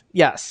 yeah,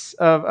 yes,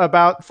 of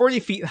about 40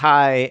 feet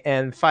high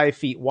and 5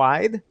 feet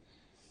wide.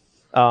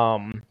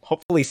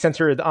 Hopefully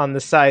centered on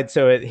the side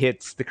so it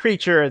hits the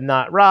creature and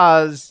not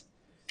Raz.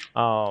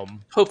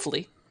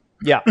 Hopefully.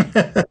 Yeah,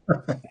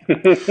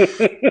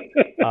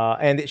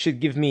 and it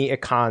should give me a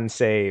con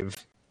save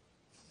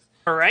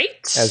All right.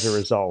 as a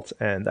result.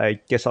 And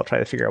I guess I'll try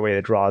to figure out a way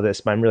to draw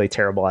this, but I'm really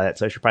terrible at it,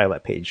 so I should probably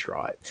let Paige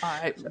draw it. All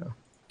right.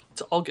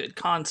 It's all good.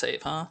 Con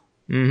save, huh?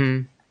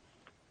 Mm-hmm.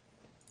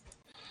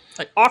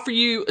 I offer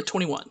you a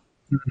 21.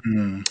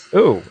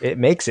 Ooh, it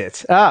makes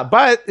it.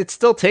 But it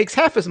still takes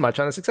half as much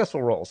on a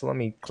successful roll. So let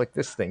me click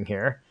this thing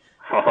here.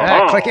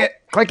 Click it.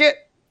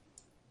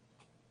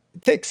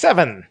 It takes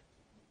 7.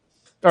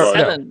 Or,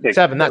 Seven. No,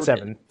 7, not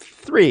 7.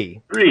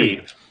 3.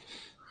 3.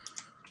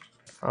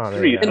 Oh, there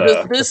Three. you And go. does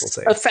Triple this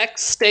save. effect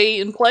stay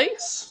in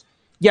place?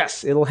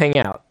 Yes, it'll hang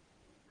out.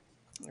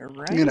 All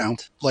right. You know,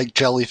 like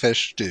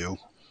jellyfish do.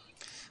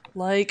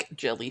 Like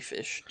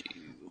jellyfish do.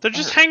 They're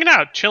just All right. hanging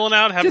out, chilling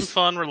out, having Just-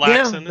 fun,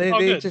 relaxing. Yeah, it's all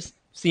they good. just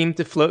seem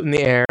to float in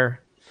the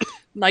air.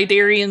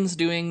 Nidarians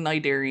doing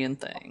Nidarian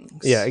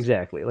things. Yeah,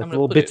 exactly. Like I'm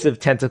gonna little put bits it- of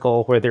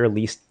tentacle where they're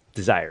least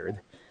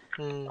desired.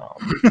 Mm.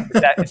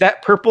 Is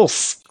that purple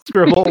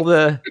scribble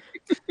the...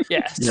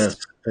 Yes. Yes,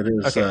 it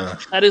is.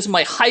 Okay. That is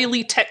my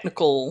highly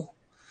technical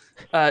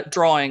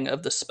drawing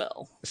of the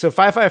spell. So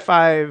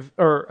 555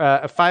 or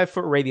a 5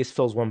 foot radius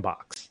fills one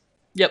box.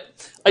 Yep.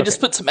 I just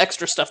put some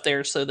extra stuff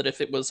there so that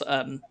if it was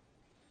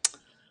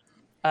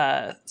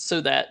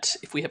so that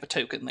if we have a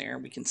token there,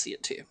 we can see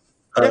it too.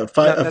 A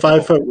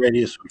 5-foot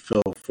radius would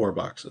fill 4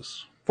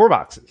 boxes. 4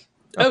 boxes.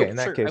 Okay, Oh, in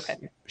that sure, case,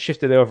 okay.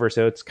 shift it over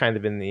so it's kind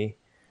of in the.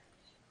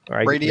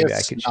 Or Radius, maybe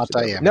I could not shift it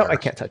over. diameter. No, I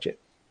can't touch it.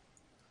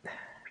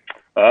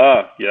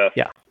 Yes.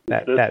 Yeah,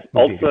 This that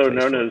would be a good also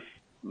place known for it. as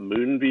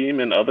moonbeam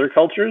in other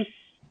cultures.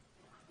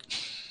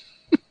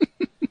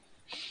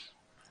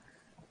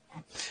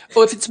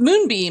 Oh, if it's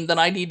Moonbeam, then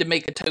I need to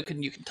make a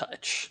token you can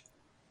touch.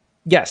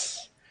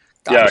 Yes,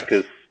 Yeah, Gotcha.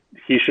 because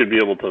he should be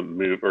able to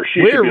move, or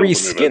she we're should be able to move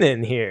it.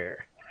 reskinning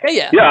here. Hey,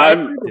 yeah. Yeah, I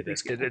I'm- agree with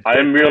reskin.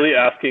 I'm merely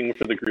asking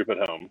for the group at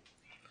home.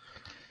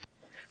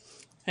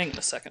 Hang on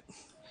a second.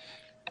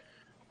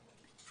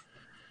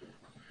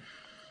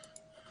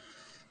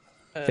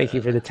 Thank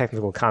you for the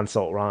technical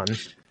consult, Ron.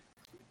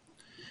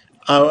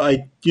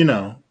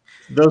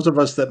 Those of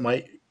us that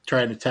might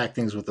try and attack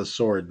things with a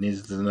sword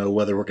needs to know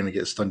whether we're going to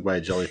get stung by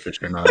a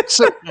jellyfish or not.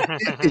 So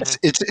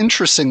it's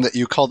interesting that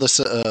you call this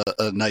a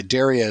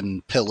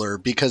Nidarian pillar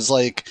because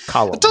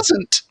Column.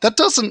 that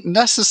doesn't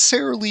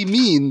necessarily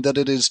mean that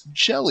it is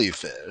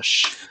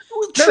jellyfish.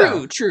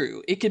 Well,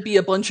 true. It could be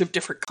a bunch of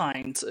different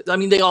kinds. I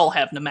mean, they all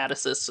have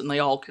nematocysts, and they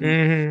all can.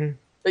 Mm-hmm.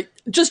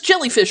 Just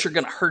jellyfish are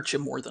going to hurt you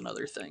more than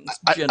other things.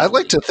 I generally.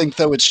 like to think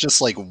though it's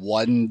just like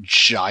one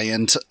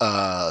giant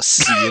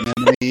sea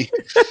anemone.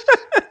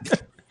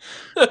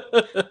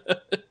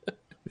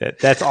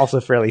 That's also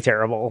fairly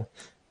terrible.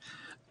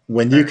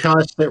 When you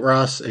cast it,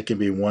 Ross, it can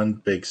be one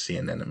big sea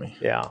anemone.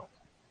 Yeah.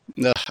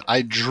 Ugh,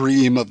 I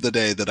dream of the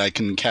day that I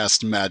can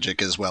cast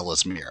magic as well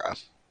as Mira.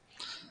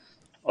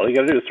 All you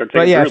gotta do is start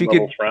But taking yeah, if druid you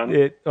levels, could,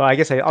 friend. well, I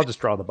guess I'll just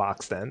draw the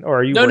box then. Or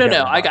are you? No. working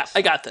on the I box?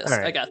 got this. All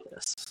right. I got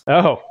this.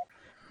 Oh,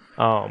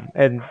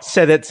 and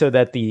set it so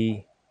that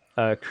the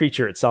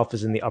creature itself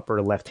is in the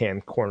upper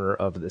left-hand corner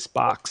of this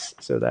box,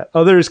 so that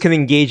others can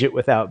engage it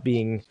without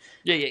being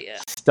Yeah.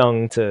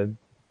 stung to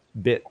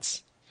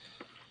bits.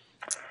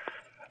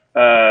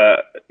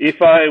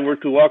 If I were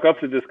to walk up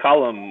to this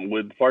column,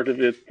 would part of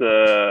it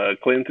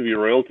claim to be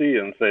royalty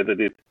and say that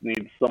it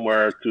needs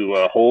somewhere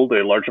to hold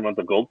a large amount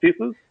of gold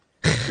pieces?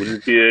 Would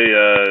it be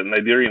a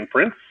Nigerian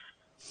prince?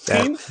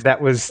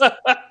 That was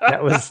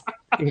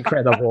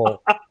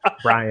incredible,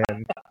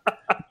 Brian.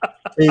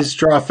 Please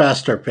draw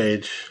faster,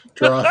 Paige.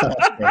 Draw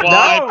faster.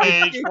 Why, No,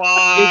 Paige?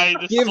 Why?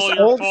 It This is gives all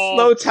your old fault.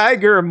 slow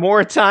tiger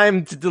more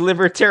time to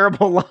deliver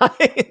terrible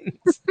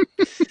lines.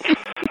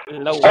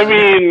 I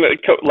mean,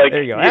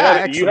 There you go.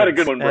 you had a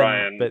good Excellent. one,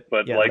 Brian. But,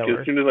 But yeah, like, no as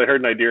worries. soon as I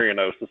heard Nigerian,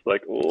 I was just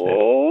like,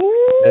 oh.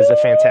 That is a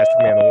fantastic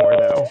man of war,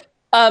 though.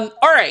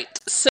 All right.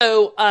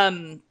 So,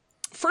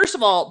 first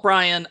of all,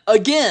 Brian,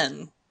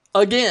 again,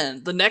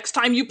 the next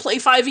time you play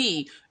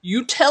 5e,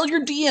 you tell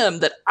your DM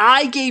that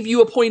I gave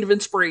you a point of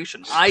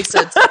inspiration. I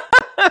said so,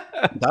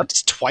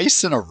 That's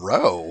twice in a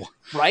row.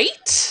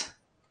 right?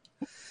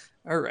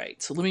 All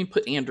right. So let me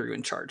put Andrew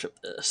in charge of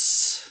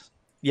this.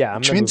 Yeah,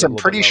 Which means I'm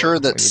pretty sure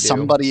that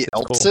somebody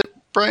else at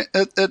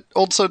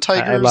Old So I love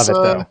Tiger's it,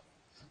 though.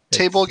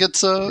 table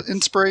gets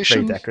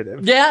inspiration. Very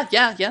decorative. Yeah.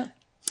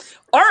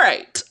 All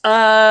right.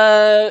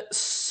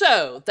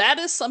 So that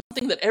is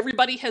something that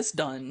everybody has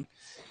done.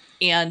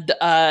 And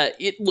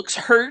it looks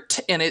hurt,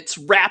 and it's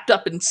wrapped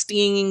up in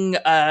stinging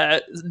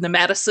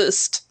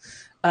nematocyst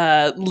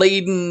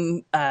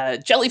laden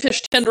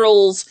jellyfish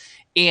tendrils,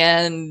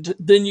 and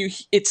then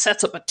it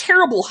sets up a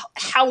terrible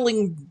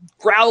howling,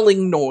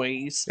 growling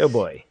noise. Oh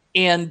boy.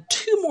 And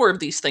 2 more of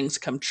these things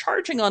come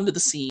charging onto the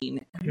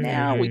scene. And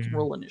now we can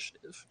roll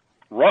initiative.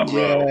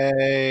 Ruh-roh.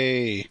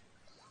 Yay!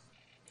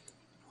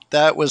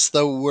 That was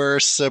the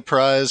worst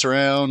surprise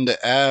round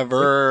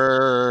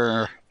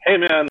ever. Hey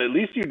man, at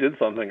least you did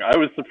something. I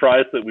was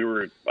surprised that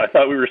I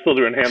thought we were still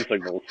doing hand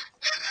signals.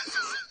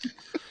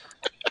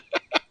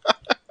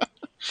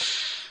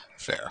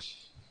 Fair.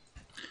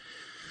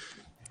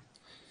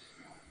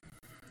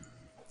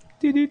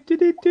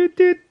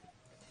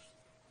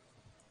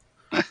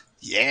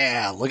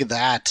 Yeah, look at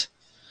that.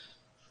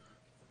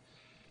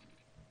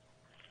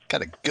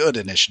 Got a good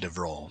initiative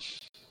roll.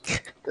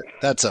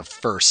 That's a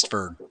first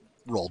for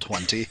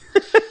Roll20.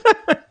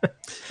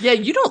 Yeah,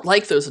 you don't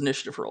like those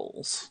initiative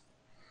rolls.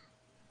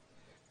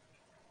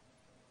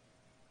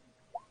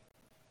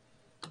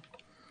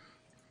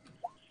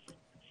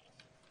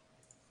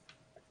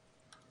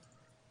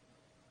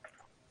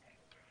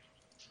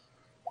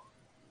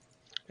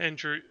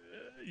 Andrew,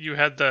 you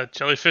had the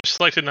jellyfish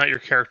selected, not your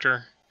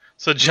character.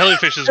 So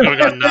jellyfish is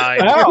going on 9.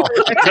 Oh,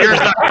 Yours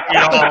not going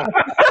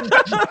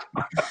at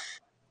all.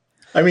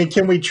 I mean,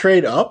 can we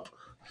trade up?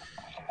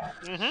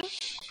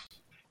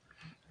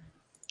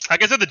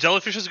 Like I said, the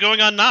jellyfish is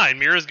going on 9.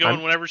 Mira's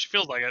going whenever she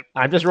feels like it.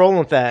 I'm just rolling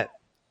with that.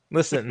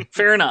 Listen,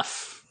 Fair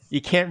enough. you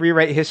can't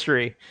rewrite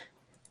history.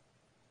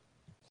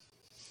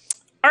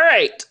 All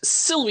right,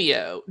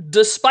 Silvio,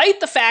 despite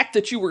the fact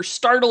that you were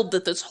startled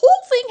that this whole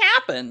thing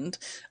happened,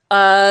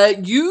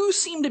 you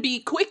seem to be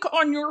quick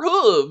on your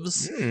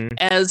hooves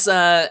as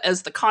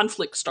the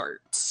conflict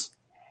starts.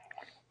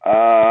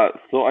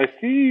 So I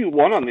see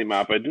one on the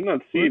map. I do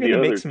not see We're the gonna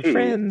other make some two.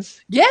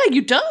 friends. Yeah,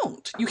 you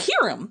don't. You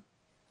hear them.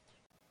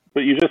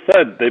 But you just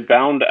said they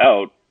bound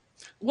out.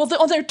 Well,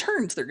 on their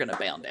turns, they're going to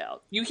bound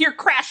out. You hear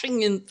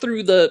crashing in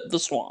through the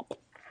swamp.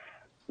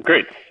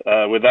 Great.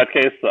 With that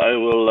case, I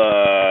will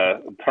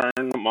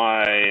turn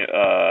my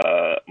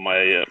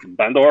my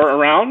Bandor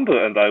around,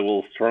 and I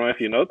will throw my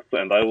few notes,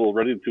 and I will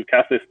ready to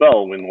cast a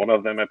spell when one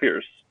of them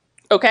appears.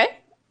 Okay.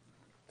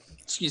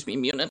 Excuse me,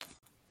 Munin.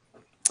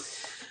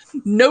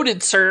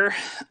 Noted, sir.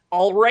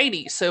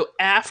 Alrighty, so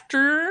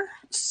after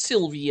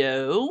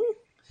Silvio,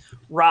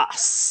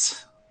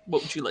 Ross,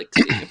 what would you like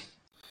to do?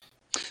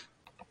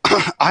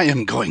 I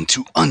am going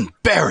to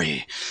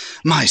unbury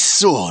my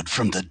sword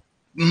from the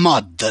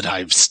mud that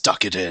I've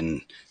stuck it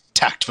in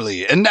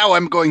tactfully, and now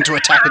I'm going to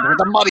attack it with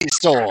a muddy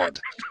sword.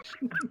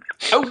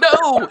 Oh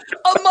no!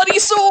 A muddy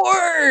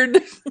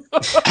sword!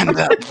 And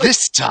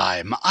this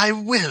time, I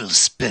will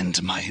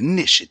spend my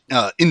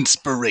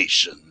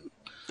inspiration.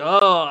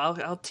 Oh,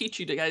 I'll teach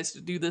you guys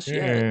to do this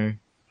yet.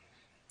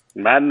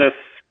 Madness.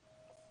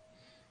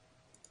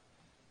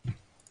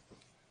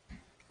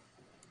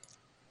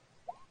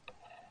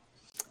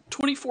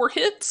 $24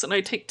 hits, and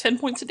I take 10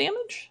 points of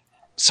damage.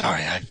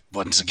 Sorry, I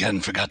once again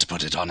forgot to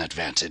put it on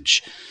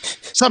advantage.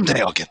 Someday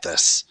I'll get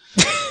this.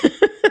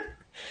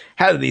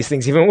 How do these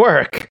things even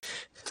work?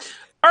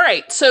 All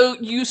right, so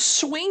you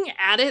swing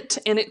at it,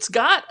 and it's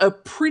got a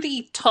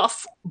pretty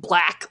tough,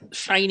 black,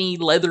 shiny,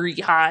 leathery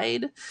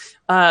hide,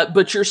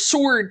 but your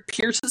sword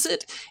pierces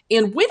it,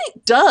 and when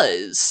it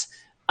does,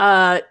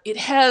 it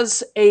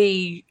has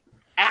a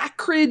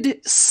acrid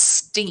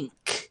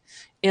stink,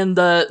 and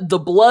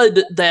the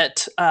blood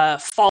that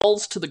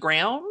falls to the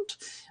ground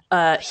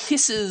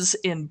hisses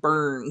and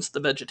burns the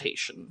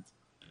vegetation.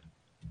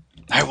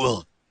 I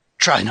will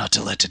try not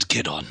to let it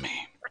get on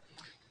me.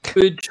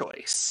 Good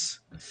choice.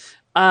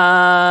 So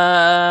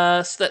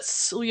that's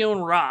Silvio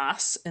and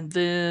Ross, and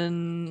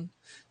then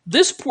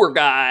this poor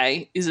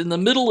guy is in the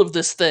middle of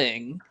this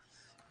thing,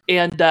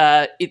 and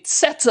it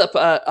sets up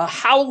a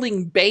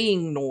howling,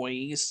 baying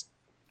noise,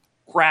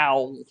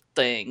 growl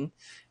thing,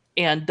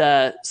 and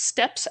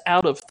steps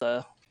out of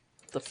the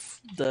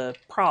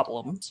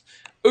problems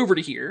over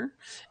to here,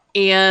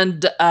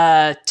 and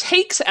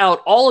takes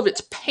out all of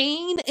its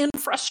pain and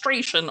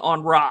frustration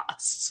on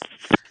Ross.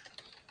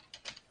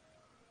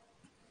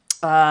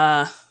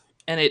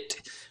 And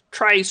it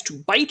tries to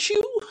bite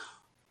you,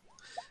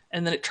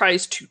 and then it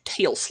tries to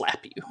tail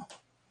slap you.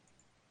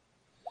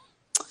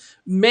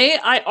 May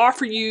I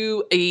offer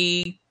you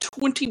a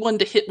 21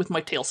 to hit with my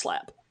tail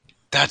slap?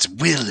 That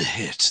will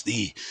hit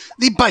the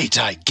bite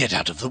I get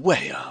out of the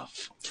way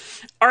of.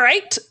 All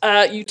right,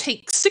 you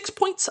take 6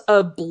 points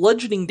of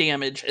bludgeoning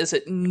damage as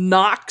it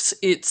knocks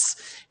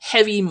its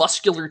heavy,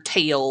 muscular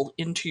tail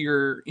into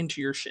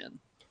your shin.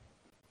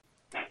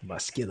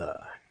 Muscular.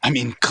 I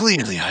mean,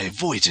 clearly I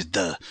avoided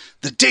the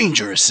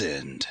dangerous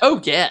end. Oh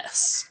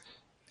yes,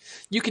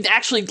 you can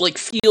actually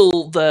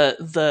feel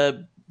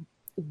the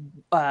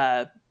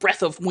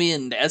breath of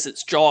wind as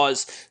its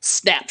jaws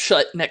snap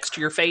shut next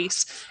to your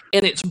face,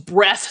 and its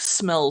breath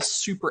smells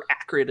super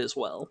acrid as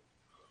well.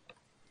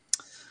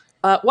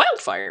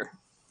 Wildfire.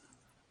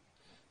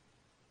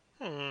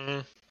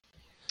 Well,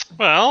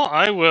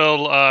 I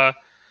will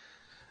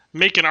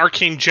make an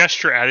arcane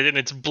gesture at it, and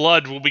its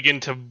blood will begin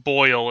to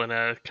boil in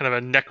a kind of a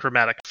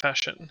necromantic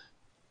fashion.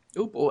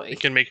 Oh boy. It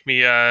can make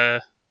me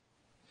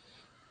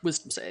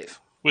Wisdom save.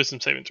 wisdom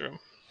saving throw.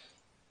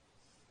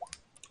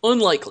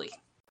 Unlikely.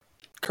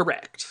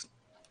 Correct.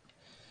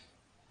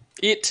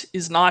 It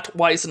is not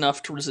wise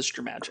enough to resist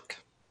your magic.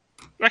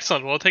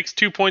 Excellent. Well, it takes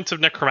 2 points of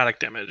necromantic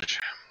damage.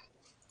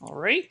 All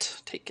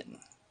right, taken.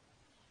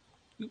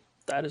 Oop,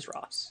 that is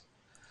Ross.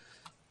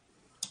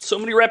 So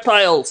many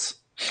reptiles.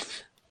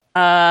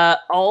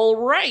 All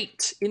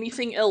right.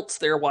 Anything else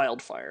there,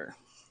 Wildfire?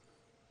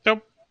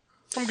 Nope.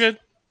 I'm good.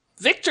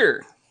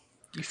 Victor,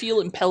 you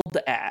feel impelled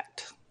to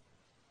act.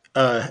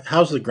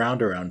 How's the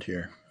ground around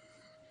here?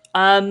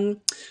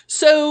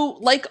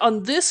 So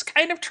on this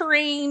kind of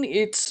terrain,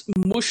 it's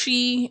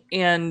mushy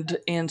and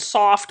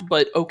soft,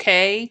 but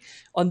okay.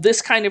 On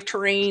this kind of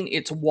terrain,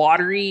 it's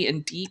watery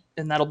and deep,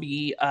 and that'll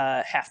be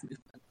half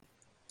movement.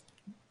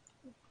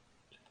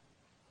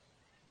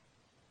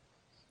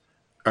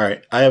 All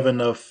right, I have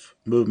enough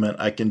movement.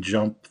 I can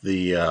jump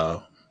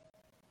the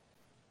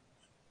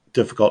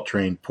difficult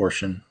terrain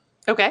portion.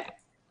 Okay.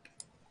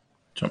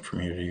 Jump from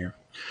here to here.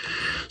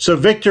 So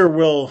Victor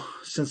will,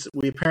 since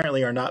we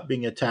apparently are not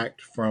being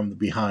attacked from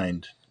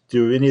behind,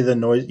 do any of the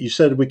noise? You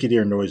said we could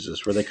hear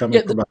noises. Were they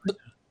coming from behind?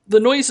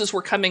 The noises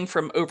were coming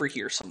from over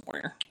here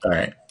somewhere. All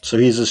right. So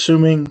he's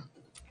assuming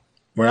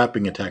we're not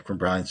being attacked from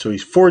behind. So he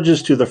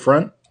forges to the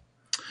front.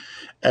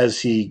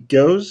 As he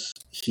goes,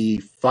 he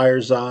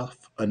fires off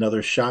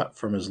another shot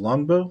from his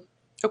longbow.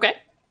 Okay.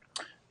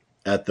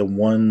 At the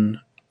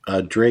one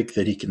drake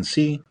that he can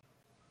see.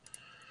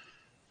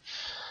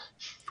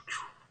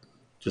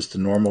 Just a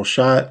normal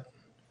shot.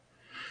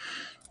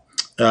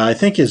 I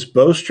think his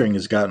bowstring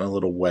has gotten a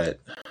little wet.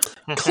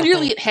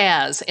 Clearly it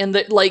has, and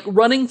that, like,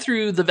 running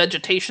through the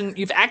vegetation,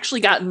 you've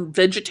actually gotten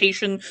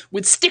vegetation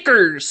with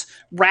stickers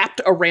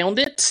wrapped around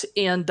it,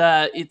 and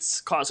it's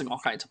causing all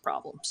kinds of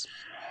problems.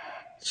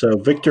 So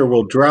Victor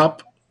will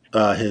drop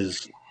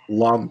his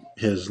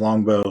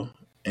longbow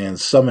and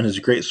summon his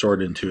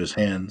greatsword into his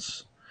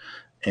hands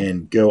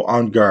and go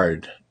on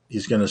guard.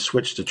 He's going to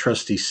switch to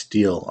trusty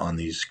steel on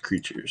these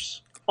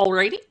creatures.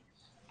 Alrighty.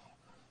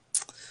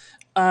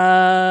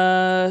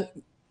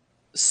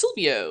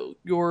 Silvio,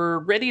 your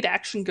ready to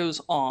action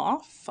goes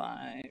off.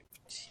 5,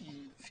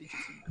 10, 15,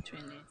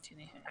 20,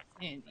 25,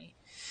 30,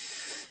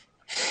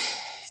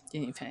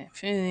 25,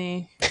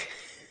 50,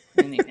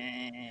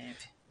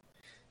 25,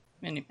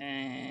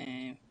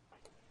 25,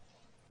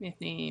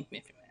 50,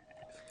 55.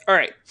 All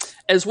right.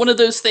 As one of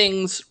those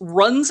things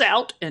runs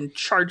out and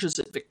charges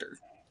at Victor.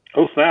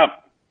 Oh,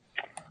 snap.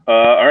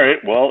 All right.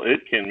 Well,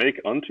 it can make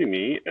unto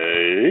me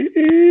a...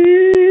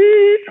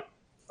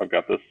 I've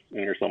got this in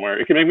here somewhere.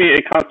 It can make me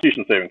a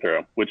Constitution saving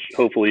throw, which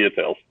hopefully it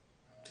fails.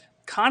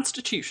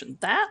 Constitution.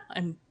 That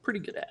I'm pretty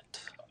good at.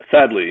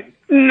 Sadly.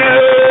 No!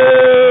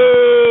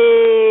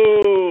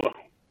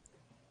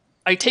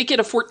 I take it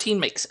a 14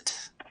 makes it.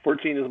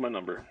 14 is my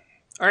number.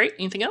 All right.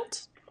 Anything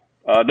else?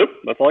 Nope.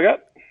 That's all I got.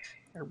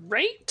 All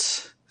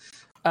right.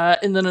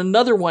 And then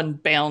another one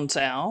bounds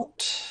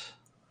out.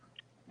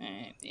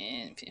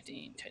 10,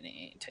 15,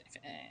 20,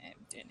 25,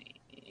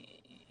 30,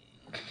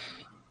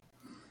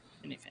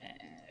 25,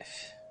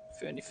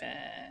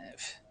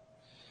 45,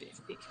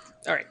 50.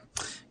 All right.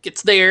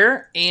 Gets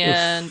there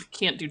and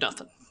can't do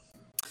nothing.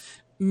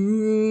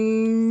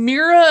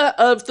 Mira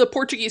of the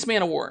Portuguese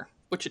Man of War.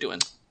 What you doing?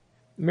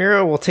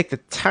 Mira will take the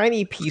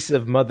tiny piece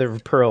of mother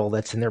of pearl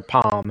that's in her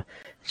palm.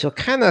 She'll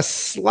kind of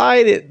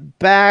slide it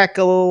back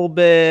a little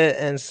bit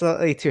and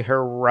slightly to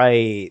her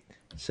right.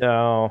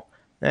 So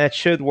that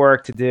should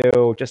work to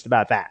do just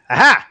about that.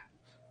 Aha!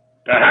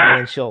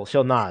 And she'll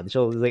nod.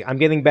 She'll like, I'm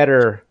getting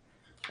better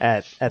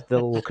at the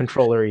little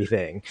controller-y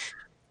thing.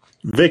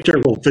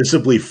 Victor will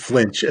visibly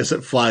flinch as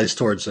it flies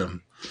towards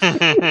him.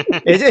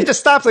 It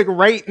just stops like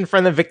right in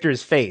front of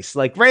Victor's face,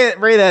 like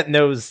right at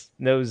nose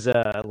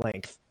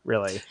length.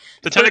 Really,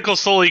 the tentacles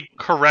slowly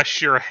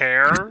caress your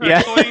hair. Yeah.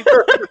 Actually.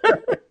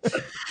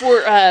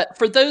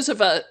 For those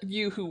of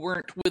you who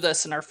weren't with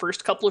us in our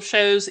first couple of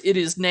shows, it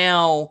is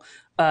now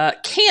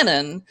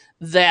canon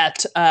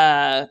that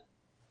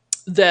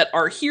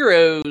our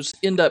heroes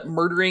end up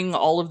murdering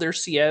all of their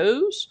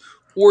COs,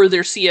 or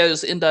their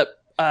COs end up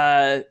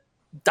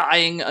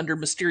dying under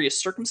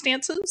mysterious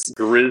circumstances.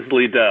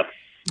 Grisly death.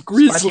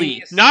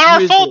 Grisly. Not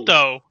our fault,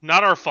 though.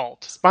 Not our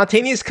fault.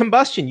 Spontaneous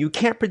combustion. You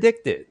can't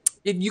predict it.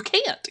 You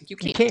can't. You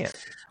can't.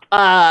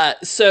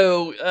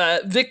 So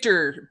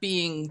Victor,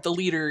 being the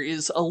leader,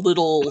 is a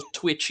little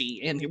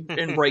twitchy,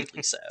 and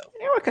rightly so.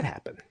 Yeah, what could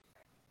happen?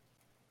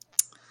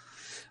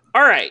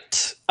 All right.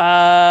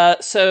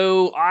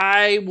 So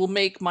I will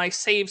make my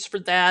saves for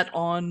that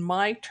on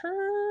my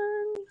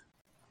turn.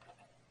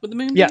 With the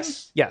moon.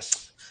 Yes.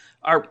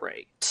 All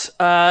right.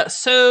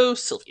 So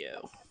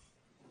Silvio.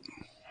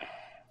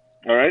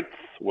 All right.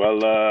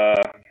 Well,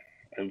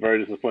 I'm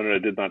very disappointed I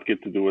did not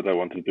get to do what I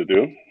wanted to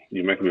do.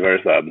 You make me very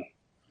sad.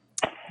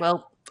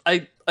 Well,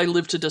 I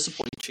live to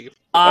disappoint you.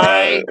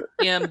 I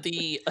am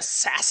the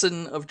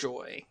assassin of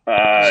joy.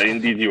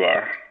 Indeed you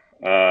are.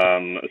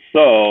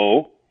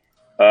 So,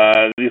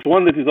 this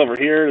one that is over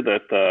here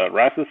that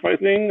Ras is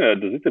fighting,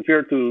 does it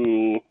appear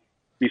to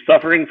be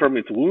suffering from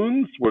its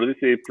wounds? Were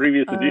this a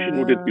previous edition?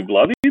 Would it be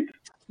bloodied?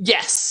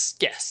 Yes.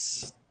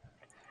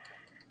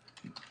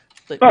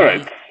 All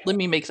right. Let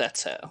me make that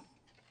so.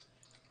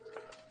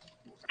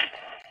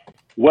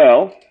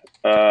 Well,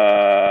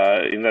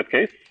 in that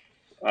case,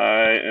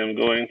 I am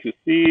going to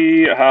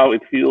see how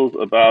it feels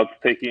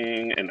about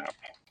taking a nap.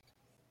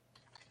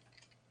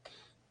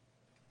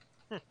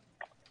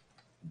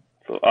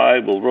 So I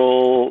will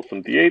roll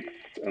some d8s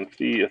and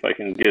see if I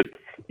can get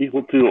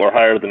equal to or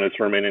higher than its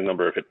remaining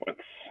number of hit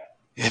points.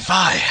 If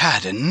I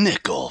had a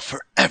nickel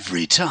for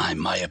every time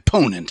my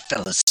opponent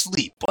fell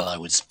asleep while I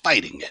was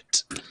fighting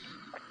it.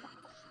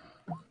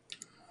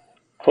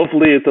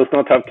 Hopefully it does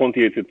not have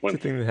 28 hit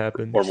points Thing that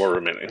happens. or more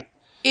remaining.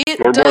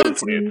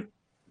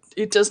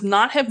 It does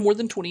not have more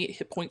than 28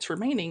 hit points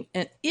remaining,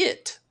 and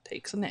it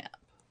takes a nap.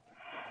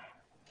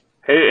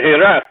 Hey,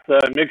 Ras,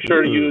 make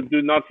sure you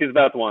do not hit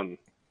that one.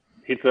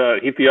 Hit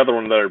the other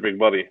one there, big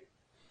buddy.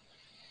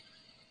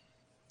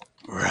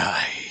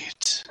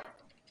 Right.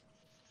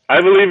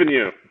 I believe in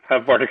you.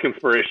 Have bardic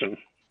inspiration.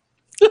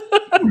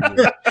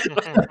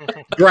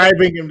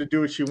 Driving him to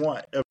do what you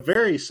want. A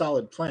very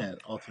solid plan,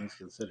 all things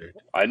considered.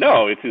 I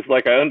know. It is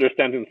like I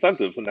understand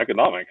incentives and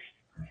economics.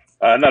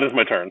 And that is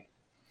my turn.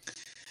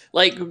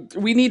 Like,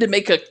 we need to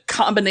make a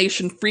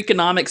combination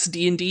Freakonomics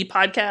D&D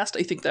podcast.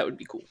 I think that would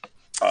be cool.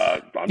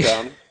 I'm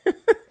down.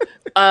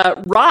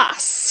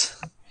 Ross.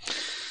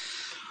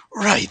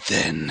 Right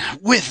then,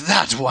 with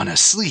that one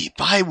asleep,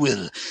 I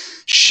will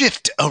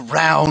shift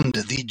around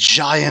the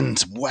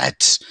giant,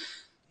 wet,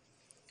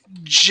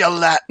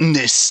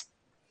 gelatinous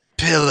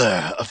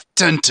pillar of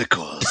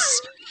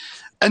tentacles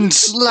and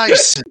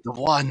slice at the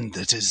one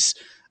that is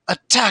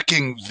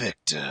attacking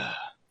Victor.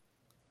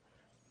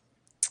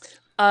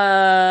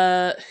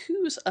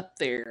 Who's up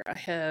there? I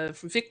have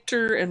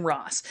Victor and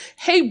Ross.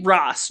 Hey,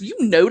 Ross, you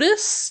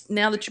notice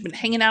now that you've been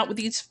hanging out with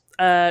these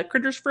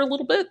critters for a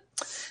little bit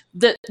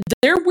that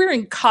they're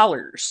wearing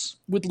collars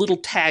with little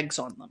tags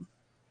on them.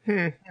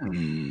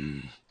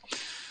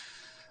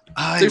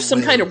 There's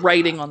some kind of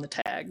writing on the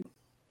tag.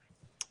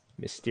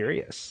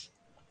 Mysterious.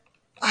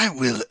 I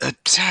will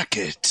attack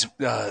it,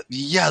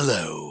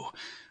 yellow,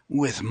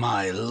 with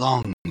my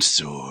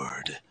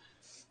longsword.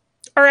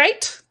 All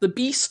right. The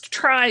beast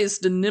tries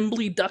to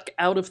nimbly duck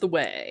out of the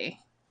way.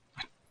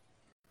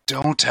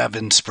 Don't have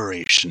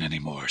inspiration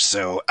anymore,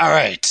 so all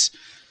right.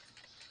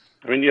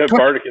 I mean, you have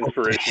Bardic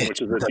Inspiration,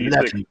 which is a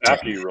D6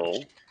 after you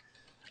roll.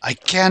 I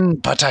can,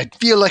 but I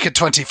feel like a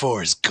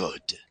 24 is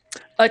good.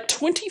 A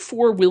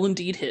 24 will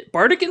indeed hit.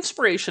 Bardic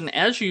Inspiration,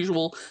 as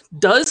usual,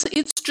 does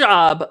its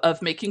job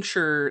of making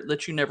sure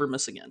that you never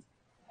miss again.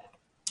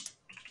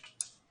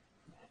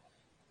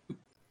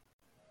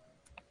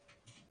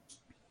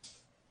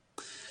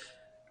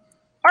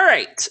 All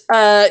right.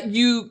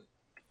 You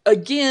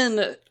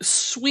again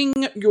swing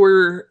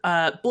your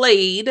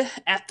blade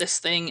at this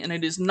thing, and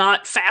it is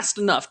not fast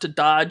enough to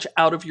dodge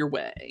out of your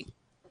way.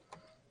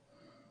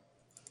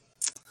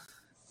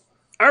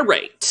 All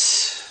right.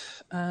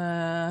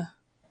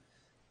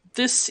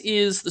 This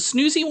is the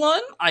snoozy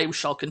one. I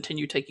shall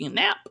continue taking a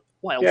nap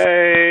while...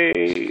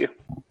 Yay!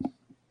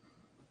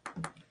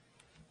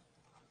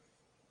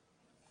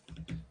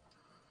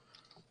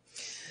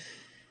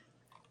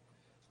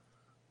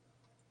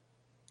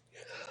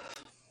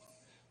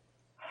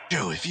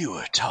 Joe, if you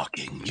are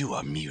talking, you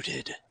are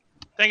muted.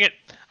 Dang it.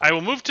 I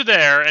will move to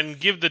there and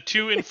give the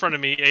two in front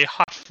of me a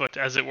hot foot,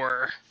 as it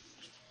were.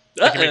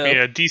 That can make me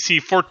a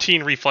DC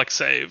 14 reflex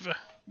save.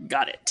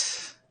 Got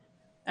it.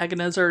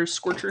 Agonizar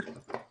Scorcher.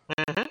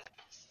 Mm-hmm.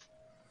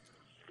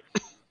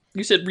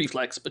 You said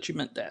reflex, but you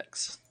meant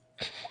dex.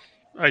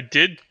 I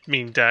did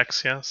mean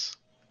dex, yes.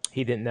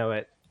 He didn't know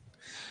it.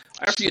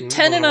 After you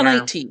 10 and a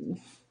 19.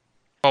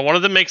 Well, one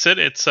of them makes it.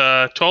 It's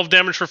 12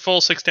 damage for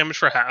full, 6 damage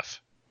for half.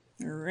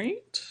 All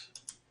right.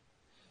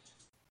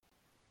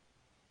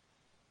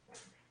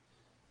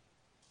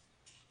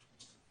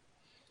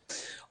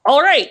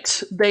 All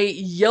right. They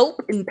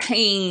yelp in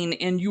pain,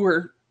 and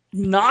your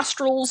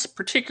nostrils,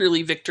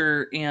 particularly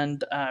Victor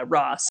and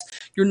Ross,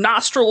 your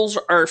nostrils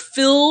are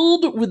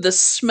filled with the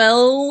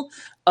smell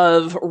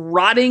of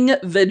rotting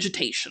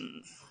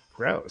vegetation.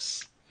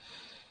 Gross.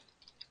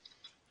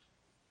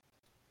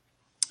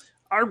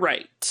 All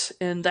right.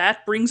 And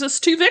that brings us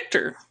to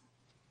Victor.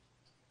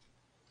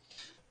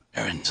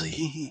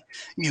 Apparently,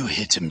 you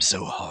hit him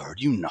so hard,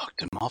 you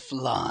knocked him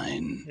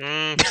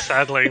offline.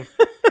 Sadly.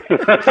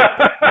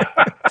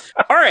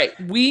 All right,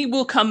 we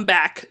will come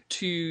back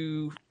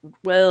to,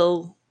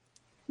 we'll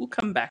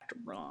come back to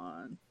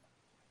Ron.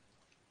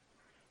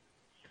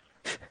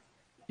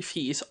 If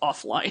he's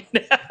offline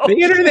now. The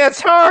internet's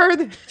hard!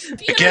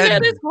 The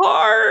internet is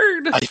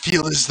hard! I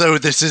feel as though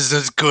this is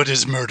as good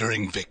as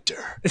murdering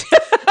Victor.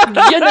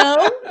 You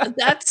know,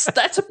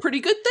 that's a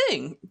pretty good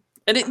thing.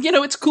 And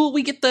it's cool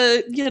we get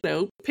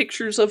the,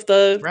 pictures of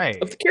the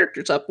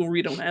characters up when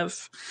we don't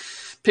have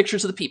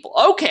pictures of the people.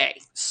 Okay,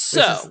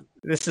 so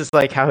this is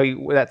like how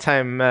that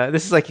time.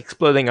 This is like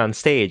exploding on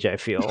stage. I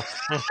feel.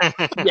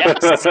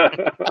 Yes.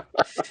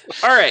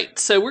 All right,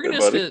 so we're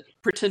gonna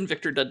pretend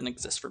Victor doesn't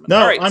exist for a minute.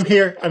 No, all right, I'm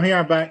here.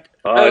 I'm back.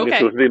 Okay.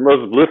 This was the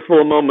most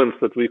blissful moments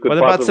that we could. What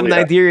about some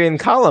Nigerian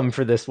column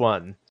for this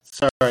one?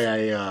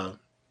 Sorry,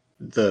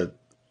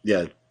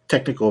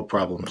 technical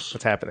problems.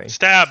 What's happening?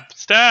 Stab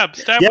Yes,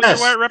 with your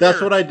white rapier.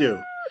 that's what I do.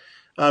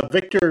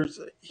 Victor,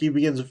 he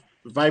begins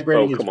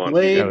vibrating his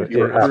blade. Is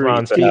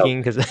Ron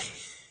speaking? Because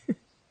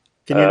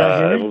can you not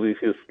hear me? I believe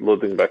he's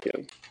loading back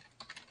in.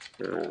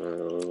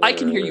 I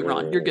can hear you,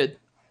 Ron. You're good.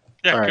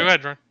 Yeah, All go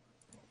ahead, Ron.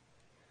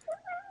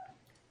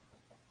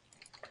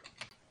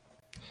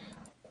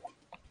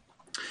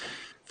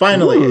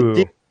 Finally, a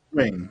deep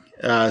swing.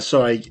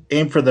 So I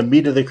aim for the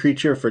meat of the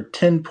creature for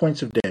 10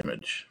 points of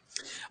damage.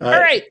 All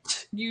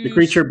right. The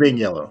creature being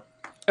yellow.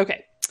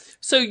 Okay.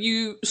 So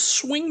you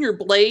swing your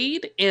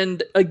blade,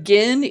 and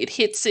again, it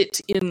hits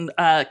it in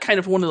kind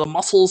of one of the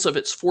muscles of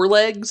its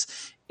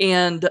forelegs,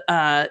 and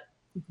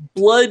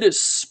blood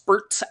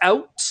spurts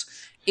out,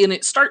 and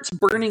it starts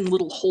burning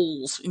little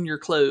holes in your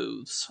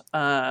clothes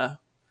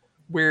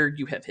where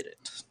you have hit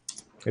it.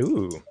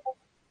 Ooh.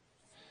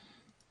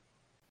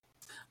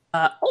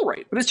 All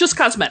right, but it's just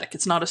cosmetic.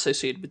 It's not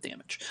associated with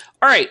damage.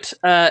 All right,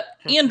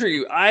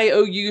 Andrew, I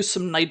owe you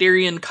some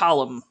Nidarian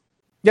column.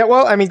 Yeah,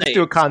 well, I mean, just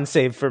do a con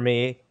save for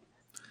me.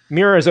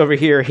 Mira's over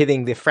here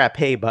hitting the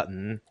frappe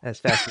button as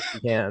fast as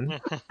she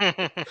can.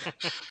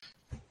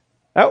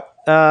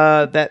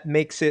 That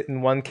makes it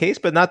in one case,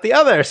 but not the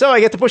other. So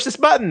I get to push this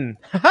button.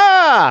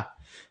 Ha-ha!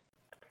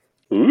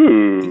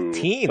 Ooh,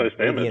 18 nice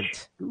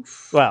radiant.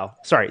 Well,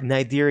 sorry,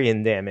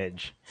 Nidarian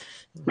damage.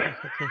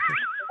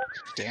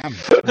 Damn.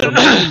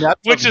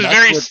 Which is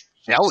very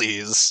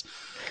jellies.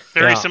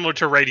 Very similar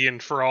to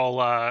Radiant for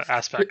all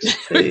aspects.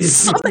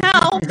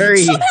 somehow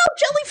jellyfish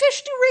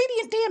do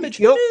radiant damage.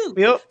 Who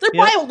knew? They're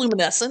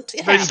bioluminescent.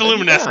 It's the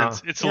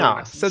luminescence. It's the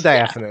luminescence. So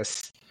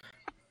diaphanous.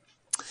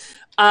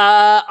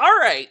 All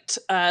right.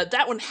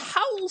 That one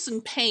howls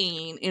in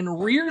pain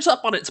and rears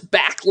up on its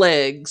back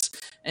legs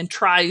and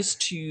tries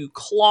to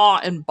claw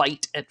and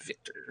bite at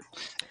Victor.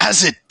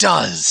 As it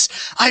does,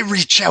 I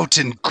reach out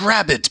and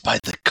grab it by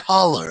the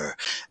collar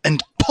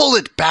and pull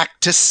it back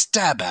to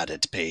stab at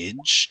it,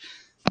 Paige,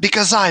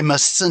 because I'm a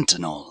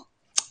sentinel.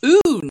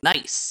 Ooh,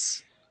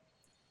 nice.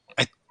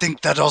 I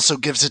think that also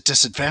gives it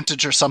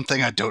disadvantage or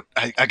something. I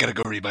gotta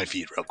go read my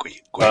feed real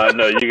quick.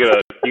 No, you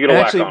gotta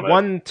whack Actually, on it.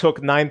 one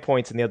took 9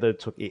 points and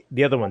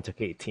the other one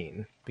took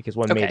 18 because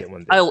one made it.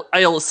 One did.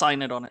 I'll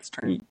assign it on its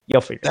turn.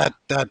 You'll figure it out.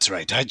 That's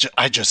right.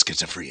 I just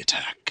get a free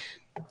attack.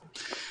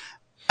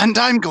 And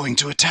I'm going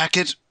to attack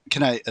it.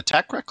 Can I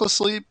attack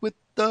recklessly with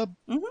the...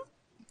 Mm-hmm.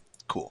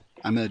 Cool.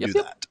 I'm going to do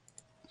that.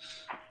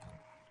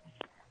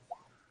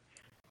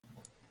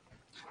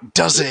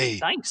 Does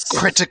a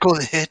critical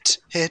hit?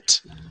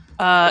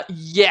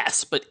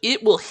 Yes, but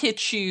it will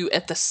hit you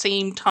at the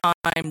same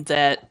time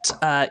that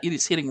it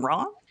is hitting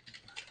Ron.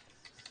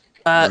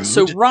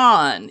 So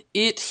Ron,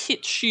 it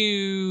hits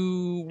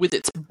you with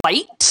its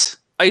bite.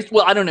 I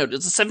don't know.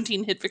 Does a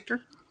 17 hit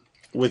Victor?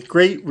 With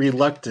great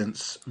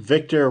reluctance,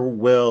 Victor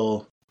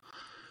will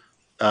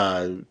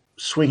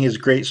swing his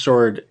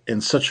greatsword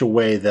in such a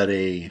way that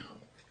a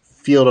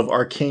field of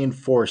arcane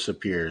force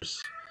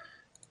appears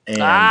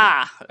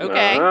and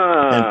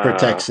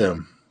protects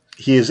him.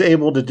 He is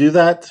able to do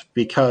that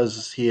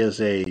because he has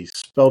a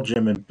spell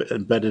gem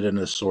embedded in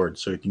his sword,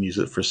 so he can use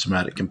it for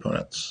somatic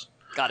components.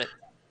 Got it.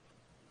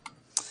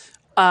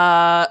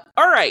 All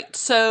right,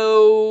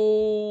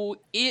 so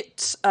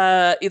its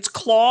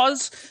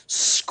claws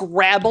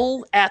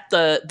scrabble at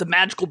the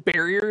magical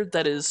barrier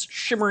that is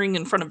shimmering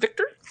in front of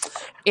Victor,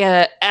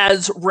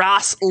 as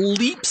Ross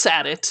leaps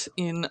at it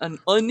in an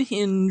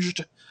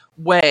unhinged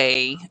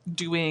way,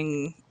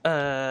 doing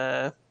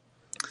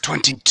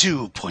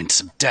 22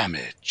 points of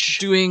damage.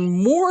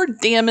 Doing more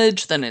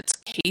damage than it's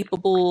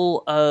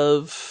capable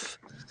of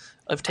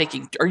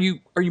taking. Are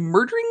you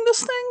murdering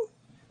this thing?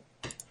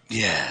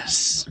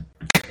 Yes.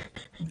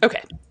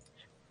 Okay.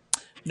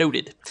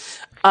 Noted.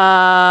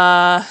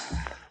 All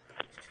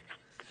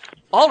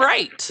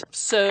right.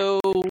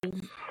 So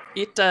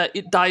it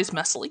dies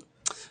messily.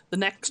 The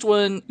next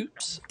one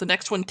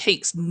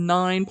takes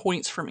 9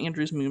 points from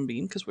Andrew's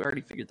Moonbeam because we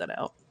already figured that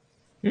out.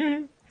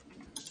 Mm-hmm.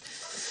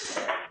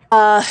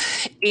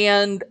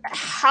 And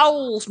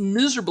howls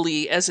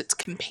miserably as its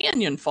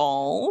companion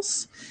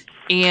falls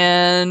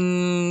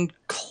and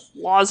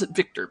claws at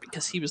Victor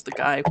because he was the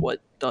guy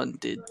what done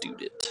did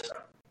it.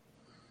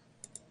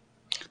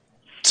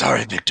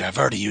 Sorry, Victor, I've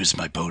already used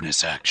my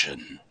bonus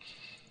action.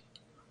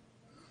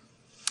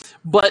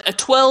 But a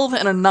 12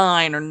 and a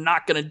 9 are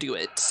not going to do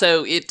it.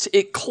 So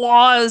it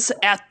claws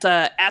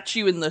at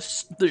you in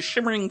the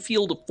shimmering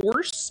field of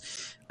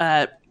force,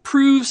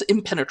 proves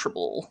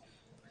impenetrable.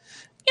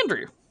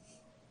 Andrew.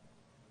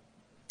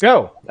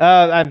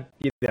 I'm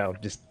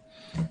just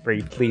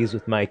very pleased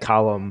with my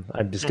column.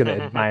 I'm just going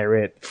to admire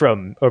it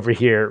from over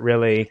here,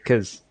 really,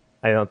 because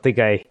I don't think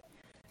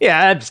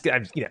it's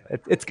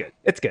good.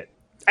 It's good.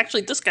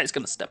 Actually, this guy's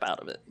going to step out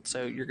of it,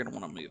 so you're going to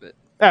want to move it.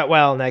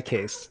 Well, in that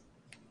case,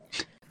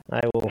 I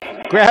will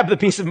grab the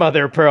piece of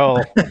mother of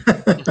pearl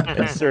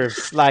and sort of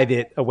slide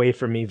it away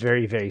from me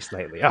very, very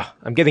slightly. Oh,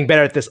 I'm getting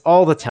better at this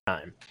all the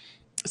time.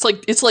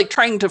 It's like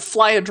trying to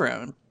fly a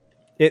drone.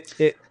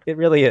 It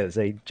really is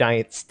a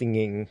giant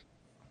stinging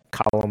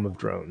column of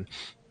drone.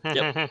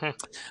 Yep.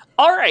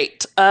 All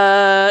right.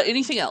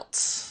 Anything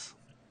else?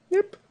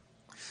 Yep.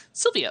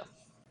 Silvio.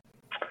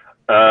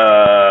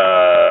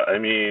 I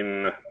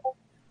mean,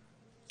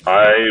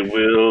 I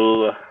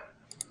will.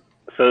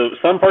 So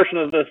some portion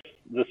of this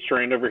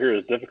terrain over here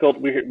is difficult.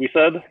 We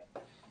said.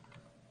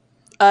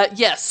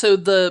 Yes. So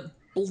the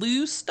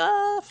blue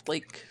stuff,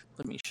 like,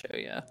 let me show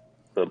you.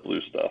 The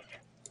blue stuff.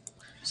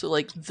 So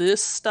like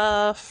this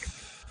stuff.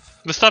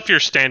 The stuff you're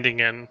standing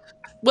in.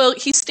 Well,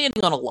 he's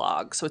standing on a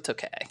log, so it's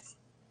okay.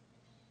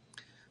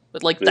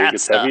 But like Big that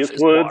as stuff heavy as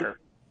is wood? water.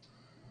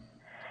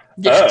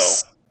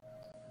 Yes.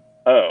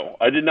 Oh,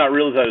 I did not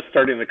realize I was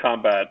starting the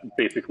combat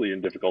basically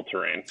in difficult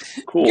terrain.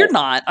 Cool. You're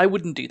not. I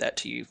wouldn't do that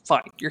to you.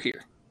 Fine, you're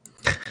here.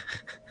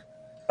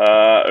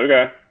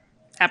 Okay.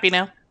 Happy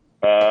now?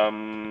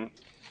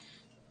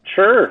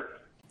 Sure.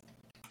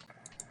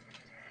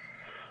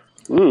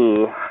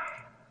 Ooh.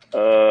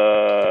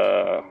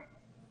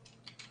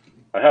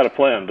 I had a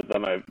plan, but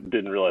then I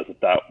didn't realize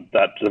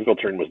that difficult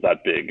terrain was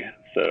that big,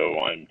 so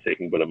I'm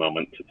taking but a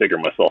moment to figure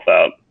myself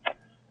out.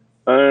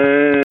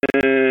 I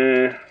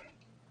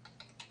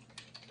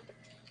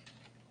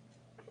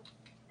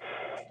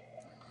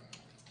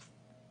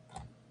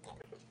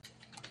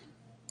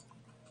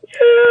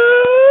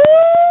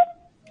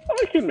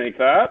can make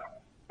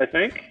that, I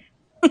think.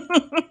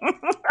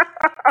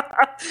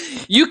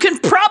 You can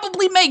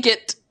probably make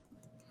it.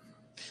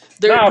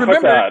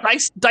 Remember,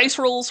 dice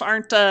rolls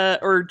aren't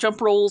or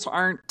jump rolls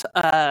aren't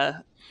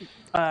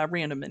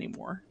random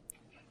anymore.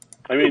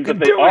 I mean, but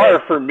they are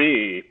for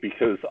me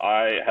because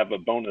I have a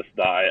bonus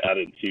die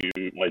added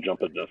to my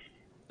jumpedness.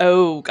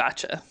 Oh,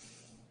 gotcha.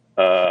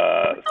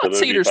 So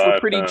satyrs were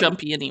pretty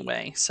jumpy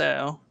anyway,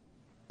 so.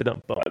 10,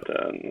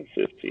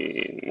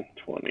 15,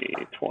 20,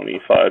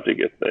 25 to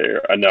get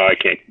there. No, I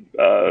can't.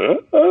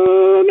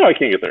 No, I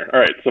can't get there. All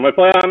right, so my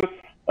plan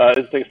is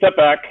to take a step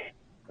back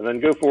and then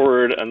go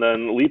forward and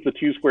then leap the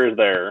 2 squares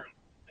there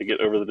to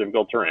get over the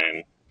difficult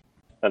terrain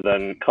and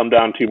then come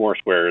down 2 more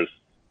squares.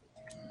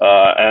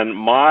 And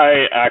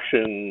my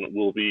action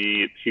will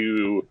be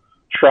to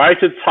try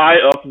to tie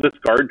up this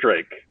guard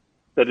drake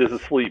that is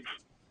asleep.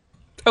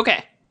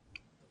 Okay.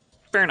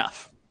 Fair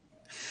enough.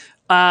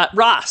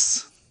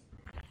 Ross.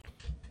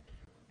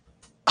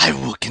 I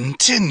will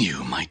continue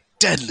my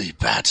deadly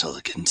battle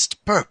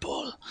against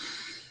purple.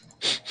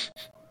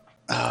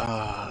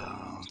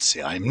 Let's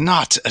see, I'm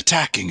not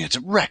attacking it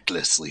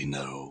recklessly,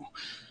 no.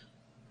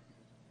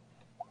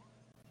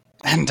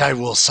 And I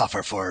will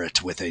suffer for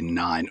it with a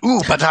 9.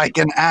 Ooh, but I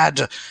can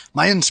add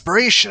my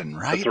inspiration,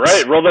 right? That's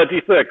right. Roll that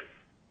D6.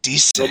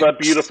 D6. Roll that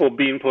beautiful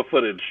beanpole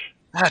footage.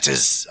 That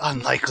is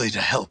unlikely to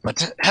help,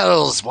 but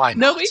hells, why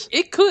not? No,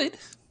 it could.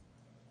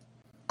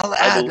 I'll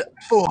add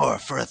 4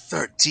 for a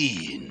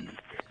 13.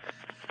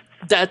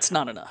 That's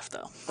not enough,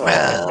 though.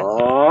 Well.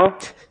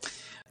 Aww.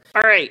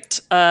 All right.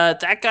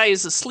 That guy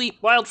is asleep.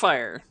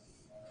 Wildfire.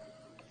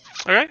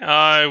 All right.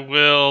 I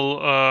will,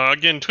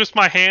 again, twist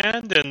my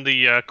hand, and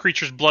the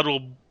creature's blood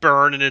will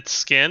burn in its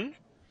skin.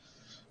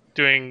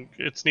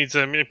 It needs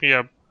maybe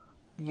a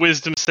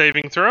wisdom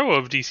saving throw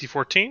of DC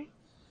 14.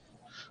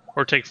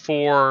 Or take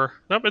 4.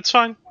 Nope, it's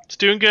fine. It's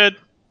doing good.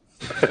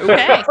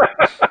 Okay.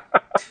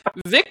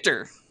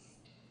 Victor.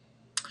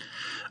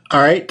 All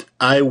right,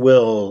 I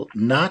will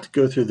not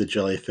go through the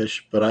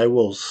jellyfish, but I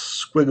will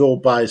squiggle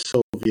by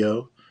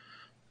Silvio.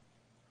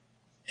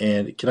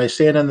 And can I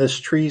stand in this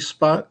tree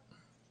spot?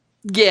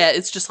 Yeah,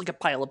 it's just like a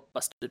pile of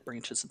busted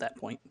branches at that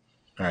point.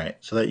 All right,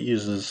 so that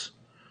uses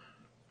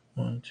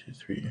 1, 2,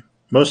 3.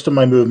 Most of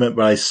my movement,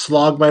 but I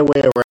slog my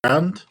way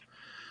around.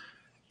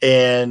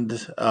 And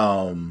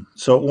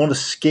so it won't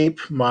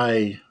escape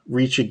my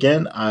reach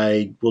again.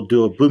 I will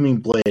do a booming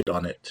blade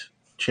on it,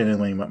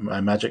 channeling my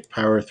magic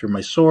power through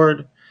my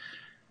sword.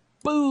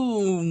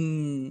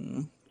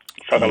 Boom.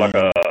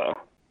 Shakalaka.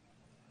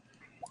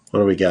 What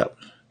do we got?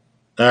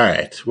 All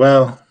right.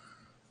 Well,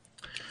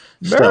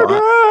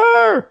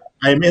 Murder!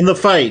 I'm in the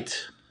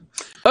fight.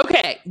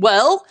 Okay.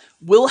 Well,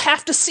 we'll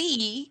have to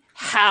see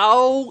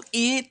how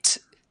it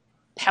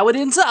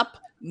ends up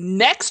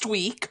next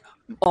week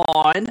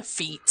on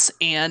Feats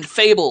and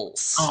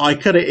Fables. Oh, I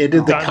could have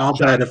ended the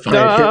combat if I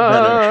had hit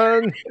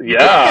better.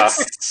 Yeah.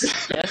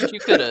 Yes, you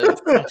could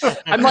have.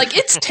 I'm like,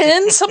 it's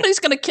 10. Somebody's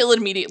going to kill it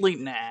immediately.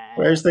 Nah.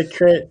 Where's the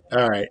crit?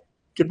 All right.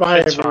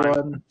 Goodbye, That's everyone.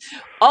 fine.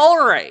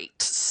 All right.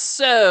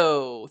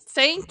 So,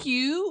 thank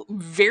you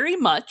very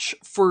much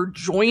for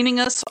joining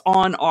us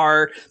on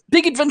our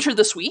big adventure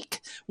this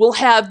week. We'll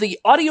have the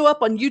audio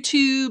up on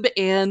YouTube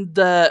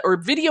or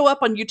video up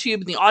on YouTube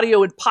and the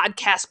audio in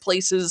podcast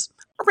places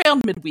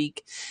around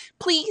midweek.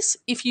 Please,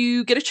 if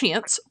you get a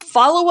chance,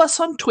 follow us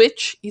on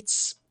Twitch.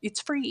 It's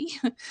free.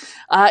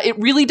 It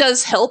really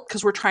does help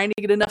because we're trying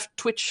to get enough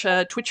Twitch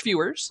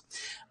viewers.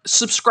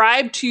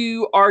 Subscribe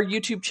to our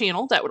YouTube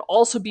channel. That would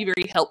also be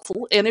very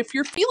helpful. And if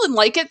you're feeling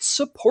like it,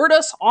 support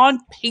us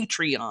on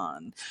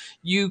Patreon.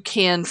 You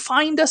can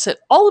find us at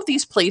all of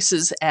these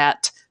places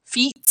at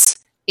Feats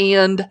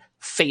and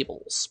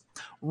Fables.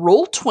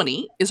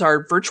 Roll20 is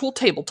our virtual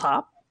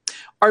tabletop.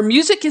 Our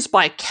music is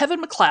by Kevin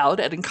MacLeod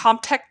at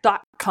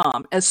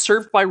Incompetech.com, as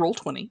served by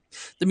Roll20.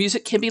 The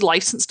music can be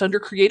licensed under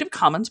Creative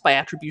Commons by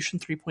Attribution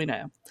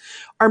 3.0.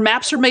 Our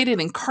maps are made in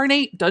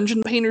Incarnate,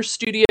 Dungeon Painter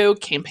Studio,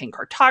 Campaign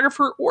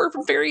Cartographer, or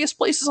from various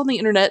places on the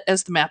internet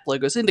as the map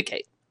logos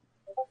indicate.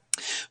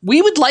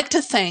 We would like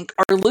to thank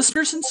our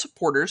listeners and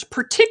supporters,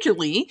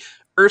 particularly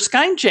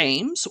Erskine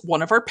James,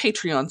 one of our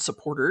Patreon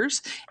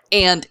supporters,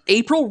 and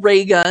April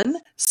Raygun,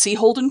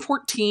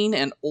 Seaholden14,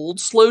 and Old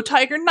Slow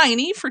Tiger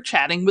 90 for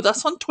chatting with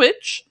us on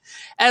Twitch,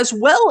 as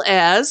well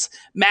as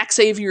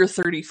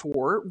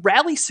MaxAvier34,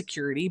 Rally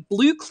Security,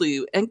 Blue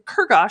Clue, and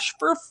Kurgosh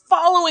for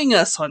following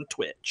us on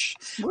Twitch.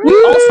 Woo! We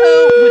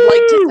also would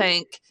like to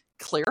thank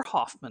Claire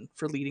Hoffman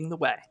for leading the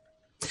way.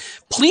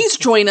 Please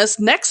join us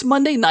next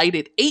Monday night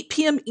at 8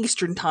 p.m.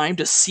 Eastern Time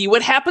to see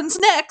what happens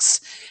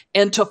next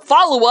and to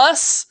follow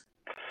us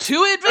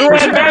to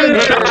adventure.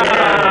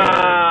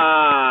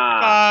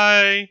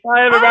 Bye.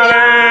 Bye,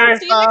 everybody.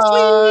 See you next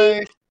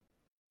week. Bye.